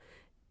also,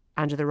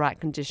 under the right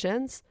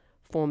conditions,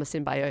 form a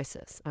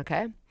symbiosis,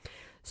 okay?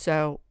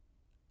 So,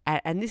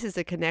 and this is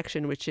a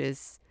connection which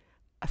is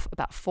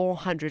about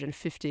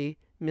 450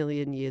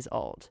 million years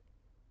old,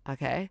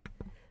 okay?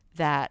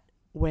 That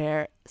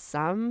where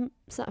some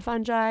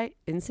fungi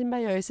in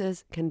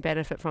symbiosis can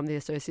benefit from the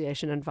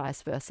association and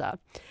vice versa.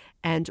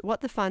 And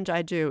what the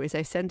fungi do is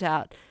they send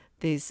out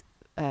these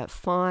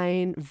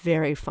fine,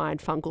 very fine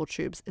fungal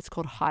tubes. It's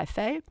called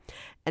hyphae,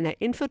 and they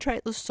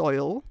infiltrate the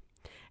soil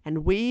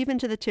and weave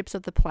into the tips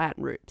of the plant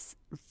roots.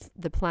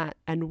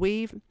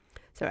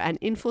 And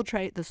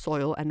infiltrate the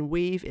soil and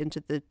weave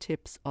into the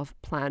tips of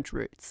plant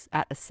roots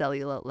at a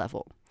cellular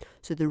level.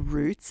 So the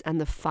roots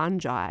and the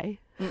fungi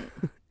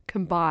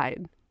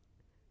combine.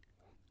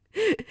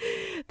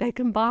 They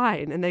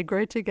combine and they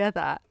grow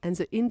together. And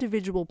so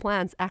individual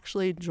plants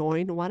actually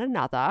join one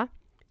another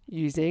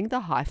using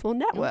the hyphal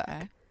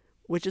network,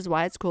 which is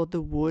why it's called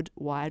the Wood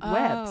Wide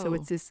Web. So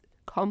it's this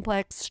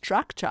complex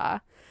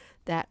structure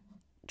that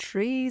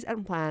trees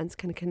and plants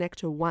can connect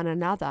to one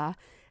another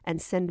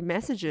and send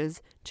messages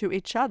to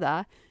each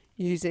other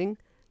using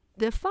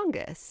the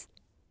fungus,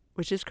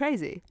 which is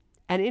crazy.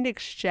 And in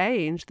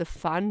exchange, the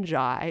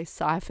fungi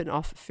siphon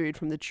off food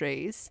from the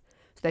trees.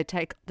 So they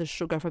take the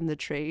sugar from the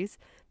trees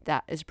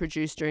that is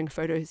produced during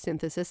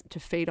photosynthesis to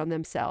feed on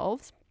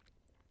themselves.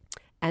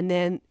 And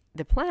then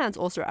the plants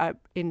also are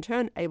in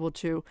turn able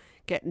to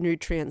get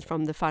nutrients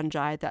from the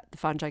fungi that the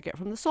fungi get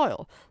from the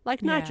soil,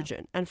 like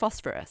nitrogen and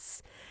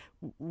phosphorus.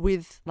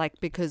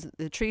 Because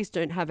the trees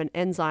don't have an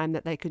enzyme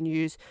that they can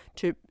use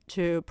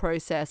to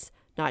process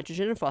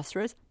nitrogen and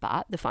phosphorus,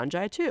 but the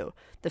fungi do.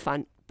 But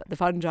the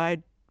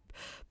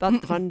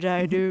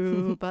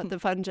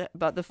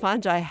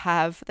fungi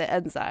have the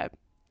enzyme.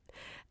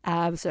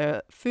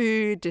 So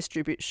food,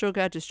 distribute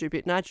sugar,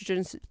 distribute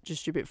nitrogen,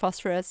 distribute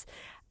phosphorus.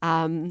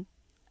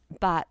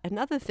 But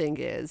another thing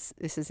is,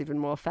 this is even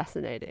more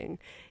fascinating,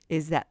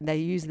 is that they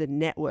use the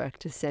network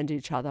to send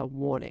each other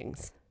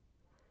warnings.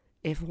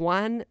 If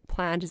one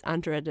plant is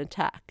under an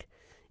attack,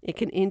 it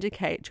can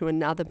indicate to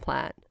another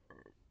plant.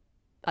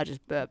 I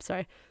just burped,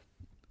 sorry.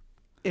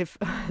 If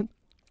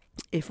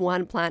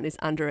one plant is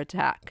under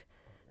attack,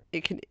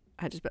 it can.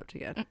 I just burped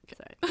again.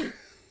 Sorry.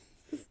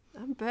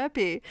 I'm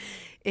burpy.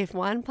 If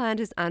one plant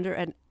is under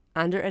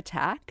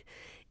attack,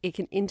 it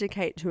can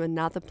indicate to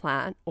another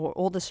plant or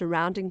all the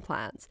surrounding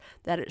plants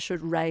that it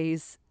should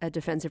raise a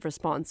defensive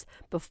response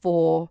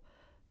before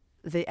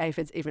the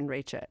aphids even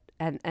reach it.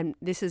 And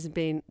this has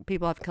been,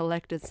 people have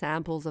collected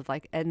samples of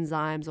like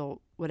enzymes or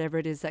whatever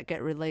it is that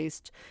get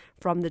released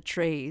from the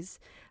trees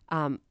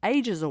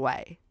ages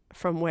away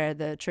from where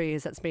the tree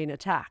is that's been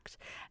attacked.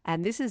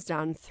 And this is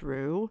done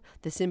through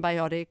the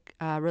symbiotic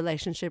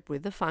relationship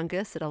with the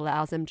fungus that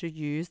allows them to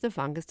use the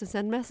fungus to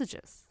send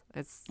messages.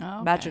 It's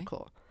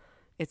magical.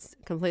 It's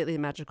completely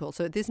magical.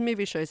 So this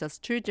movie shows us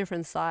two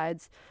different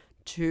sides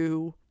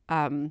to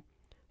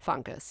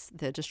fungus,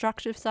 the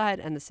destructive side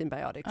and the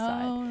symbiotic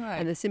side. Right.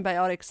 And the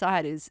symbiotic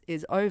side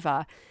is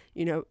over,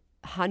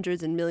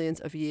 hundreds and millions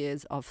of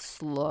years of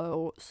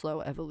slow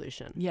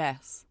evolution.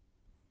 Yes.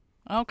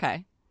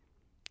 Okay.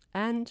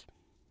 And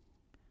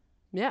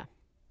yeah.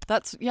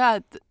 That's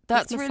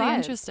really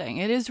science. Interesting.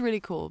 It is really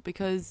cool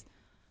because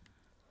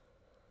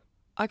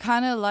I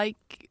kind of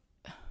like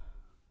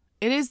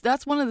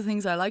that's one of the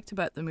things I liked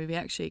about the movie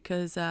actually,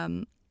 because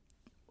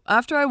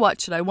after I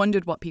watched it I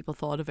wondered what people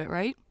thought of it,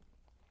 right?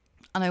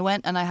 And I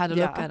went and I had a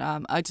look at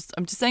I'm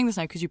just saying this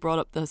now because you brought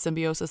up the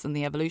symbiosis and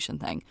the evolution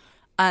thing,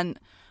 and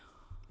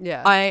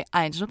I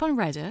ended up on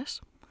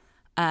Reddit,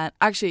 and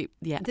actually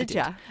did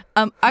ya?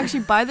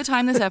 Actually, by the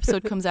time this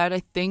episode comes out, I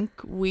think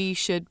we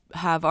should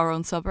have our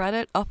own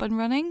subreddit up and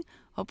running,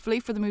 hopefully,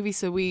 for the movie.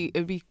 So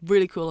it'd be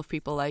really cool if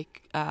people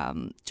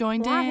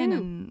joined in,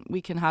 and we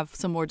can have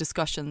some more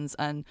discussions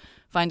and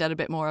find out a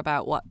bit more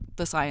about what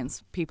the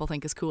science people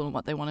think is cool and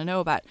what they want to know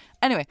about.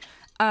 Anyway,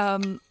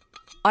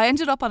 I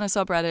ended up on a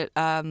subreddit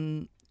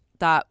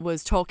that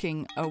was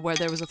talking, where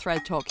there was a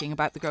thread talking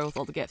about the girl with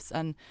all the gifts,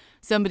 and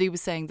somebody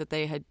was saying that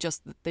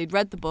they'd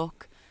read the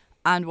book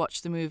and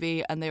watched the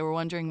movie, and they were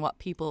wondering what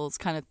people's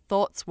kind of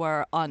thoughts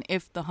were on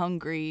if the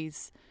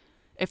Hungries,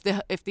 if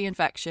the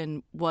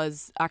infection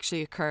was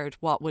actually occurred,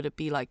 what would it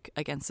be like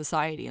against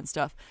society and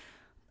stuff.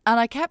 And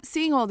I kept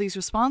seeing all these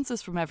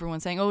responses from everyone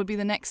saying, oh, it would be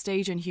the next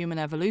stage in human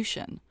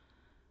evolution.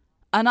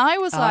 And I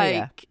was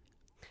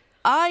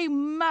I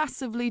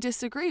massively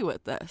disagree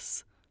with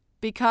this,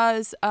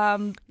 because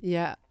I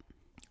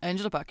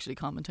ended up actually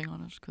commenting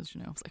on it, because,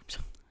 I was like,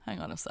 hang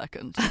on a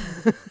second.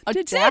 I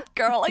did,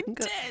 girl, I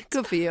did.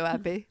 Good for you,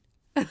 Abby.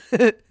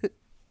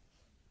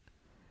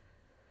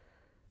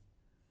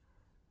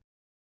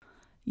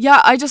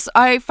 Yeah,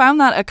 I found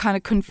that a kind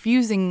of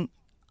confusing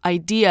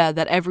idea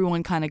that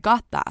everyone kind of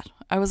got that.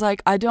 I was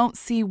like, I don't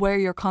see where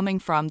you're coming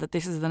from, that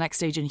this is the next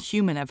stage in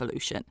human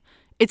evolution.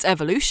 It's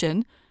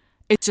evolution.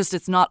 It's just,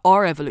 it's not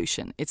our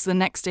evolution. It's the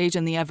next stage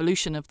in the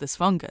evolution of this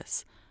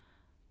fungus.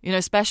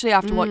 Especially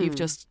after what you've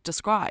just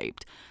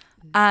described.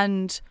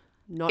 And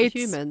not it's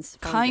humans,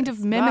 kind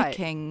of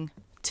mimicking,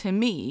 to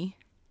me,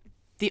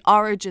 the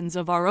origins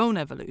of our own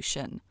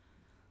evolution.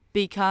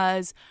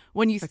 Because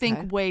when you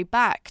think way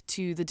back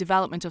to the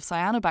development of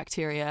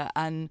cyanobacteria,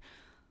 and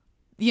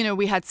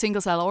we had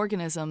single cell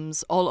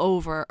organisms all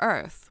over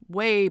Earth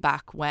way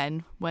back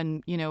when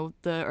the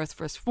Earth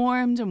first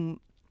formed, and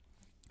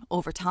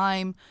over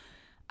time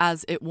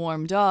as it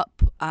warmed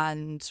up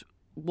and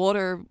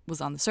water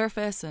was on the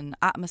surface and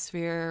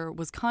atmosphere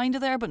was kind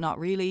of there but not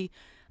really.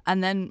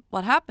 And then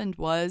what happened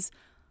was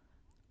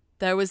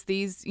there was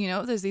these,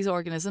 there's these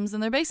organisms,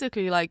 and they're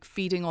basically like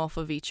feeding off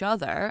of each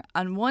other.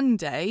 And one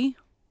day,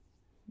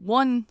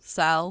 one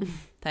cell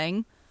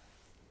thing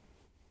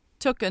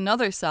took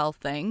another cell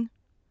thing,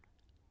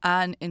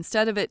 and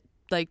instead of it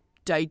like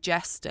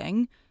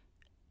digesting,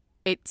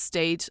 it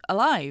stayed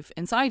alive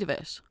inside of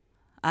it.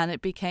 And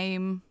it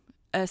became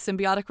a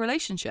symbiotic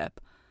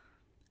relationship.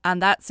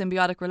 And that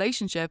symbiotic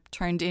relationship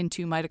turned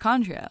into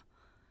mitochondria.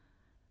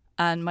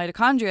 And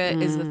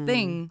mitochondria is the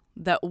thing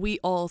that we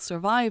all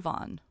survive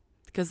on,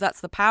 because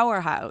that's the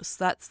powerhouse.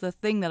 That's the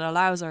thing that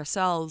allows our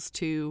cells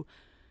to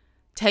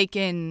take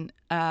in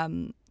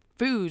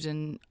food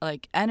and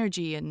like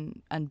energy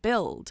and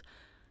build.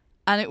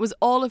 And it was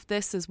all of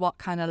this is what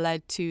kind of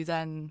led to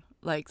then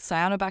like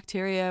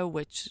cyanobacteria,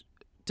 which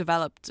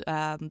developed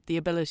the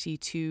ability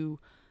to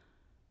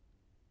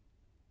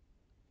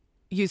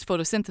use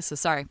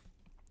photosynthesis.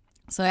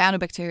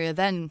 Cyanobacteria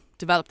then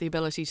developed the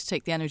ability to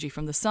take the energy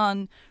from the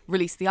sun,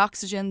 release the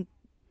oxygen.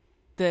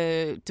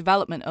 The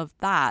development of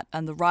that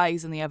and the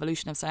rise in the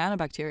evolution of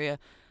cyanobacteria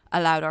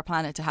allowed our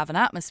planet to have an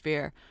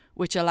atmosphere,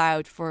 which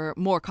allowed for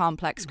more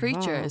complex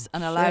creatures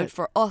and allowed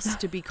for us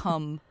to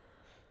become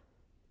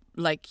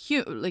like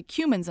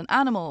humans and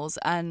animals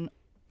and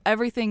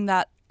everything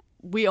that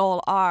we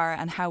all are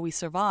and how we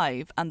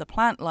survive. And the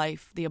plant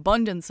life, the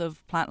abundance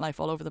of plant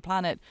life all over the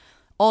planet,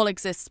 all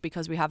exists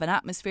because we have an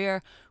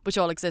atmosphere, which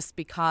all exists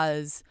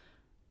because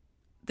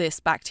this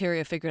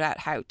bacteria figured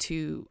out how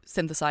to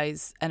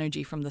synthesize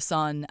energy from the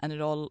sun, and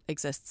it all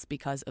exists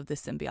because of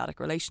this symbiotic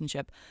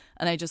relationship.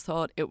 And I just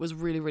thought it was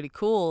really, really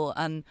cool.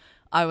 And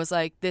I was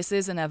like, this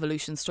is an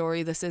evolution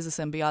story. This is a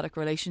symbiotic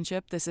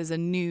relationship. This is a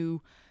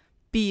new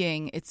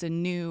being. It's a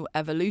new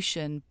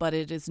evolution, but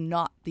it is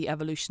not the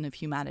evolution of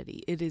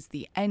humanity. It is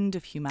the end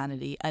of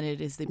humanity, and it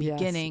is the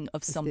beginning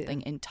of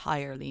something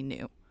entirely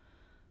new.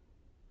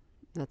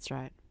 That's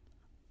right.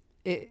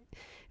 It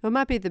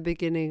might be the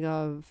beginning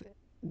of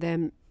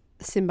them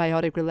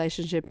symbiotic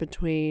relationship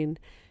between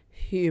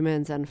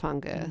humans and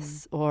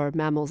fungus or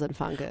mammals and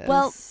fungus.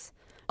 Well,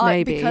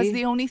 maybe because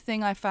the only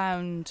thing I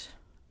found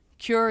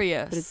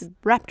curious, but it's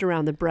wrapped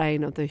around the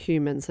brain of the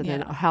humans, and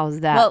then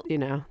how's that?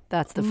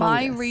 That's the fungus.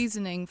 My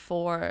reasoning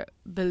for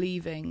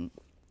believing,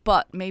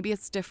 but maybe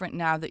it's different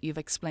now that you've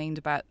explained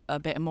about a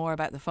bit more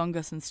about the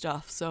fungus and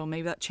stuff. So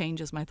maybe that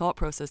changes my thought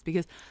process,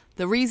 because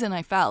the reason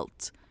I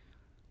felt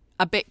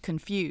a bit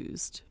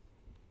confused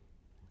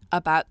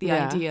about the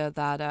idea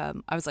that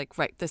I was like,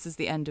 right, this is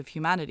the end of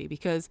humanity,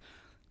 because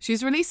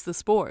she's released the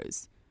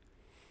spores.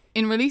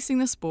 In releasing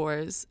the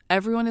spores,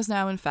 everyone is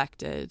now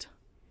infected.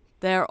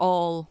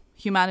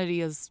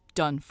 Humanity is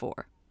done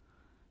for.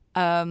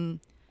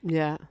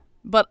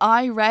 But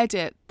I read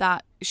it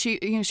that she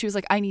was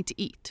like, I need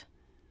to eat.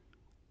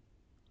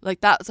 Like,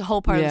 that's a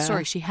whole part of the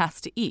story. She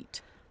has to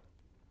eat.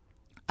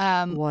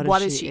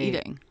 What is she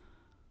eating?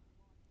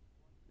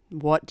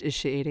 What is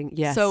she eating?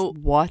 Yes. So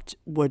what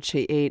would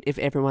she eat if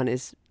everyone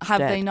is have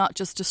dead? They not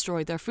just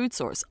destroyed their food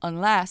source?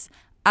 Unless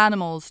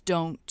animals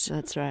don't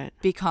That's right.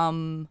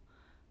 become,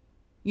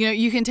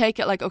 you can take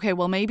it like, okay,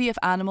 well, maybe if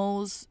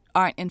animals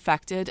aren't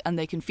infected and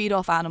they can feed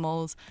off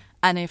animals,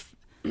 and if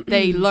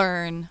they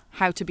learn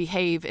how to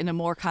behave in a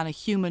more kind of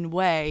human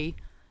way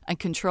and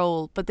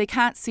control, but they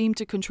can't seem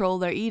to control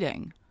their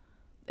eating.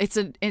 It's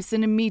an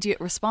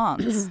immediate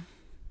response.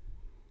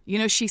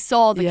 She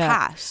saw the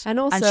cat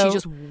and she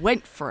just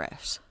went for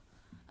it.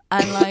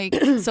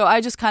 And so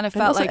I just kind of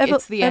felt like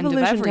it's the end of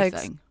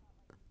everything.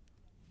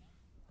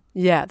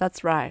 Yeah,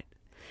 that's right.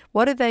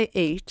 What do they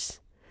eat?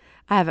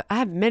 I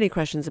have many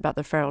questions about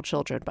the feral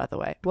children, by the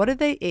way. What do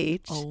they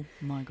eat? Oh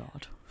my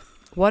God.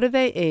 What do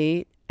they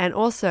eat? And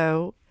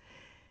also,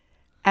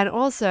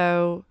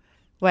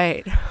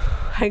 wait,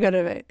 hang on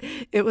a minute.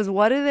 It was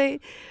what do they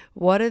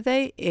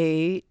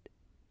eat?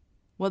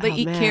 Well, they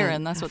eat man,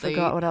 Kieran. That's what I they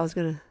forgot eat. what I was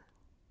gonna.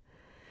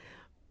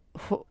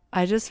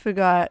 I just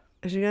forgot.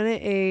 Is she gonna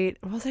eat?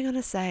 What was I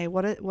gonna say?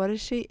 What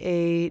does she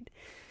eat?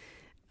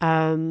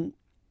 Oh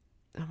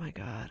my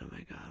god. What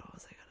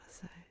was I gonna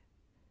say?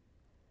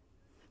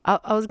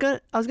 I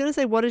was gonna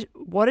say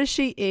what does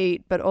she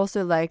eat? But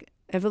also like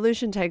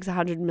evolution takes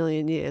 100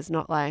 million years,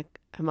 not like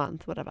a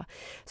month, whatever.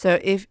 So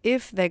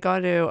if they're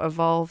going to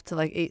evolve to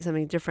like eat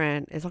something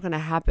different, it's not going to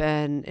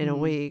happen in a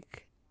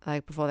week,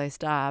 like before they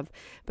starve.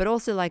 But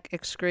also like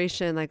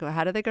excretion, like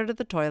how do they go to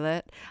the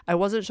toilet? I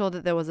wasn't sure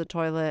that there was a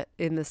toilet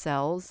in the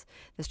cells.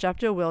 They're strapped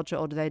to a wheelchair,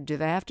 or do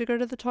they have to go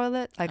to the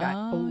toilet? Like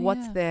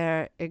what's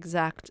their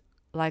exact,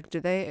 like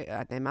do they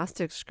must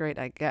excrete,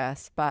 I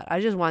guess. But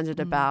I just wondered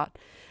about,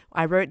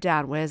 I wrote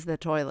down where's the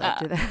toilet?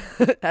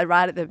 Do they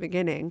right at the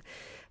beginning.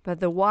 But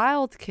the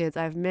wild kids,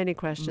 I have many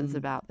questions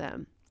about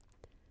them.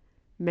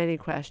 Many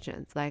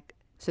questions. Like,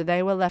 so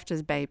they were left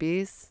as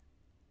babies.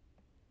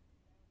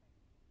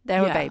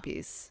 They were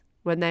babies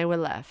when they were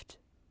left.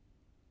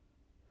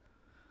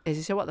 Is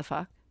you say what the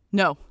fuck?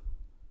 No.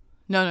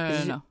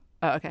 No.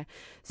 Oh, okay.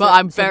 But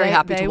I'm very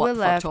happy to they what were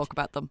the left, fuck talk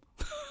about them.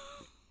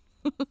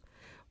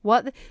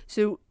 What?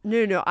 So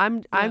no.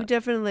 I'm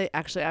definitely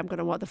actually I'm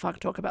gonna what the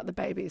fuck talk about the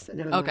babies.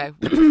 No. Okay.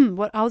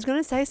 What I was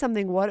gonna say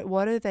something.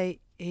 What do they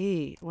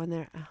eat when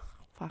they're? Oh,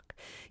 fuck.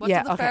 What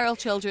do the feral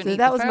children eat? So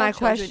that The was feral my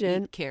children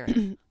question. Eat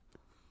Kieran.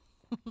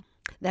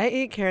 They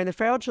eat Kieran. The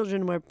feral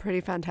children were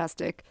pretty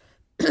fantastic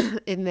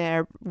in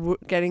there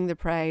getting the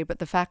prey. But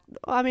the fact,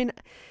 I mean,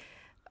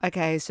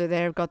 okay, so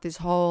they've got this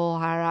whole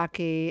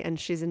hierarchy, and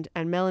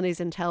and Melanie's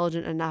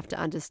intelligent enough to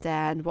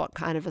understand what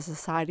kind of a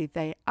society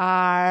they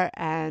are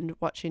and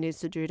what she needs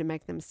to do to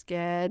make them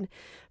scared.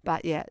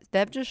 But yeah,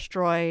 they've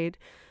destroyed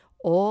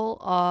all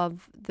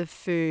of the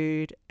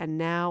food, and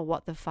now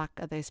what the fuck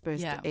are they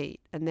supposed to eat?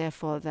 And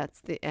therefore,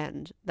 that's the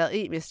end. They'll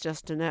eat Miss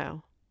Just to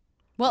Know.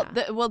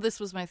 Well, this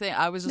was my thing.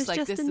 I was just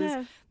like,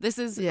 this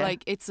is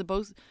like, it's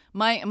supposed.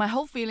 My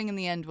whole feeling in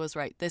the end was,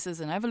 right, this is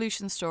an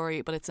evolution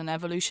story, but it's an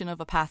evolution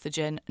of a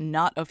pathogen,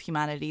 not of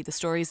humanity. The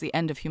story is the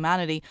end of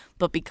humanity,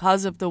 but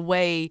because of the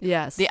way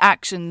the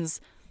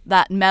actions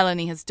that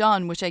Melanie has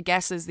done, which I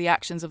guess is the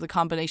actions of the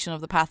combination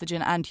of the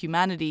pathogen and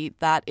humanity,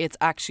 that it's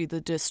actually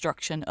the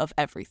destruction of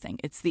everything.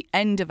 It's the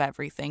end of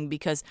everything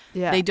because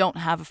they don't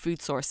have a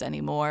food source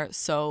anymore,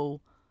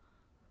 so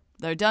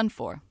they're done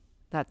for.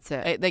 That's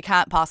it. They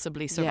can't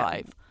possibly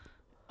survive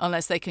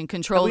unless they can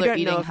control their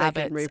eating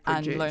habits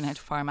and learn how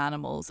to farm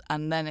animals.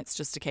 And then it's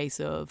just a case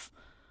of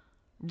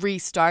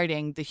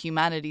restarting the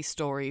humanity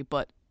story,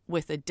 but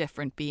with a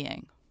different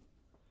being.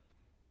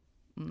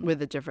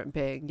 With a different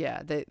being,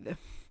 yeah.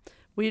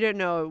 We don't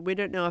know. We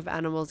don't know if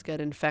animals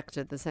get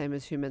infected the same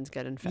as humans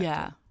get infected.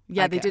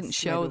 Yeah. They didn't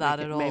show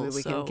that at all. Maybe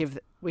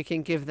we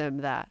can give them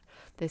that.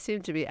 There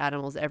seem to be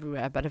animals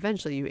everywhere, but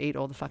eventually you eat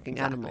all the fucking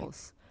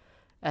animals,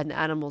 and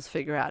animals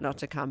figure out not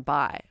to come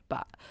by.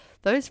 But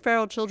those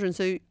feral children.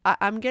 So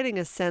I'm getting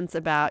a sense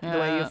about the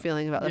way you're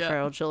feeling about the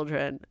feral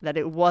children, that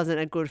it wasn't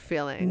a good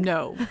feeling.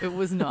 No, it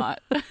was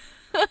not.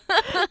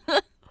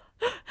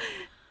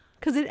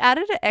 Because it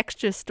added an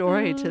extra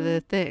story to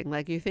the thing.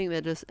 Like, you think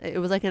it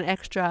was like an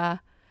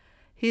extra,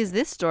 here's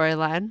this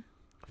storyline,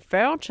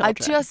 feral children.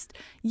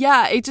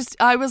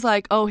 I was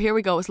like, oh, here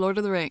we go. It's Lord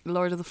of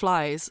the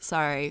Flies.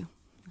 Sorry.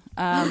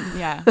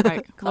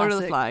 Right. Lord of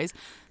the Flies.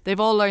 They've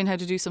all learned how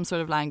to do some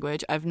sort of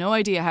language. I have no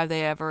idea how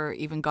they ever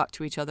even got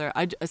to each other.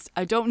 I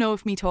don't know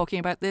if me talking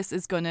about this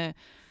is going to,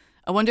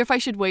 I wonder if I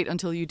should wait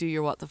until you do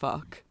your what the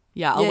fuck.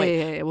 Yeah, I'll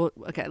wait. Yeah. Well,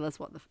 okay, let's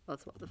what the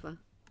fuck.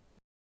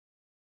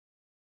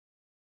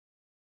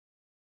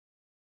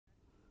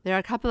 There are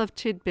a couple of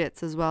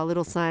tidbits as well,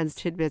 little science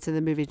tidbits in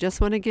the movie.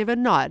 Just want to give a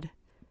nod,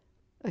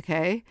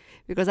 okay?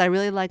 Because I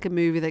really like a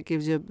movie that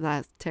gives you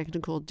that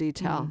technical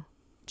detail.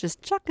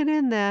 Just chuck it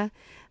in there.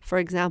 For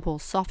example,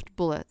 soft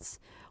bullets.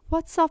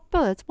 What soft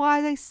bullets? Why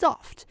are they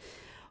soft?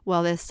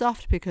 Well, they're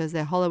soft because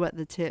they're hollow at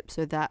the tip,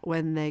 so that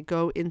when they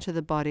go into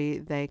the body,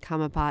 they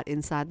come apart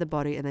inside the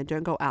body and they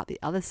don't go out the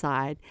other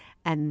side,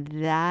 and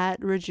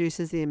that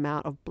reduces the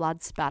amount of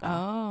blood spatter,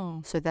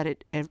 so that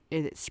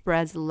it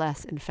spreads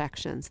less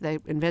infections. They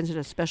invented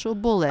a special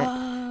bullet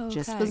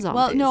just for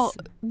zombies. Well,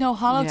 no,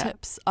 hollow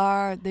tips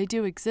they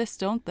do exist,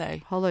 don't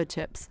they? Hollow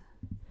tips.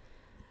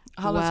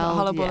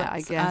 Hollow bullets.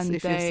 I guess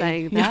if you're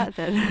saying that,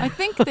 then I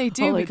think they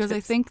do because tips.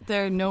 I think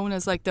they're known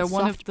as like they're Soft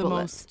one of the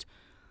bullets. most.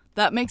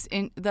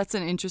 That's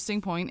an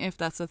interesting point. If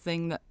that's a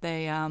thing that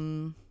they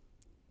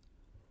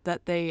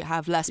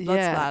have less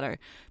blood splatter,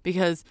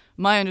 because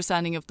my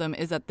understanding of them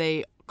is that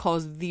they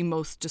cause the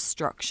most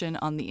destruction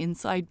on the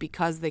inside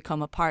because they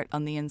come apart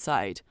on the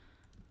inside.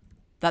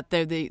 That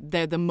they're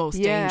the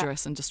most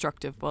dangerous and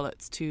destructive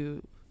bullets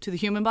to the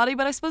human body.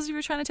 But I suppose if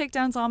you're trying to take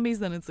down zombies,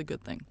 then it's a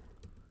good thing.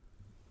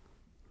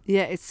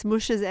 Yeah, it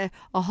smushes.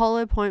 A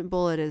hollow point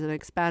bullet is an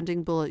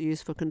expanding bullet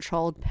used for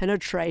controlled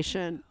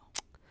penetration.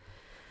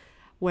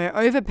 Where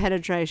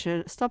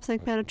over-penetration, stop saying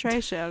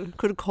penetration,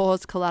 could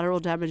cause collateral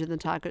damage in the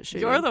target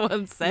shooting. You're the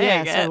one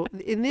saying it. So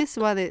in this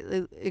one,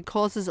 it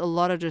causes a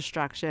lot of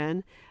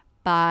destruction.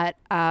 But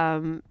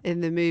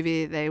in the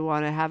movie, they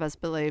want to have us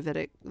believe that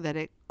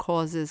it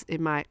causes, it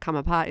might come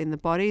apart in the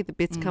body, the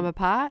bits come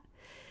apart,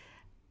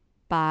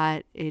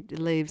 but it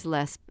leaves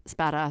less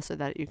spatter so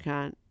that you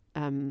can't.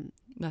 So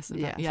that's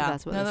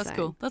what they're saying.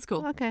 Cool. That's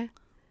cool. Okay.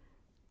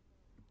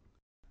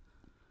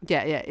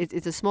 Yeah.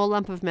 It's a small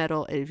lump of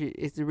metal.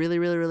 It's really,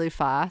 really, really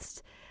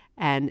fast,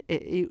 and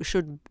it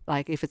should,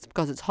 like, if it's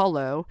because it's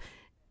hollow,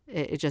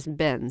 it just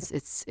bends.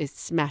 It's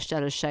smashed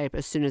out of shape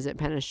as soon as it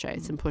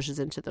penetrates and pushes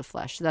into the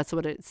flesh. So that's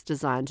what it's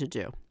designed to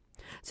do.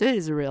 So it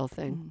is a real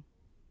thing.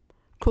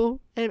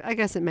 Cool. I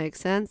guess it makes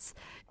sense.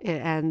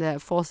 And the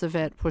force of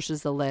it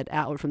pushes the lead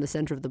outward from the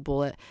center of the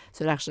bullet,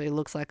 so it actually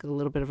looks like a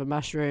little bit of a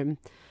mushroom.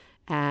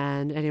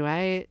 And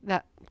anyway,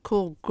 that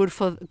cool. Good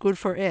for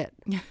it.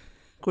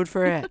 Good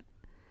for it.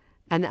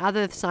 And the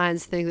other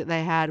science thing that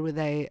they had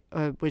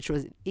which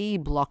was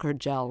blocker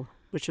gel,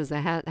 which was a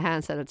hand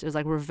sanitizer. It was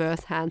like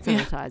reverse hand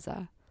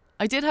sanitizer.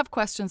 I did have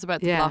questions about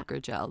the blocker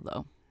gel,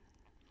 though.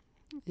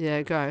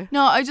 Yeah, go.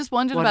 No, I just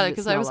wondered about it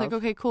because I was like,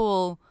 okay,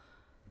 cool.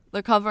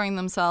 They're covering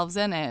themselves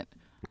in it.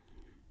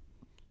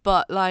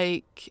 But,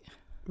 like...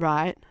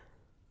 Right.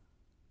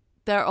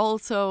 They're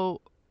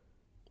also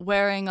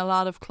wearing a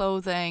lot of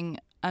clothing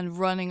and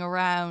running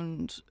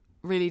around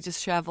really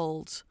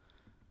disheveled.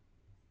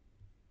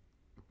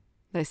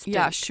 They stink.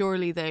 Yeah,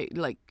 surely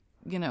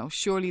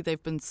surely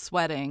they've been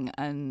sweating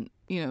and,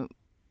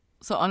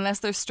 so unless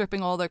they're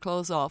stripping all their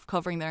clothes off,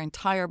 covering their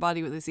entire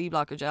body with this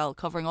E-blocker gel,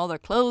 covering all their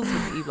clothes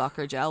with the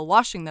E-blocker gel,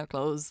 washing their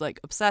clothes like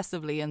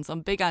obsessively in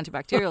some big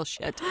antibacterial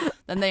shit,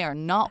 then they are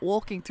not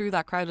walking through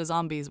that crowd of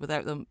zombies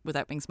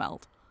without being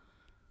smelled.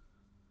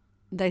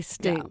 They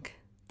stink. Yeah,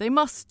 they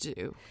must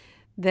do.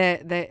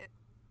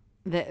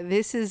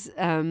 This is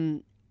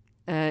in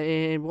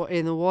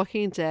The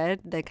Walking Dead.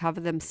 They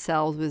cover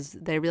themselves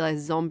with. They realize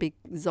zombie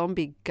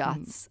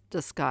guts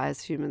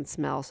disguise human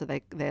smell, so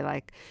they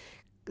like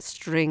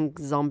string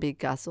zombie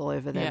guts all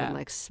over them and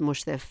like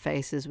smush their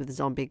faces with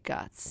zombie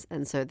guts,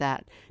 and so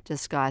that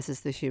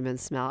disguises the human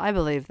smell. I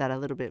believe that a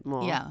little bit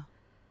more. Yeah,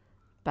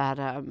 but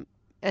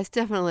it's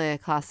definitely a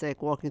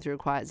classic. Walking through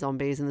quiet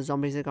zombies, and the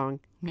zombies are going.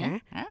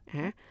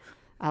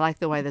 I like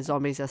the way the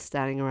zombies are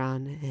standing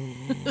around.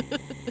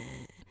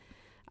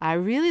 I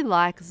really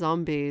like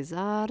zombies.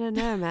 I don't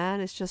know,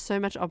 man. It's just so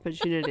much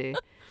opportunity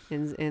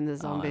in the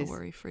zombies. I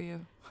worry for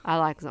you. I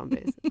like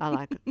zombies.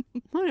 I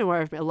don't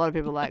worry for me. A lot of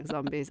people like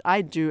zombies.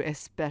 I do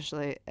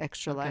especially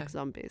extra like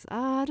zombies.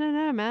 I don't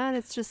know, man.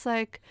 It's just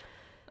like,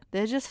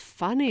 they're just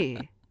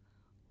funny.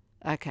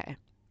 Okay.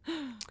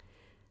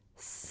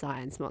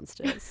 Science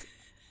monsters.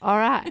 All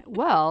right.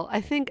 Well,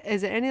 I think,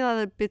 is there any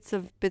other bits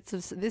of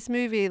this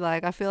movie?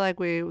 Like, I feel like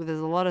there's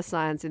a lot of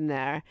science in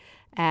there,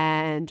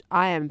 and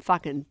I am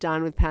fucking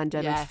done with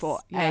pandemics for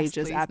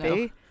ages, Abby.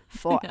 No.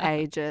 For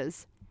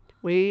ages.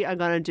 We are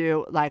going to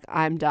do, like,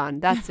 I'm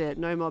done. That's it.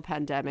 No more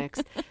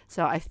pandemics.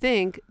 So I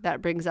think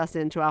that brings us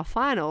into our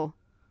final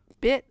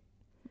bit.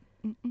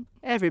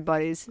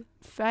 Everybody's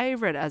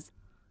favorite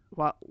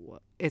what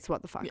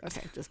the fuck. Yes.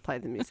 Okay, just play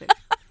the music.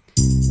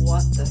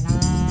 What the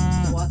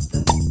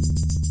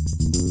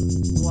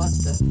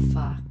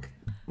fuck?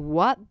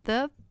 What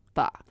the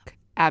fuck?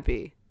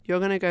 Abby, you're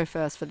going to go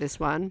first for this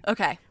one.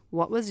 Okay.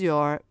 What was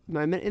your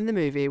moment in the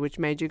movie which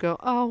made you go,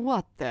 oh,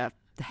 what the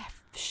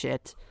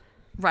shit?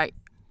 Right.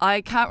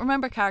 I can't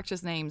remember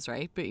characters' names,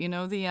 right? But you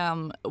know the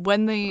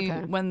when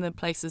the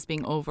place is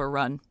being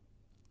overrun.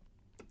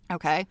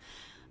 Okay.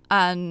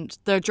 And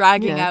they're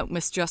dragging out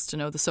Miss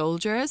Justineau, the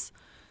soldiers,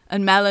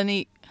 and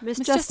Melanie Miss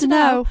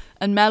Justineau.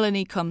 And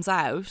Melanie comes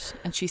out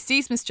and she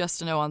sees Miss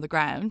Justineau on the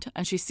ground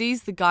and she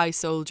sees the guy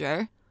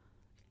soldier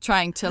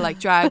trying to like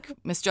drag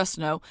Miss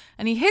Justineau,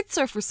 and he hits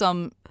her for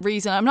some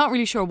reason. I'm not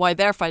really sure why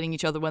they're fighting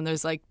each other when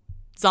there's like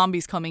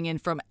zombies coming in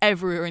from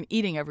everywhere and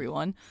eating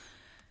everyone.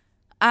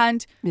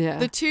 And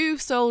the two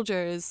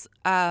soldiers,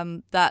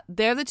 that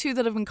they're the two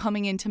that have been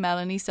coming into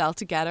Melanie's cell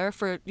to get her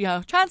for,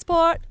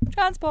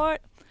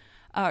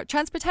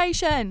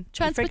 transportation.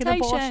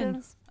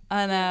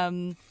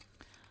 And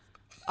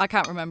I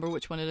can't remember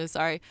which one it is,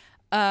 sorry.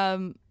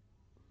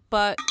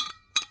 But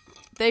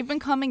they've been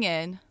coming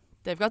in.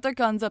 They've got their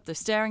guns up. They're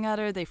staring at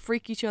her. They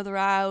freak each other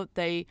out.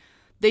 They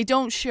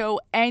don't show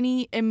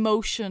any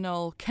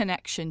emotional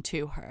connection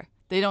to her.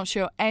 They don't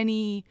show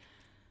any...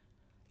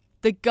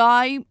 The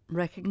guy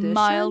recognition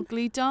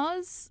mildly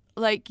does.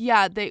 Like,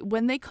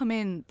 when they come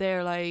in,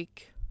 they're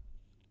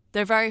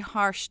very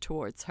harsh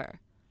towards her,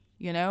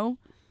 you know?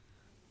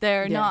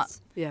 They're not,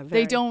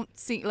 they don't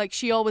see, like,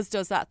 she always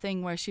does that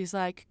thing where she's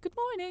like, good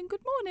morning.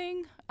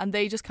 And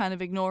they just kind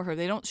of ignore her.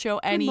 They don't show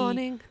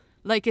any,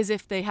 like, as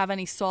if they have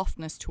any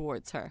softness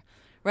towards her.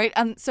 Right.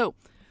 And so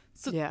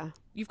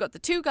you've got the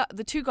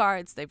two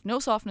guards. They've no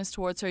softness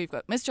towards her. You've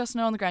got Miss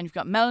Justineau on the ground. You've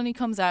got Melanie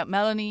comes out.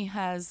 Melanie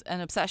has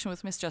an obsession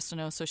with Miss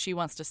Justineau, so she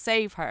wants to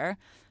save her.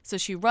 So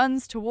she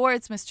runs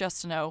towards Miss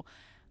Justineau,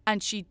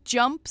 and she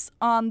jumps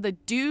on the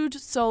dude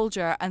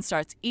soldier and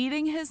starts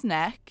eating his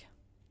neck.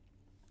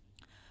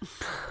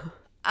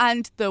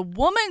 And the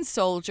woman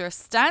soldier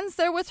stands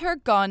there with her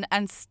gun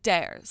and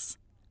stares.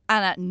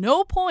 And at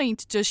no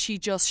point does she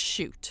just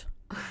shoot.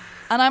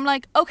 And I'm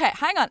like, okay,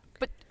 hang on.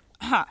 But,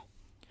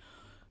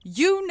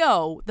 you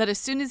know that as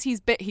soon as he's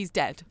bit, he's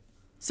dead.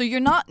 So you're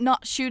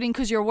not shooting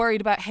because you're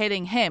worried about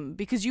hitting him,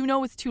 because you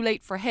know it's too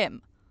late for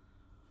him.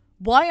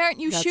 Why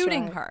aren't you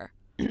shooting her?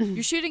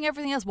 You're shooting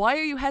everything else. Why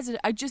are you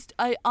hesitant?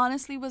 I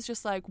honestly was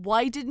just like,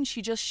 why didn't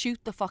she just shoot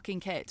the fucking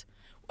kid?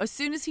 As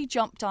soon as she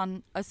jumped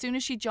on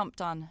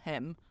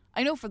him,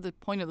 I know for the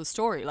point of the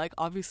story, like,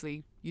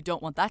 obviously you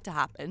don't want that to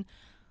happen.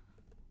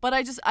 But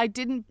I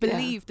didn't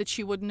believe that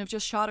she wouldn't have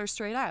just shot her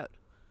straight out.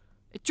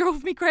 It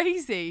drove me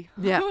crazy.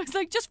 Yeah. I was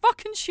like, just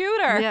fucking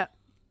shoot her. Yeah.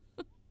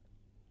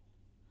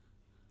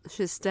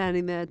 She's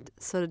standing there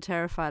sort of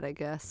terrified, I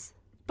guess.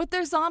 But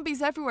there's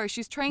zombies everywhere.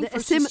 She's trained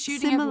for she's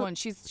shooting everyone.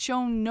 She's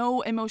shown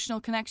no emotional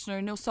connection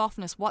or no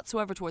softness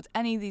whatsoever towards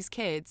any of these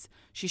kids.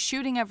 She's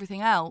shooting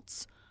everything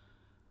else.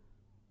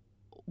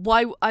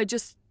 Why?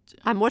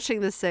 I'm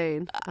watching the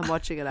scene. I'm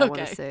watching it. I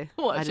want to see.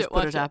 I just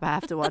put it up. I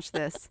have to watch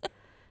this.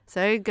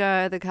 So you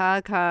go. The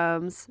car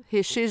comes.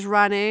 She's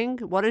running.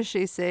 What does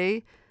she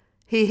see?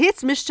 He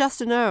hits Miss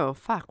Justineau.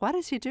 Fuck. Why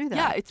does he do that?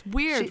 Yeah, it's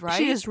weird, right?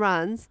 She just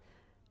runs.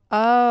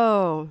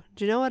 Oh,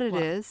 do you know what it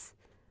is?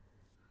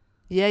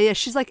 Yeah.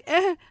 She's like,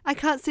 I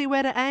can't see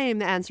where to aim.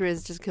 The answer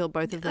is just kill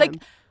both of them.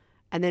 Like,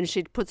 and then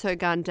she puts her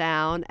gun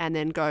down and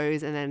then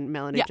goes, and then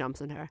Melanie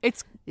jumps on her.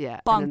 It's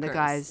bonkers. And then the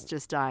guy's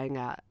just dying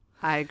out.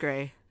 I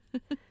agree.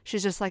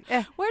 She's just like,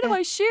 where do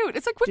I shoot?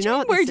 It's like, what do you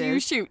mean, where do you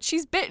shoot?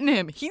 She's bitten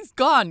him. He's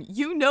gone.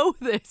 You know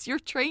this. You're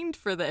trained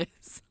for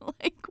this.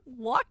 Like,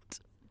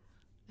 what?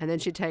 And then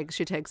she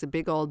takes a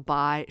big old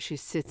bite. She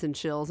sits and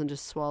chills and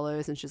just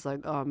swallows. And she's like,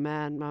 oh,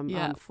 man,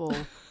 I'm full.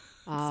 That's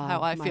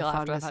how I feel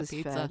after I've had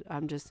pizza. Fed.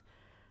 I'm just...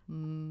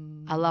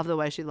 I love the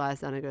way she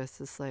lies down and goes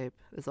to sleep.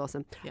 It's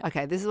awesome. Yeah.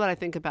 Okay, this is what I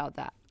think about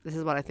that.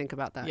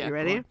 Yeah, you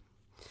ready?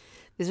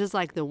 This is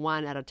like the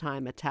one at a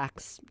time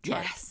attacks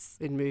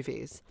in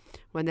movies.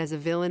 When there's a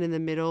villain in the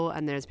middle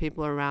and there's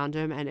people around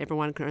him and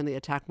everyone can only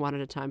attack one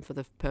at a time for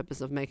the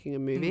purpose of making a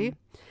movie.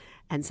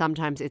 And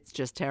sometimes it's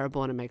just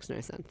terrible and it makes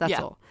no sense. That's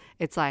all.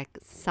 It's like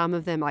some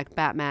of them, like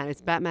Batman.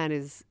 It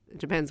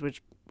depends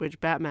which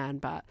Batman,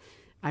 but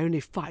I only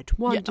fight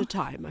one at a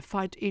time. I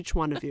fight each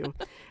one of you.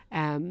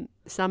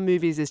 Some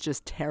movies is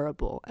just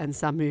terrible, and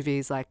some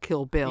movies like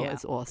Kill Bill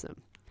is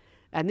awesome.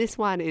 And this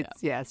one,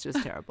 it's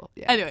just terrible.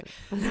 Yeah. Anyway,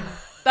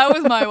 that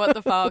was my what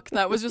the fuck.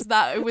 That was just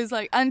that. It was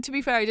like, and to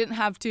be fair, I didn't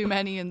have too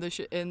many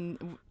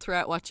in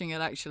throughout watching it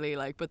actually.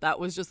 Like, but that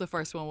was just the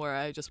first one where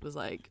I just was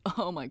like,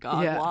 oh my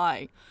god,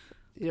 why?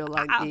 You're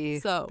like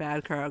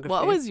bad choreography.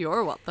 What was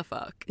your what the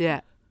fuck? Yeah.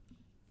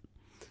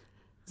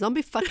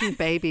 Zombie fucking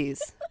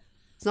babies.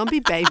 Zombie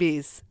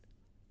babies,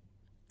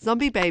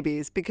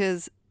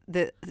 because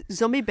the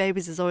zombie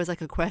babies is always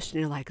like a question.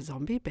 You're like,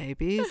 zombie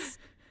babies?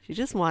 You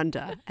just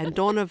wonder. And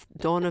Dawn of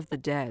the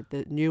Dead,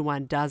 the new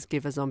one, does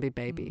give a zombie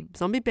baby.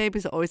 Zombie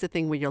babies are always a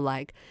thing where you're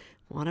like,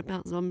 what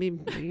about zombie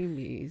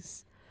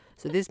babies?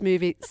 So this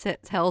movie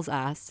tells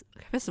us,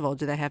 first of all,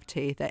 do they have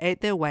teeth? They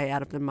ate their way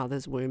out of the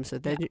mother's womb, so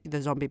they're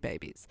the zombie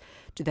babies.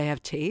 Do they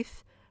have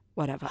teeth?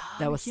 Whatever.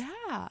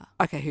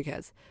 Okay, who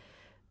cares?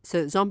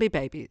 So zombie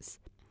babies.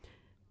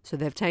 So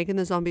they've taken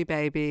the zombie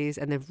babies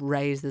and they've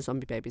raised the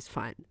zombie babies.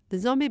 Fine. The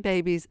zombie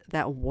babies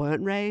that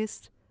weren't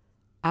raised,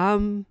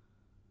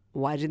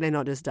 why did they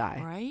not just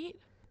die? Right?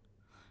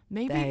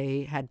 Maybe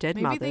they had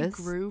dead mothers. Maybe they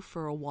grew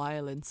for a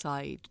while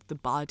inside. The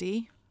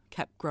body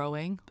kept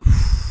growing.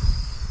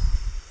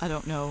 I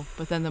don't know.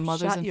 But then the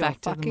mother's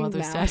infected and the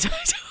mother's dead.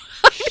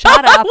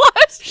 Shut up.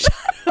 What? Shut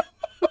up.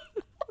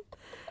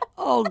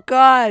 Oh,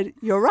 God.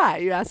 You're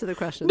right. You answered the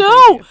question.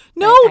 No,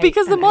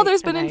 because the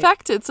mother's been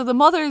infected. So the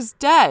mother's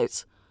dead.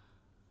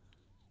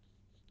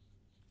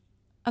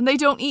 And they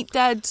don't eat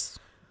dead.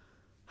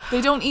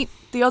 They don't eat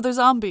the other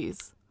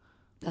zombies.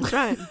 That's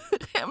right.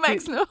 It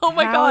makes no... Oh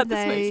my God,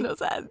 this makes no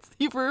sense.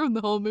 You've ruined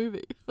the whole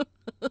movie.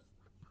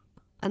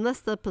 Unless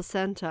the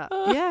placenta...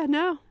 Yeah,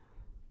 no.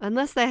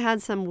 Unless they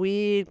had some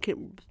weird...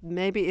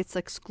 Maybe it's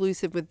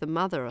exclusive with the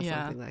mother or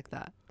something like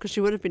that. Because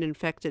she would have been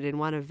infected in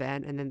one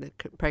event and then the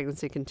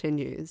pregnancy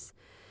continues.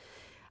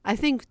 I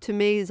think, to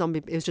me, it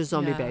was just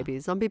zombie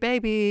babies. Zombie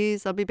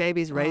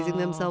babies raising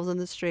themselves on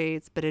the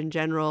streets. But in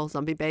general,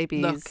 zombie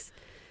babies... Look,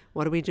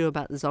 what do we do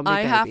about the zombie baby?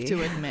 I have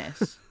to admit,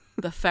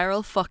 the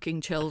feral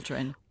fucking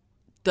children,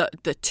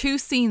 the two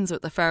scenes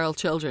with the feral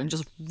children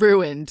just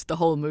ruined the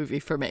whole movie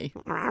for me.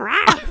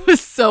 I was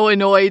so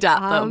annoyed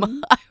at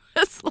them. I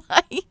was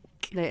like...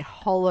 They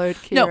hollowed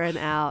Kieran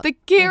out.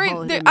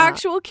 The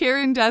actual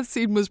Kieran death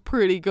scene was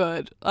pretty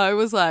good. I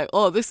was like,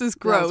 oh, this is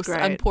gross.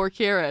 And poor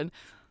Kieran.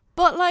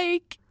 But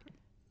like...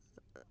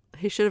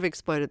 He should have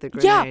exploded the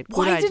grenade. Yeah,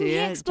 why didn't he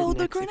explode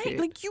the grenade?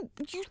 Like, you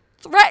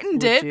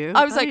threatened Would it. you?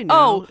 I was I like,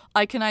 know.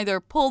 I can either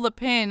pull the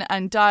pin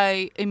and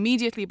die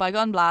immediately by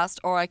gun blast,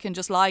 or I can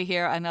just lie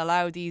here and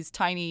allow these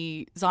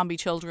tiny zombie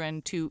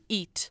children to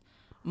eat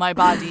my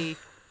body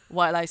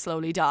while I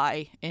slowly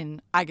die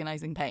in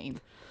agonizing pain.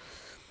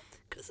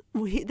 Because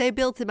they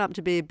built him up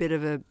to be a bit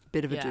of a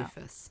Yeah.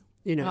 doofus.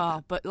 You know. Oh,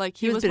 that. but like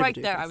He he was was a bit of a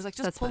right there. I doofus. was like,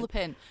 just That's pull fine. the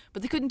pin.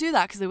 But they couldn't do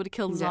that because they would have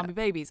killed the Yeah. zombie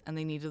babies, and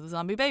they needed the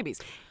zombie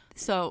babies.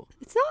 So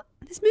It's not.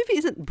 This movie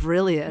isn't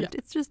brilliant. Yeah.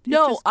 It's just.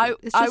 no,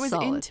 it's I just was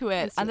solid. into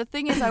it, That's and the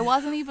thing is, I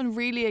wasn't even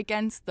really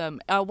against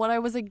them. What I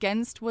was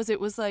against was it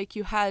was like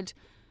you had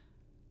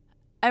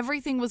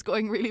everything was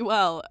going really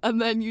well, and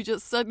then you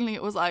just suddenly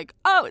it was like,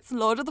 oh, it's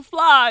Lord of the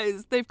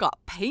Flies. They've got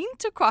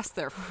paint across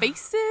their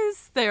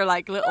faces. They're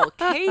like little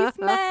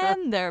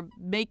cavemen.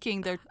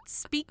 They're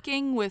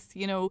speaking with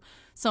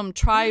some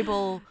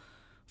tribal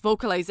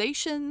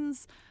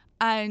vocalizations,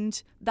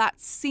 and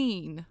that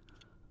scene.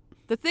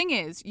 The thing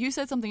is, you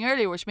said something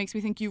earlier which makes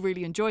me think you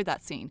really enjoyed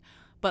that scene.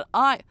 But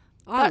that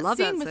love that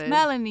scene with scene.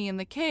 Melanie and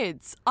the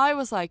kids, I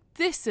was like,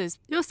 this is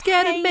You're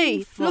scared of me.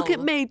 painful. Look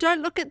at me.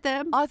 Don't look at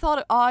them. I found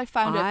it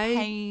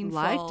painful.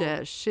 I liked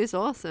it. She's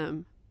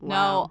awesome. No,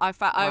 Wow. I was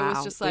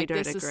Wow. just We like, don't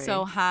this is agree.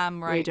 so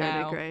ham right We don't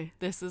now. agree.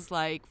 This is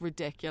like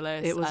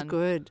ridiculous. It was and-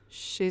 good.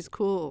 She's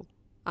cool.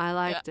 I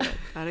liked it.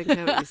 I didn't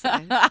care what you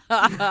say.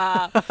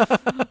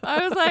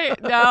 I was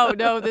like,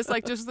 no, this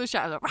like just the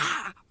shout, like,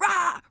 rah,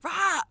 rah,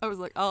 rah. I was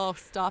like, oh,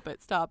 stop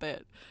it.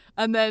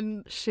 And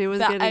then She was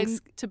that getting.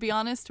 end, to be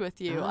honest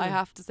with you, I Oh.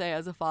 have to say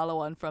as a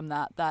follow-on from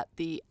that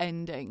the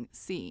ending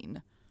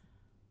scene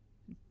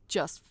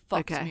just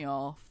fucked Okay. me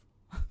off.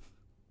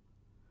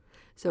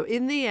 So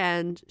in the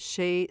end,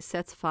 she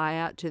sets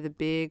fire to the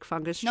big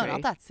fungus tree No,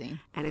 not that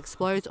scene. and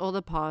explodes all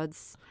the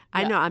pods.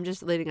 I Yeah. know. I'm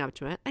just leading up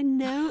to it. I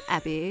know,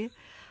 Abby.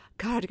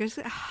 God, go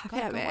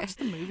God, go watch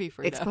the movie,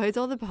 Freda. explodes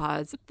all the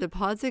pods. The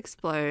pods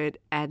explode,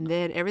 and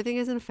then everything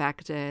is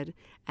infected.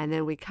 And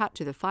then we cut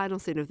to the final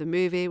scene of the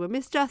movie where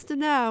Miss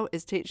Justineau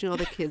is teaching all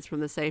the kids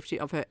from the safety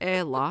of her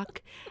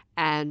airlock,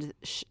 and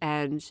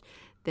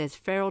there's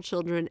feral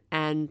children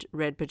and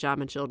red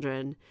pajama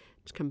children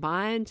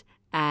combined.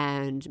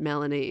 And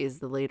Melanie is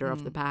the leader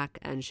of the pack,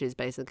 and she's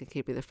basically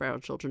keeping the feral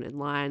children in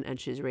line, and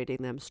she's reading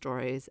them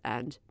stories.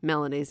 And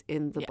Melanie's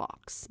in the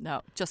box.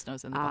 No, just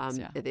knows in the box,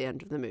 yeah. At the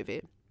end of the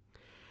movie.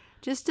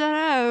 Just don't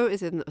know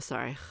is in the,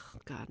 sorry,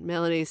 God.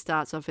 Melanie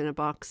starts off in a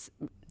box.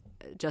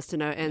 Just to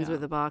know ends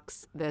with a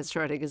box. There's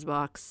Schrodinger's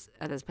box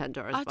and there's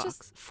Pandora's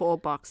box. 4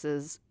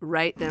 boxes.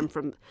 Rate them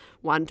from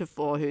 1 to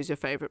 4. Who's your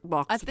favorite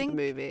box of the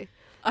movie?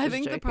 I Just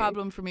think the joking.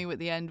 problem for me with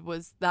the end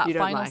was that You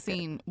don't final like it.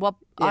 scene. What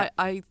Yeah.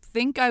 I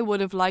think I would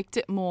have liked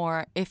it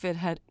more if it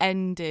had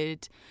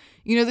ended.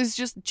 There's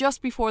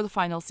just before the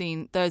final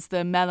scene. There's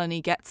the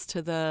Melanie gets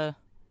to the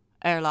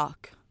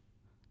airlock,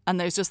 and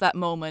there's just that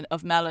moment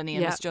of Melanie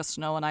and Miss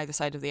Justineau on either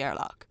side of the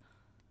airlock.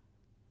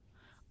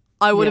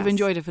 I would have Yes.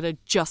 enjoyed if it had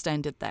just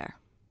ended there.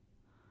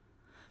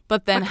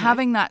 But then Okay.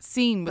 having that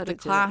scene with But the it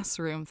didn't.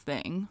 classroom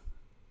thing,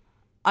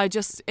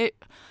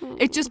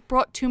 it just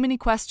brought too many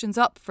questions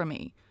up for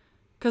me.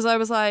 Because I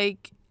was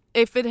like,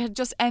 if it had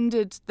just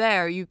ended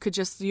there,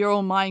 your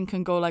own mind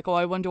can go like, oh,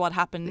 I wonder what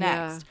happened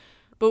Yeah. next.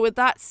 But with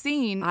that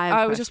scene, I have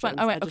I was just went,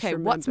 questions. I just okay,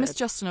 what's Miss remembered.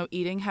 Justineau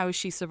eating? How is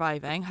she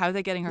surviving? How are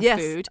they getting her Yes,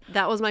 food?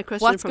 that was my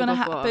question. What's going to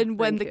happen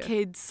when the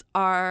kids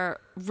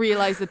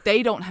realize that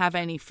they don't have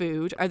any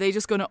food? Are they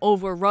just going to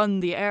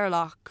overrun the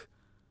airlock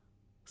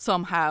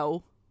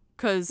somehow?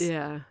 Because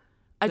Yeah.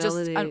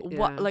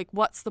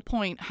 what's the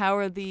point? How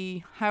are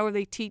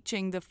they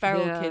teaching the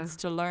feral Yeah. kids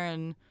to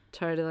learn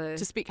Totally.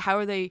 to speak? How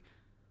are they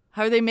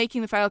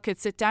making the feral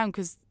kids sit down?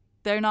 Because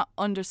they're not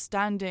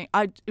understanding.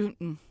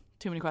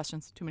 Too many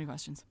questions. Too many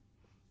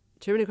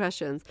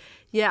questions.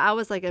 Yeah, I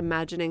was like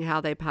imagining how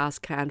they pass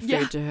canned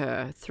food to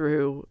her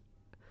through.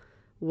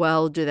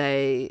 Well,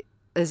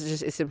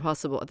 it's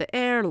impossible. The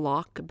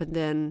airlock, but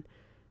then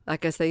I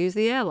guess they use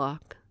the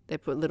airlock. They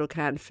put little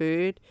canned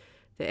food.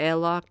 The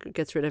airlock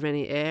gets rid of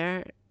any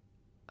air.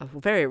 Oh,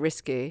 very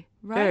risky.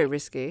 Right. Very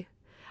risky.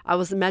 I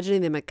was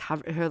imagining them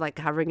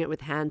covering it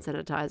with hand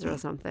sanitizer or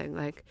something.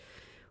 Like,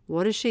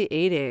 what is she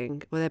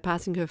eating? Well, they're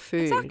passing her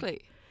food.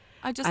 Exactly.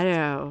 I don't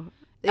know.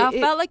 I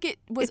felt like it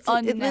was it's a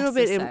little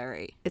bit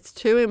unnecessary. it's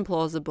too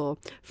implausible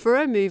for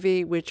a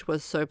movie which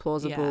was so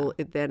plausible.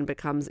 It then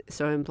becomes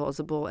so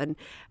implausible, and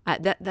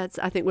that's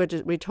I think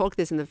we talked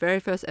this in the very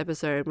first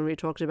episode when we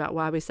talked about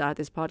why we started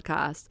this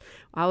podcast.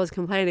 I was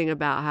complaining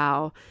about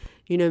how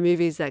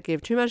movies that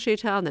give too much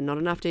detail and then not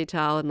enough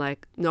detail, and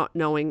like not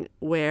knowing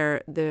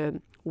where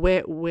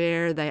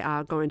they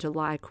are going to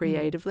lie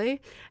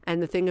creatively.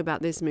 And the thing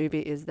about this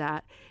movie is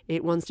that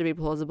it wants to be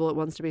plausible, it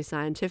wants to be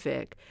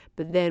scientific,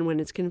 but then when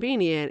it's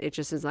convenient, it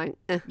just is like,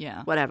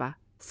 whatever.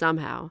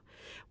 somehow.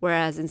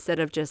 Whereas instead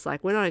of just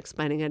like, we're not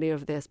explaining any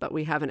of this, but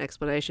we have an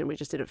explanation, we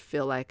just didn't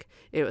feel like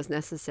it was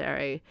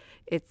necessary.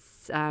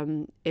 It's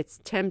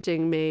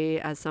tempting me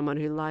as someone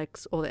who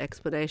likes all the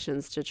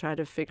explanations to try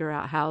to figure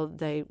out how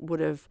they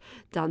would have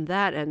done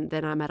that. And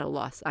then I'm at a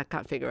loss. I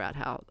can't figure out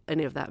how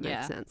any of that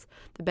makes sense.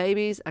 The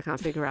babies, I can't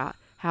figure out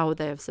how would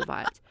they have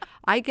survived.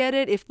 I get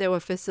it if there were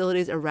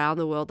facilities around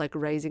the world like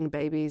raising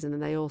babies and then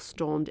they all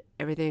stormed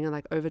everything and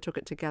like overtook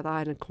it together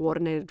in a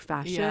coordinated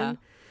fashion. Yeah.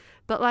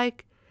 But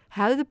like,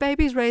 how did the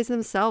babies raise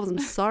themselves? I'm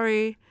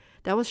sorry.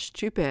 That was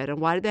stupid. And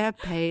why did they have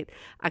paint?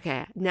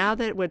 Okay, now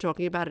that we're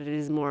talking about it,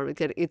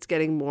 it's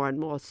getting more and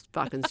more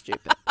fucking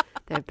stupid.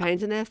 They have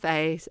paint in their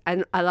face.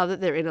 And I love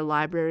that they're in a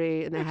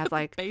library and they have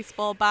like...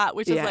 baseball bat,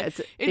 which is like...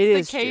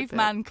 It's the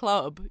caveman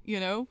club, you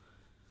know?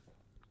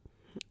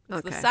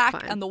 It's the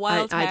sack and the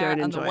wild hair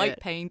and the white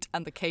paint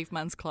and the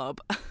caveman's club.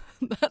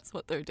 That's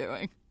what they're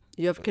doing.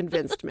 You've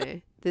convinced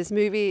me. This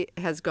movie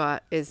I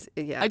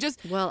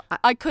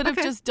could have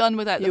just done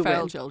without the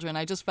feral children.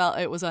 I just felt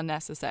it was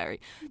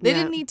unnecessary. They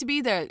didn't need to be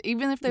there.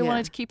 Even if they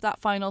wanted to keep that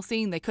final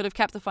scene, they could have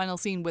kept the final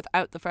scene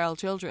without the feral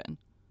children.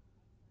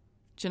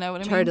 Do you know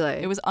what I mean?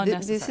 Totally. It was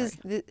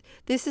unnecessary.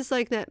 This is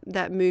like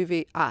that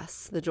movie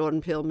Us, the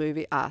Jordan Peele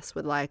movie Us,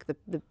 with like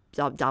the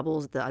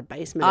doubles, the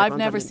basement. I've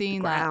never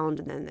seen that. And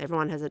then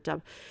everyone has a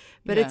double.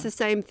 But it's the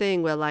same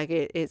thing where like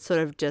it sort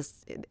of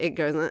just, it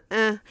goes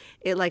like,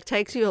 it like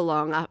takes you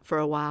along up for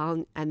a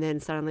while and then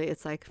suddenly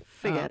it's like,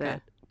 forget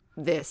it,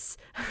 this.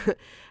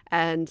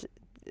 And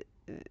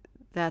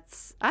I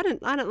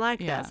don't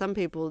like that. Some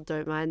people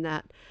don't mind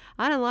that.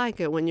 I don't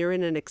like it when you're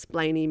in an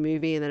explainy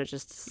movie and then it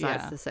just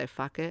decides to say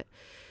fuck it.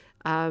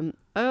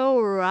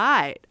 All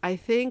right. I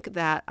think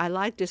that I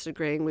like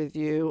disagreeing with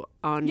you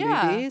on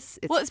movies.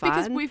 It's fun.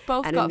 Because we've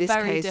both got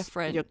very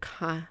different.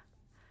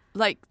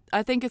 Like,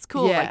 I think it's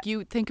cool. Like,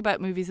 you think about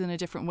movies in a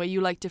different way.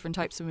 You like different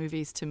types of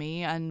movies to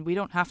me, and we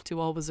don't have to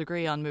always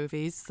agree on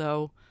movies,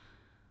 so...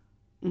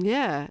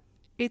 Yeah.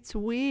 It's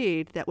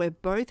weird that we're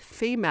both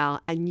female,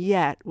 and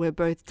yet we're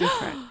both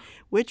different.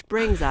 Which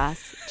brings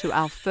us to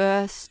our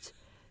first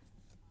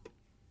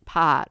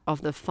part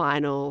of the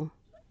final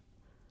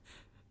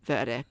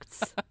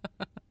verdicts.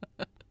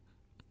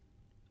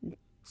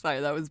 Sorry,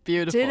 that was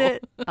beautiful. Did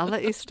it? I'll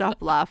let you stop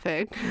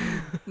laughing.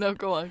 No,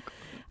 go on.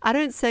 I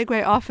don't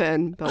segue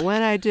often, but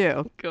when I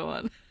do. Go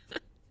on.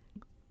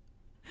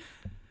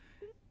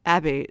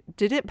 Abby,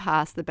 did it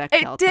pass the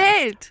Bechdel test? It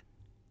did!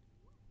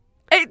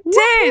 It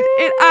did!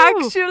 It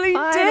actually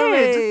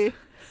did!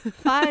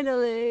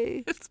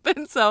 Finally. It's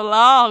been so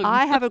long.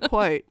 I have a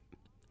quote.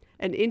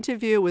 An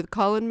interview with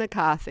Colin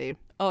McCarthy.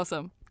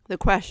 Awesome. The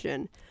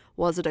question,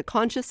 was it a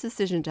conscious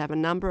decision to have a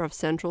number of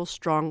central,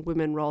 strong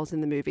women roles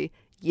in the movie?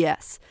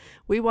 Yes.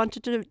 We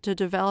wanted to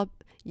develop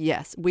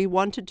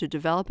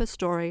a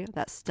story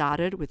that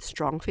started with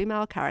strong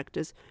female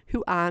characters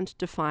who aren't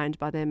defined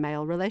by their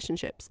male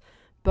relationships.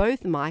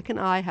 Both Mike and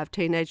I have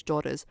teenage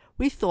daughters.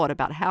 We thought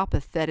about how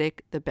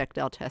pathetic the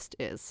Bechdel test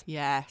is.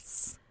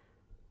 Yes.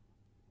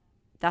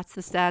 That's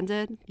the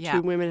standard? Yeah.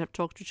 Two women have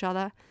talked to each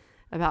other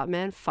about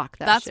men? Fuck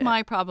that That's shit.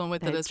 my problem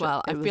with it as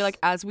well. I feel like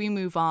as we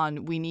move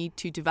on, we need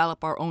to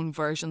develop our own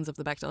versions of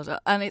the Bechdel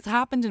test. And it's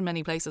happened in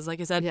many places.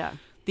 Like I said,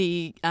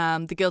 the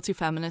Guilty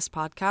Feminist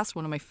podcast,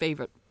 one of my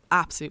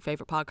absolute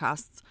favorite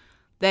podcasts,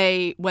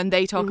 when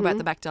they talk about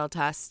the Bechdel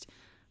test,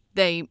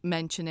 they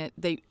mention it,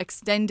 they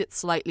extend it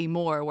slightly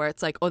more, where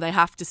it's like, oh, they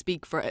have to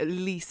speak for at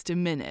least a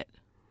minute,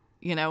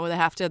 you know, they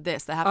have to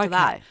this, they have to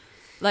that,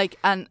 like,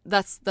 and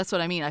that's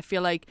what I mean. I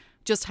feel like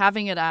just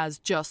having it as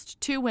just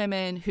two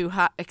women who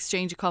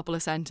exchange a couple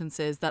of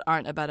sentences that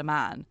aren't about a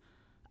man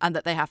and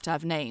that they have to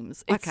have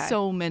names, it's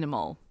so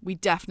minimal. We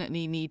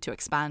definitely need to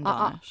expand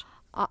on it.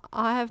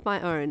 I have my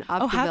own.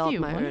 I've developed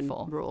my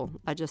own rule.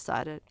 I just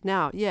started.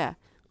 Now,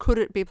 could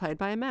it be played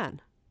by a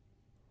man?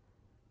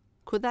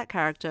 Could that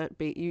character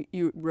be...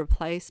 You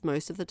replace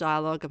most of the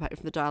dialogue,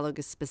 if the dialogue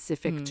is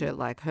specific to,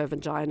 like, her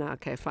vagina.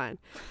 Okay, fine.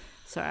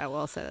 Sorry, I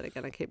will say that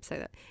again. I keep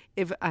saying that.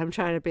 If I'm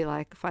trying to be,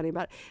 like, funny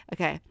about it.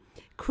 Okay.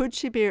 Could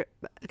she be...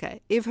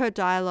 Okay, if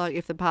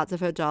the parts of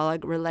her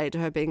dialogue relate to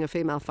her being a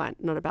female, fine.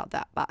 Not about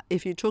that. But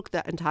if you took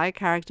that entire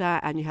character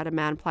and you had a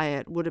man play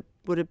it, would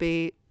it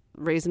be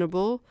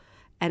reasonable?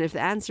 And if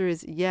the answer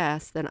is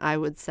yes, then I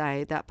would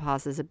say that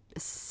passes a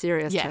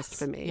serious test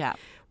for me. Yeah.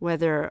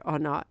 Whether or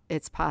not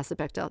it's passed the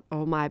Bechdel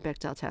or my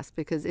Bechdel test.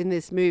 Because in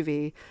this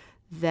movie,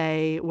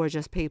 they were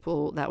just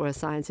people that were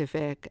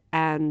scientific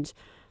anyway,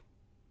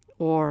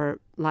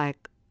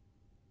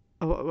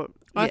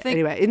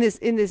 in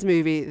this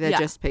movie, they're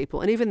just people.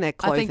 And even their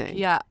clothing is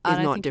not I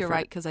think different. You're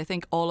right, because I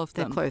think all of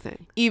them, their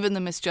clothing. Even the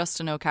Miss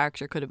Justineau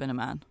character could have been a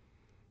man.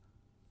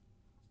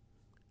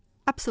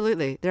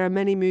 Absolutely. There are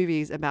many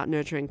movies about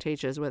nurturing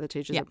teachers where the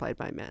teachers are played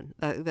by men.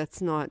 It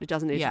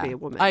doesn't need to be a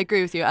woman. I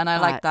agree with you, and I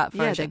like that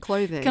version. Yeah, their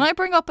clothing. Can I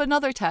bring up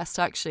another test,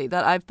 actually,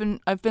 that I've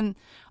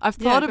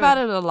thought about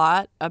it a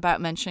lot,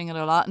 about mentioning it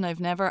a lot, and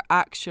I've never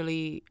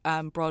actually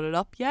brought it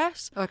up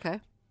yet. Okay.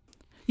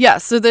 Yeah,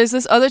 so there's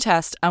this other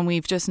test, and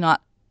we've just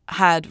not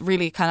had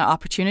really kind of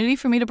opportunity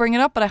for me to bring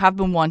it up, but I have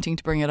been wanting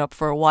to bring it up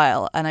for a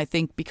while. And I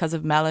think because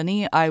of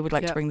Melanie, I would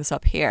like to bring this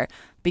up here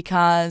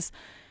because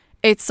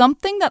it's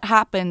something that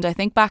happened, I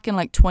think, back in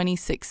like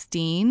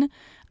 2016,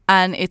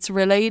 and it's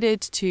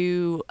related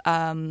to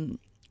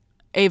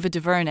Ava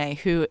DuVernay,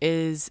 who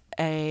is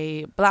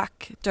a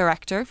black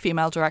director,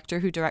 female director,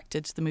 who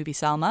directed the movie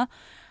Selma.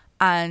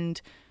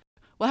 And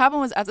what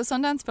happened was, at the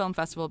Sundance Film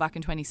Festival back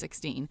in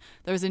 2016,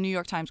 there was a New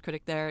York Times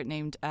critic there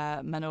named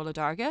Manola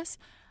Dargis,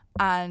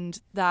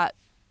 and that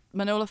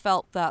Manola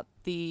felt that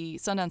the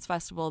Sundance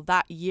Festival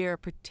that year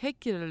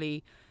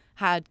particularly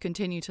had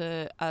continued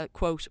to,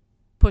 quote,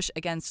 push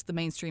against the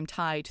mainstream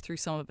tide through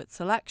some of its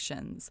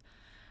selections.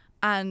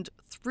 And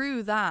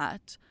through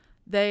that,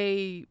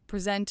 they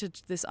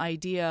presented this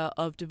idea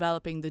of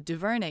developing the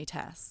DuVernay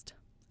test.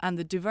 And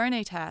the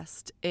DuVernay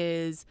test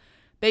is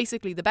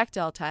basically the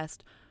Bechdel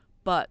test,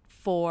 but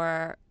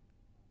for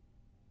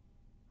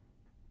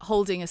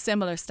holding a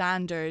similar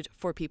standard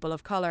for people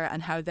of colour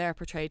and how they're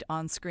portrayed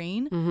on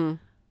screen. Mm-hmm.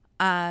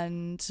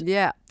 And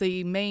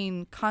the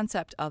main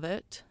concept of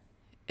it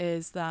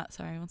is that...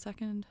 Sorry, 1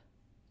 second.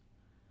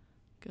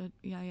 Good.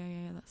 Yeah,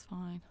 that's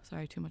fine.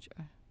 Sorry, too much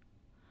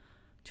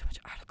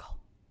article.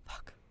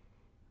 Fuck.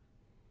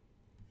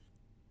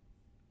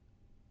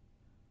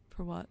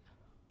 For what?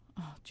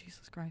 Oh,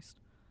 Jesus Christ.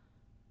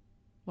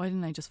 Why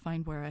didn't I just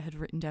find where I had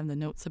written down the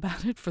notes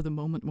about it for the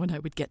moment when I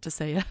would get to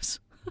say it?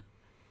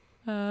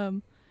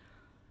 Oh,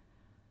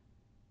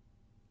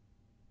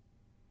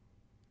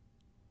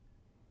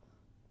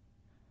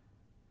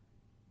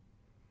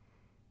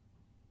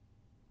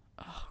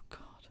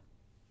 God.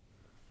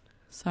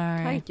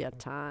 Sorry. Take your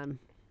time.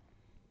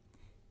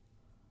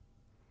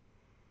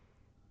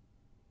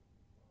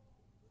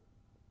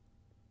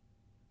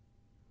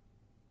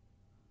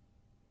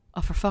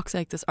 Oh, for fuck's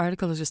sake, this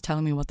article is just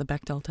telling me what the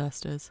Bechdel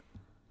test is.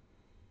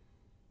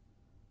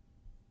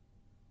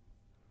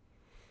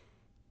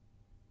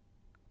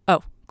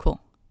 Oh,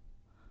 cool.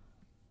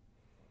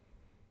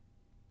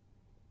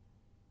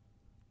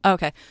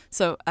 Okay,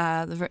 so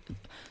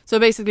so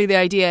basically the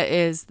idea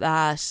is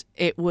that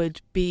it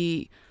would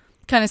be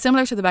kind of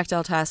similar to the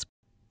Bechdel test,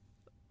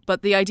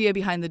 but the idea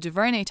behind the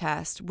DuVernay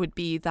test would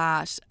be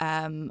that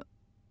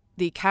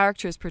the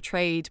characters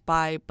portrayed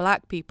by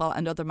black people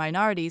and other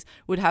minorities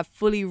would have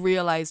fully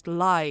realised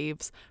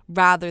lives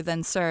rather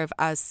than serve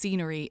as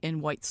scenery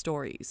in white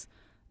stories,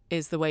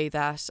 is the way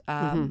that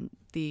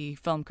the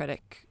film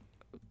critic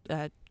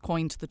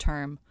coined the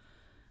term.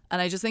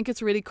 And I just think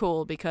it's really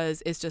cool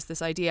because it's just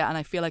this idea, and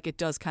I feel like it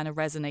does kind of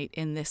resonate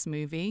in this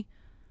movie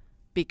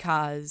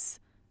because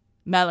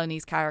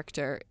Melanie's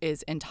character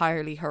is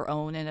entirely her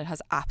own and it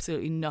has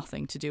absolutely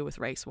nothing to do with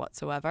race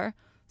whatsoever.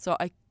 So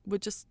I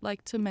would just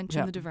like to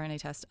mention the DuVernay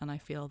test, and I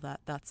feel that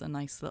that's a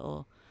nice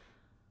little...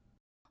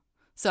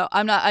 So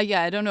I'm not...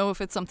 I don't know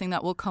if it's something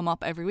that will come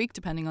up every week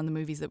depending on the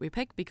movies that we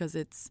pick, because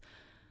it's,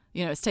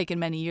 you know, it's taken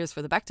many years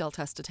for the Bechdel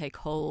test to take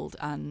hold,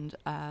 and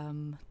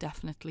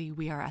definitely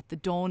we are at the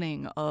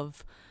dawning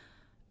of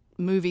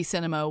movie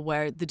cinema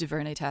where the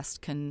DuVernay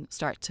test can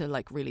start to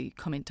like really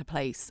come into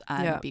place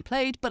and be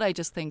played. But I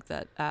just think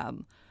that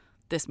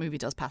this movie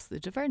does pass the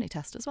DuVernay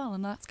test as well,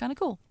 and that's kind of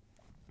cool.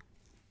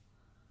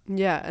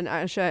 Yeah, and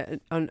actually,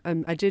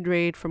 I did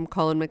read from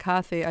Colin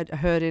McCarthy. I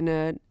heard in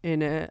a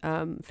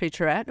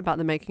featurette about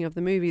the making of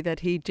the movie that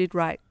he did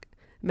write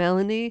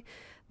Melanie,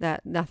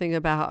 that nothing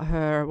about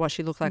her, what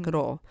she looked like at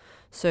all,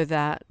 so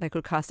that they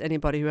could cast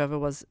anybody, whoever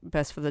was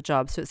best for the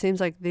job. So it seems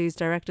like these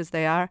directors,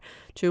 they are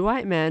two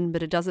white men,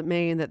 but it doesn't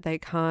mean that they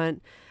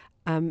can't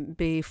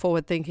be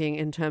forward thinking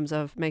in terms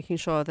of making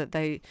sure that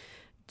they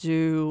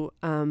do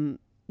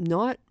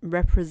not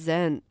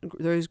represent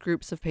those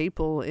groups of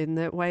people in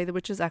that way,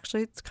 which is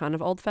actually, it's kind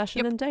of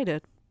old-fashioned and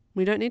dated.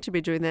 We don't need to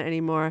be doing that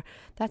anymore.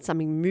 That's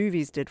something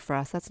movies did for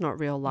us. That's not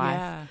real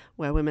life,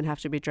 where women have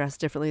to be dressed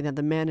differently than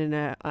the men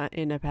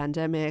in a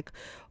pandemic,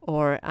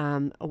 or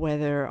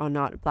whether or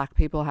not black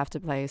people have to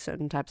play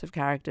certain types of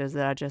characters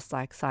that are just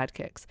like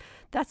sidekicks.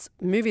 That's,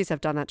 movies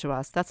have done that to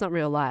us. That's not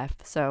real life.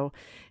 So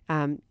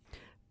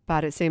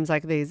but it seems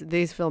like these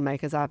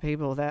filmmakers are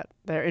people that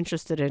they're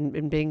interested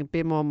in being a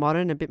bit more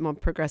modern, a bit more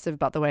progressive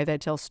about the way they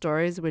tell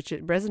stories, which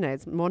it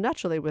resonates more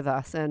naturally with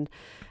us. And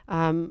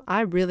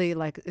I really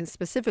like,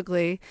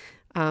 specifically,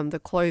 the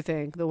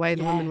clothing, the way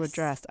the women were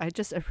dressed. I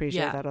just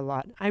appreciate that a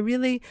lot. I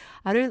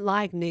don't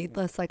like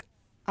needless, like,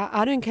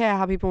 I don't care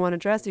how people want to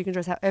dress. You can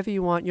dress however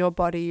you want, your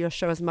body, your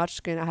show as much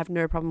skin. I have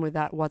no problem with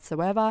that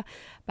whatsoever.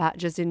 But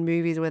just in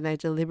movies when they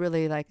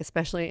deliberately, like,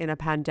 especially in a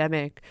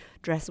pandemic,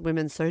 dress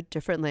women so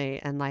differently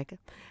and like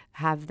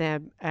have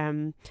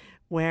them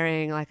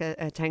wearing like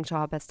a tank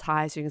top that's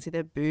tight so you can see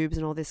their boobs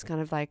and all this kind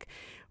of like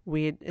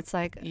weird. It's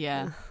like,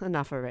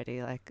 enough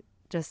already. Like,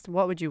 just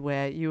what would you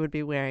wear? You would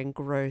be wearing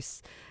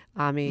gross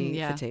army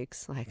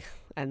fatigues, like,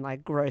 and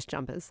like gross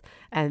jumpers,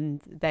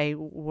 and they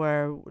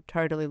were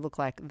totally look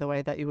like the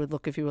way that you would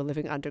look if you were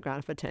living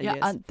underground for 10 years.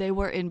 Yeah, and they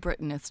were in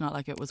Britain. It's not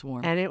like it was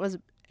warm. And it was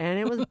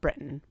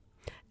Britain,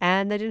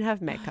 and they didn't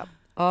have makeup.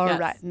 All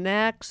right,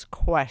 next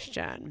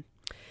question.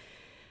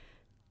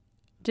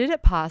 Did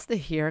it pass the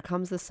Here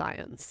Comes the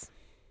Science?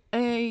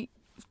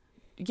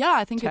 Yeah,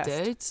 I think Test.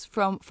 it did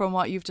from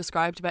what you've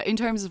described about in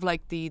terms of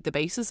like the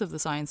basis of the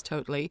science.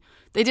 Totally,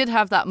 they did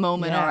have that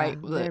moment. Yeah, All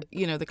right,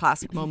 the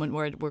classic moment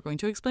where we're going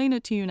to explain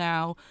it to you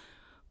now,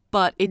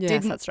 but it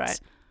didn't. That's right.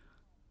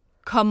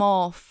 Come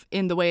off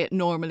in the way it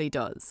normally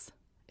does.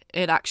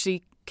 It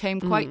actually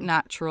came quite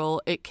natural.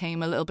 It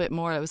came a little bit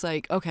more. It was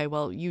like, okay,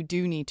 well, you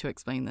do need to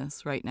explain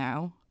this right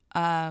now.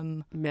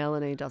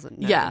 Melanie doesn't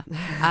know. Yeah,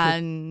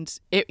 and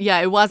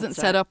it wasn't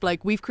set up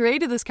like we've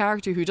created this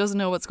character who doesn't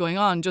know what's going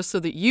on just so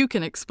that you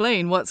can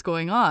explain what's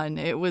going on.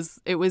 It was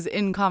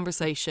in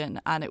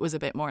conversation and it was a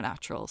bit more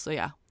natural. So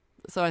yeah,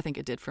 so I think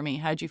it did for me.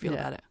 How do you feel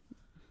about it?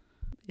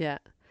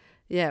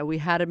 Yeah, we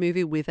had a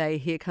movie with a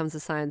Here Comes the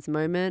Science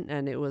moment,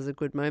 and it was a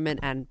good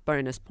moment, and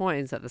bonus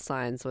points that the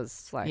science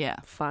was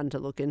like fun to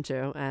look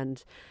into,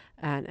 and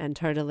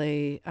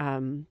totally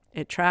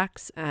it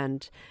tracks,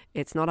 and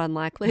it's not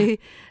unlikely,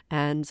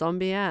 and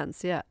zombie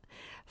ants. Yeah,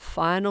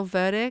 final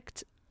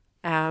verdict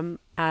out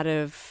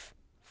of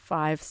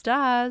 5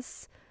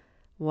 stars.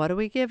 What do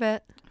we give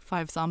it?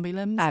 5 zombie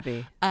limbs.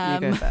 Abby, you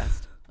go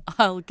first.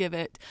 I'll give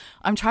it.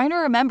 I'm trying to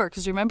remember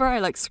because remember I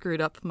like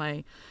screwed up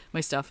my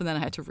stuff and then I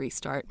had to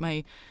restart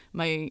my.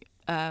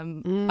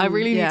 I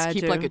really need to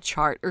keep like a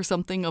chart or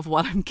something of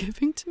what I'm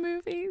giving to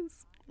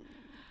movies.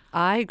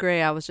 I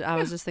agree. I was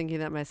just thinking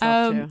that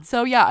myself too.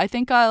 So yeah, I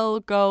think I'll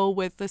go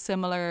with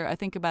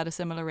about a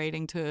similar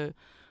rating to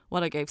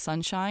what I gave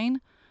Sunshine.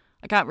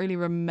 I can't really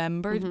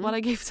remember what I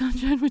gave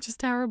Sunshine, which is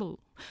terrible.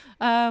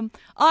 I'm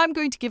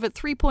going to give it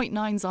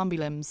 3.9 zombie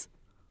limbs.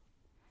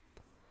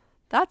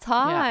 That's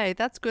high. Yeah.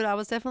 That's good. I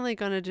was definitely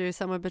going to do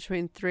somewhere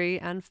between 3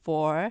 and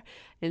 4.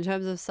 In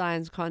terms of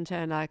science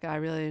content, like I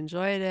really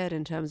enjoyed it.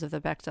 In terms of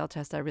the Bechdel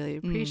test, I really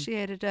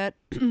appreciated it.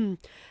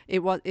 It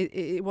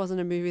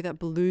wasn't a movie that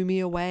blew me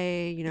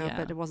away,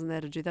 but it wasn't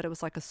there to do that. It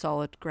was like a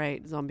solid,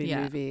 great zombie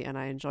movie, and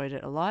I enjoyed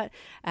it a lot.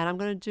 And I'm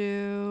going to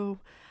do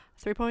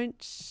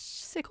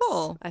 3.6.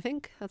 Cool. I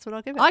think that's what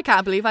I'll give it. I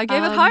can't believe I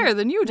gave it higher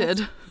than you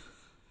did.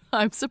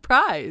 I'm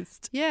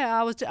surprised. Yeah,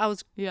 I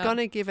was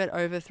gonna give it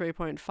over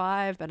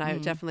 3.5, but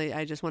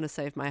I just want to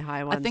save my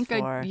high ones.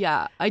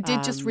 I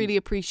did just really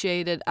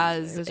appreciate it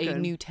as a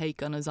new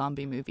take on a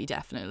zombie movie.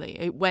 Definitely,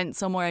 it went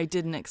somewhere I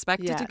didn't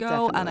expect it to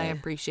go, and I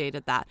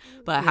appreciated that.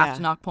 But I have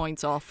to knock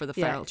points off for the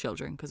feral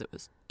children because it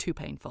was too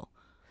painful.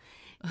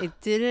 It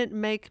didn't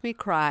make me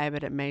cry,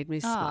 but it made me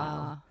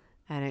smile,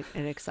 and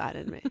it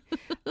excited me.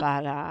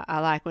 But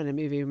I like when a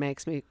movie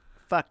makes me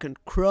fucking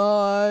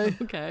cry.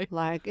 Okay.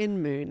 Like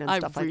in Moon and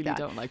stuff like that. I really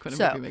don't like when a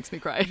movie makes me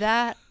cry.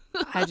 That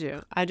I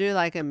do. I do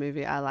like a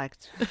movie. I like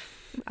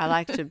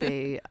to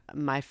be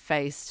my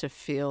face to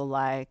feel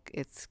like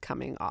it's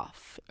coming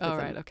off. Oh,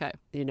 right. Okay.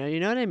 You know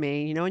what I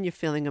mean? You know when you're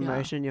feeling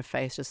emotion, your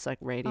face just like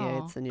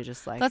radiates and you're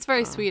just like... That's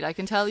very sweet. I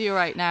can tell you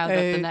right now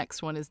that the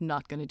next one is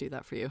not going to do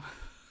that for you.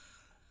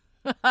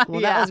 That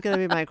was going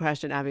to be my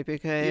question, Abby,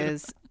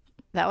 because...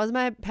 That was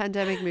my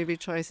pandemic movie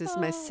choice. It's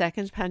my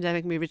second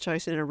pandemic movie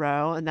choice in a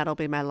row, and that'll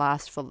be my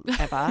last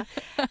forever.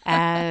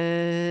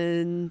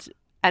 and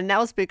that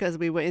was because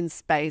we were in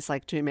space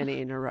like too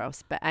many in a row.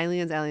 But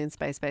aliens,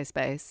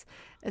 space.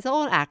 It's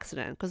all an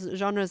accident because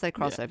genres, they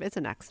cross over. It's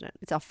an accident.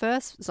 It's our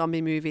first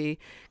zombie movie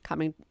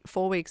coming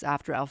 4 weeks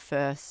after our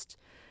first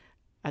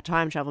a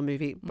time travel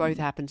movie. Both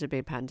happen to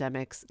be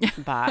pandemics,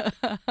 but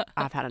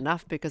I've had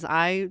enough because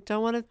I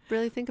don't want to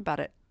really think about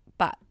it.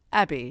 But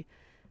Abby,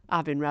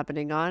 I've been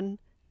rabbiting on.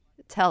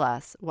 Tell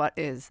us, what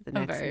is the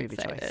next movie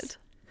choice?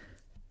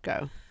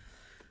 Go.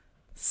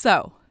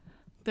 So,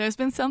 there's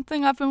been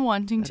something I've been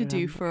wanting to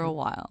do for a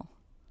while.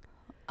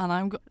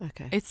 And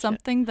it's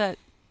something that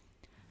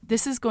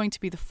this is going to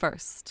be the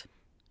first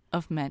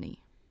of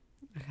many.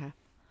 Okay.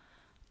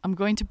 I'm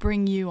going to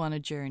bring you on a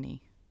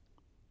journey.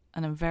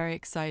 And I'm very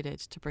excited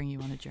to bring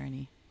you on a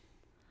journey.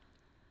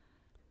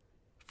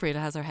 FREDA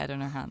has her head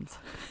in her hands.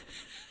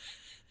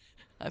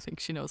 I think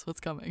she knows what's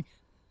coming.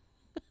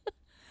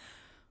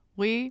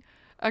 We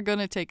are going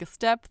to take a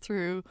step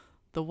through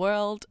the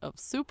world of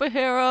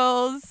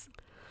superheroes,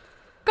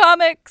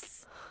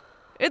 comics.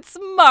 It's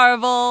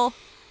Marvel,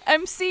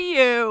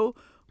 MCU.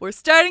 We're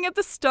starting at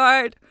the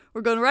start.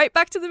 We're going right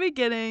back to the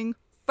beginning.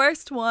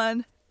 First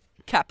one,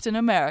 Captain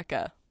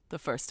America, the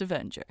first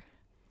Avenger.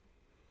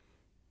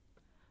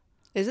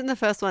 Isn't the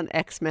first one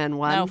X-Men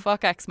 1? No,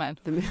 fuck X-Men.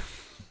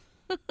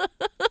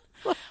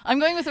 I'm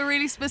going with a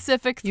really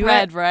specific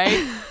thread,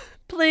 right?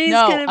 Please,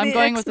 no, can it be I'm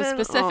going X-Men? with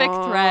a specific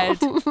thread.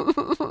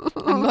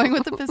 I'm going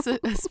with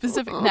a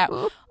specific...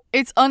 Now,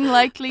 it's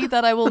unlikely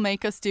that I will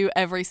make us do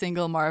every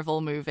single Marvel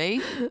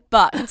movie,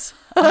 but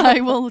I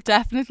will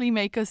definitely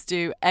make us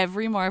do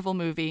every Marvel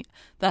movie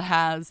that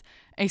has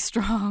a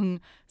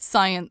strong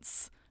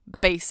science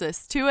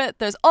basis to it.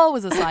 There's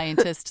always a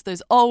scientist.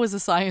 There's always a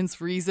science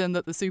reason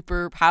that the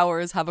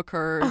superpowers have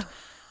occurred.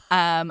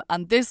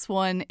 And this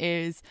one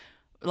is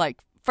like...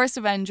 First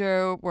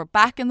Avenger, we're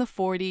back in the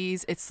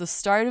 40s. It's the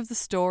start of the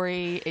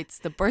story. It's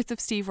the birth of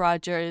Steve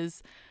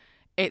Rogers.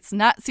 It's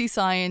Nazi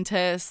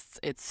scientists.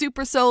 It's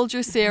super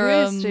soldier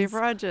serums. Who's Steve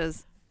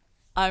Rogers?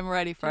 I'm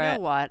ready for You know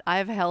it. what?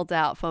 I've held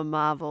out for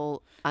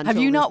Marvel until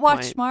Have you not this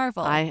watched point.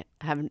 Marvel? I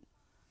haven't.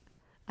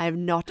 I have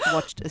not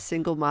watched a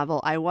single Marvel.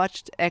 I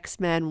watched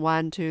X-Men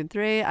 1, 2, and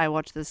 3. I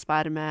watched the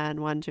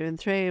Spider-Man 1, 2, and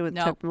 3 with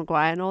Nope. Tobey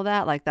Maguire and all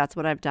that. Like, that's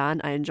what I've done.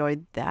 I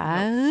enjoyed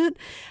that.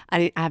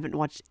 I haven't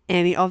watched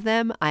any of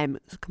them. I'm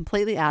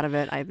completely out of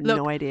it. I have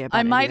no idea about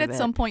I might any of at it.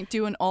 some point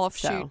do an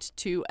offshoot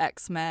to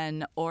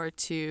X-Men or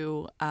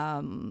to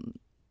the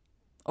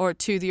original No,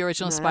 that's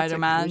okay.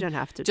 Spider-Man. We don't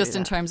have to just do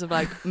in that. terms of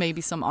like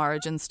maybe some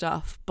origin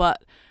stuff.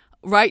 But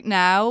right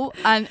now,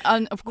 and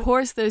of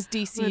course there's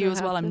We DCU don't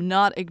as well. have to. I'm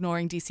not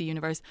ignoring DC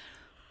Universe.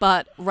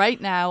 But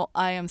right now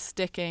I am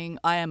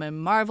a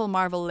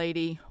Marvel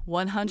lady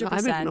 100%.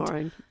 I'm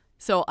ignoring.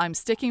 So I'm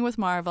sticking with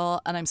Marvel,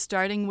 and I'm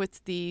starting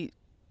with the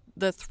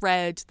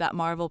thread that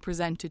Marvel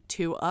presented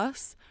to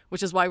us,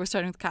 which is why we're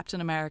starting with Captain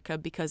America,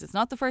 because it's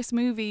not the first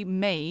movie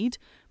made,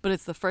 but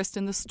it's the first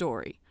in the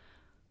story.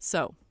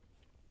 So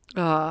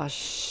Oh,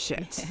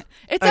 shit.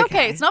 it's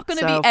okay. It's not going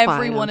to So be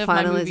every fine, one I'm of my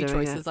finally movie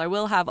doing choices. it. I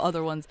will have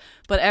other ones,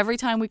 but every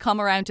time we come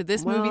around to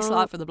this movie Well-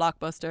 slot for the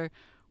blockbuster,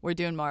 we're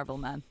doing Marvel,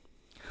 man.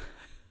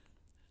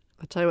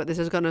 I'll tell you what, this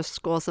is going to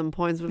score some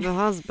points with my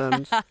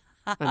husband.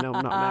 I know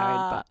I'm not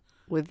married,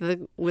 but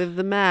with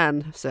the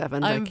man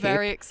servant I I'm keep.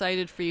 very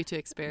excited for you to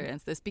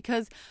experience this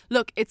because,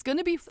 look, it's going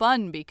to be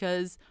fun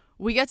because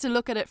we get to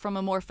look at it from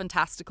a more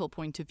fantastical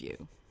point of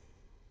view.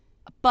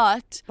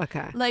 But,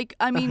 Okay. like,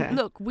 I mean, Okay.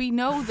 look, we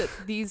know that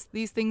these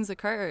things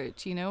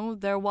occurred, you know?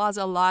 There was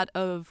a lot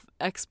of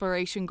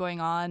exploration going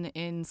on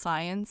in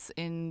science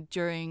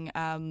during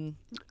World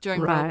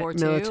War II.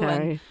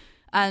 military.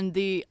 And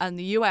the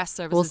US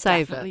services We'll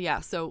save definitely, yeah.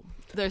 So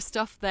there's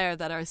stuff there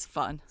that is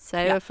fun.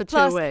 Save Yeah. it for 2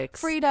 Plus, weeks.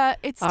 Frida,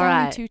 it's All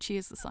Stanley right. Tucci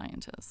is the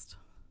scientist.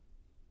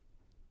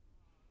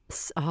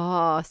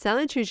 Oh,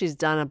 Stanley Tucci's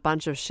done a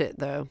bunch of shit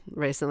though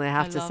recently. I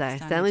have to love say,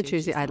 Stanley Stanley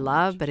Tucci Tucci, I so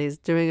love, much. but he's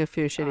doing a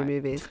few shitty Alright.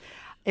 movies.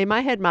 In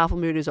my head, Marvel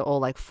movies are all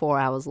like 4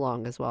 hours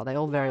long as well. They're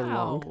all very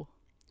long. Wow.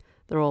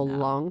 They're all No.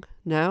 long.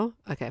 No?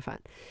 Okay, fine.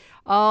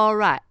 All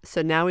right.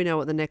 So now we know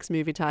what the next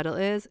movie title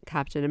is.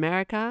 Captain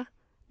America.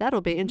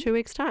 That'll be in 2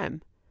 weeks'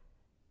 time.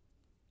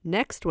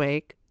 Next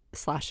week,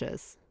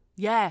 Slashers.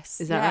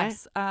 Yes. Is that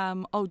yes.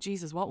 Right? Oh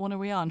Jesus, what one are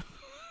we on?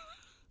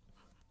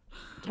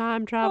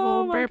 Time travel.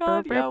 Oh my brr,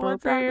 God, brr, yeah, brr,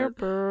 what's brr, that?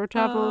 brr,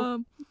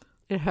 travel.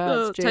 It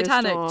hurts.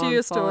 Titanic, followed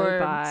Geostorm,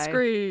 by-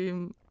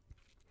 Scream,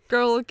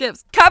 Girl with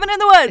Gifts, Cabin in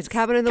the Woods. It's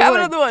Cabin in the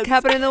Cabin Woods. in the Woods.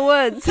 Cabin in the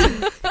Woods.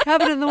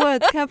 Cabin in the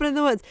Woods. Cabin in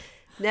the Woods.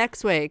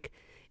 Next week,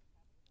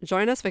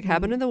 join us for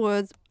Cabin in the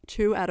Woods,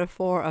 2 out of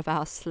 4 of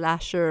our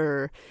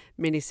slasher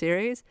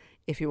miniseries.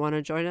 If you want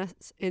to join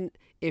us in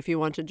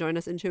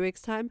 2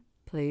 weeks' time,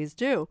 please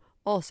do.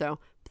 Also,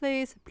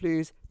 please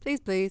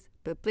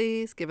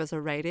give us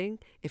a rating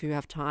if you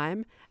have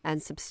time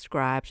and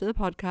subscribe to the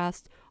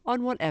podcast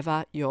on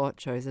whatever your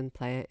chosen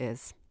player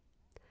is.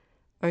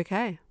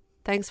 Okay.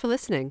 Thanks for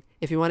listening.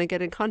 If you want to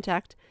get in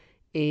contact,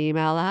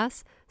 email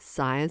us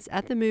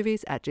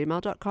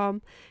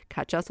scienceatthemovies@gmail.com.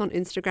 Catch us on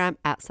Instagram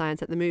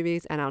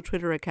 @scienceatthemovies and our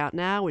Twitter account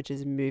now, which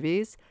is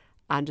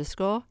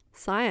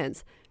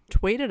movies_science.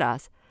 Tweet at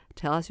us.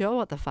 Tell us your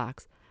what the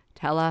fucks.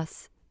 Tell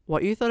us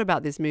what you thought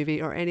about this movie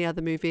or any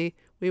other movie.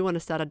 We want to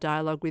start a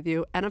dialogue with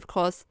you. And of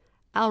course,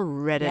 our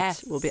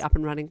Reddit will be up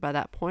and running by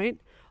that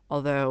point.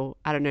 Although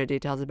I don't know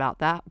details about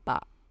that,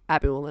 but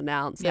Abby will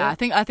announce it. Yeah, I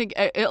think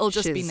it'll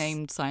just be She's-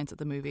 named Science at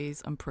the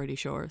Movies. I'm pretty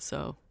sure.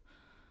 So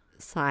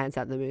Science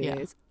at the Movies.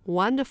 Yeah.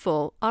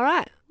 Wonderful. All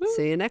right.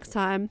 See you next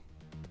time.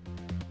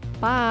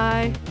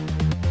 Bye.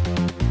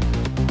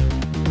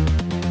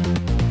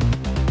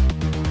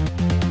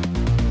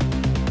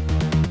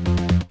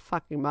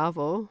 Fucking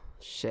Marvel.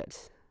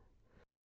 Shit.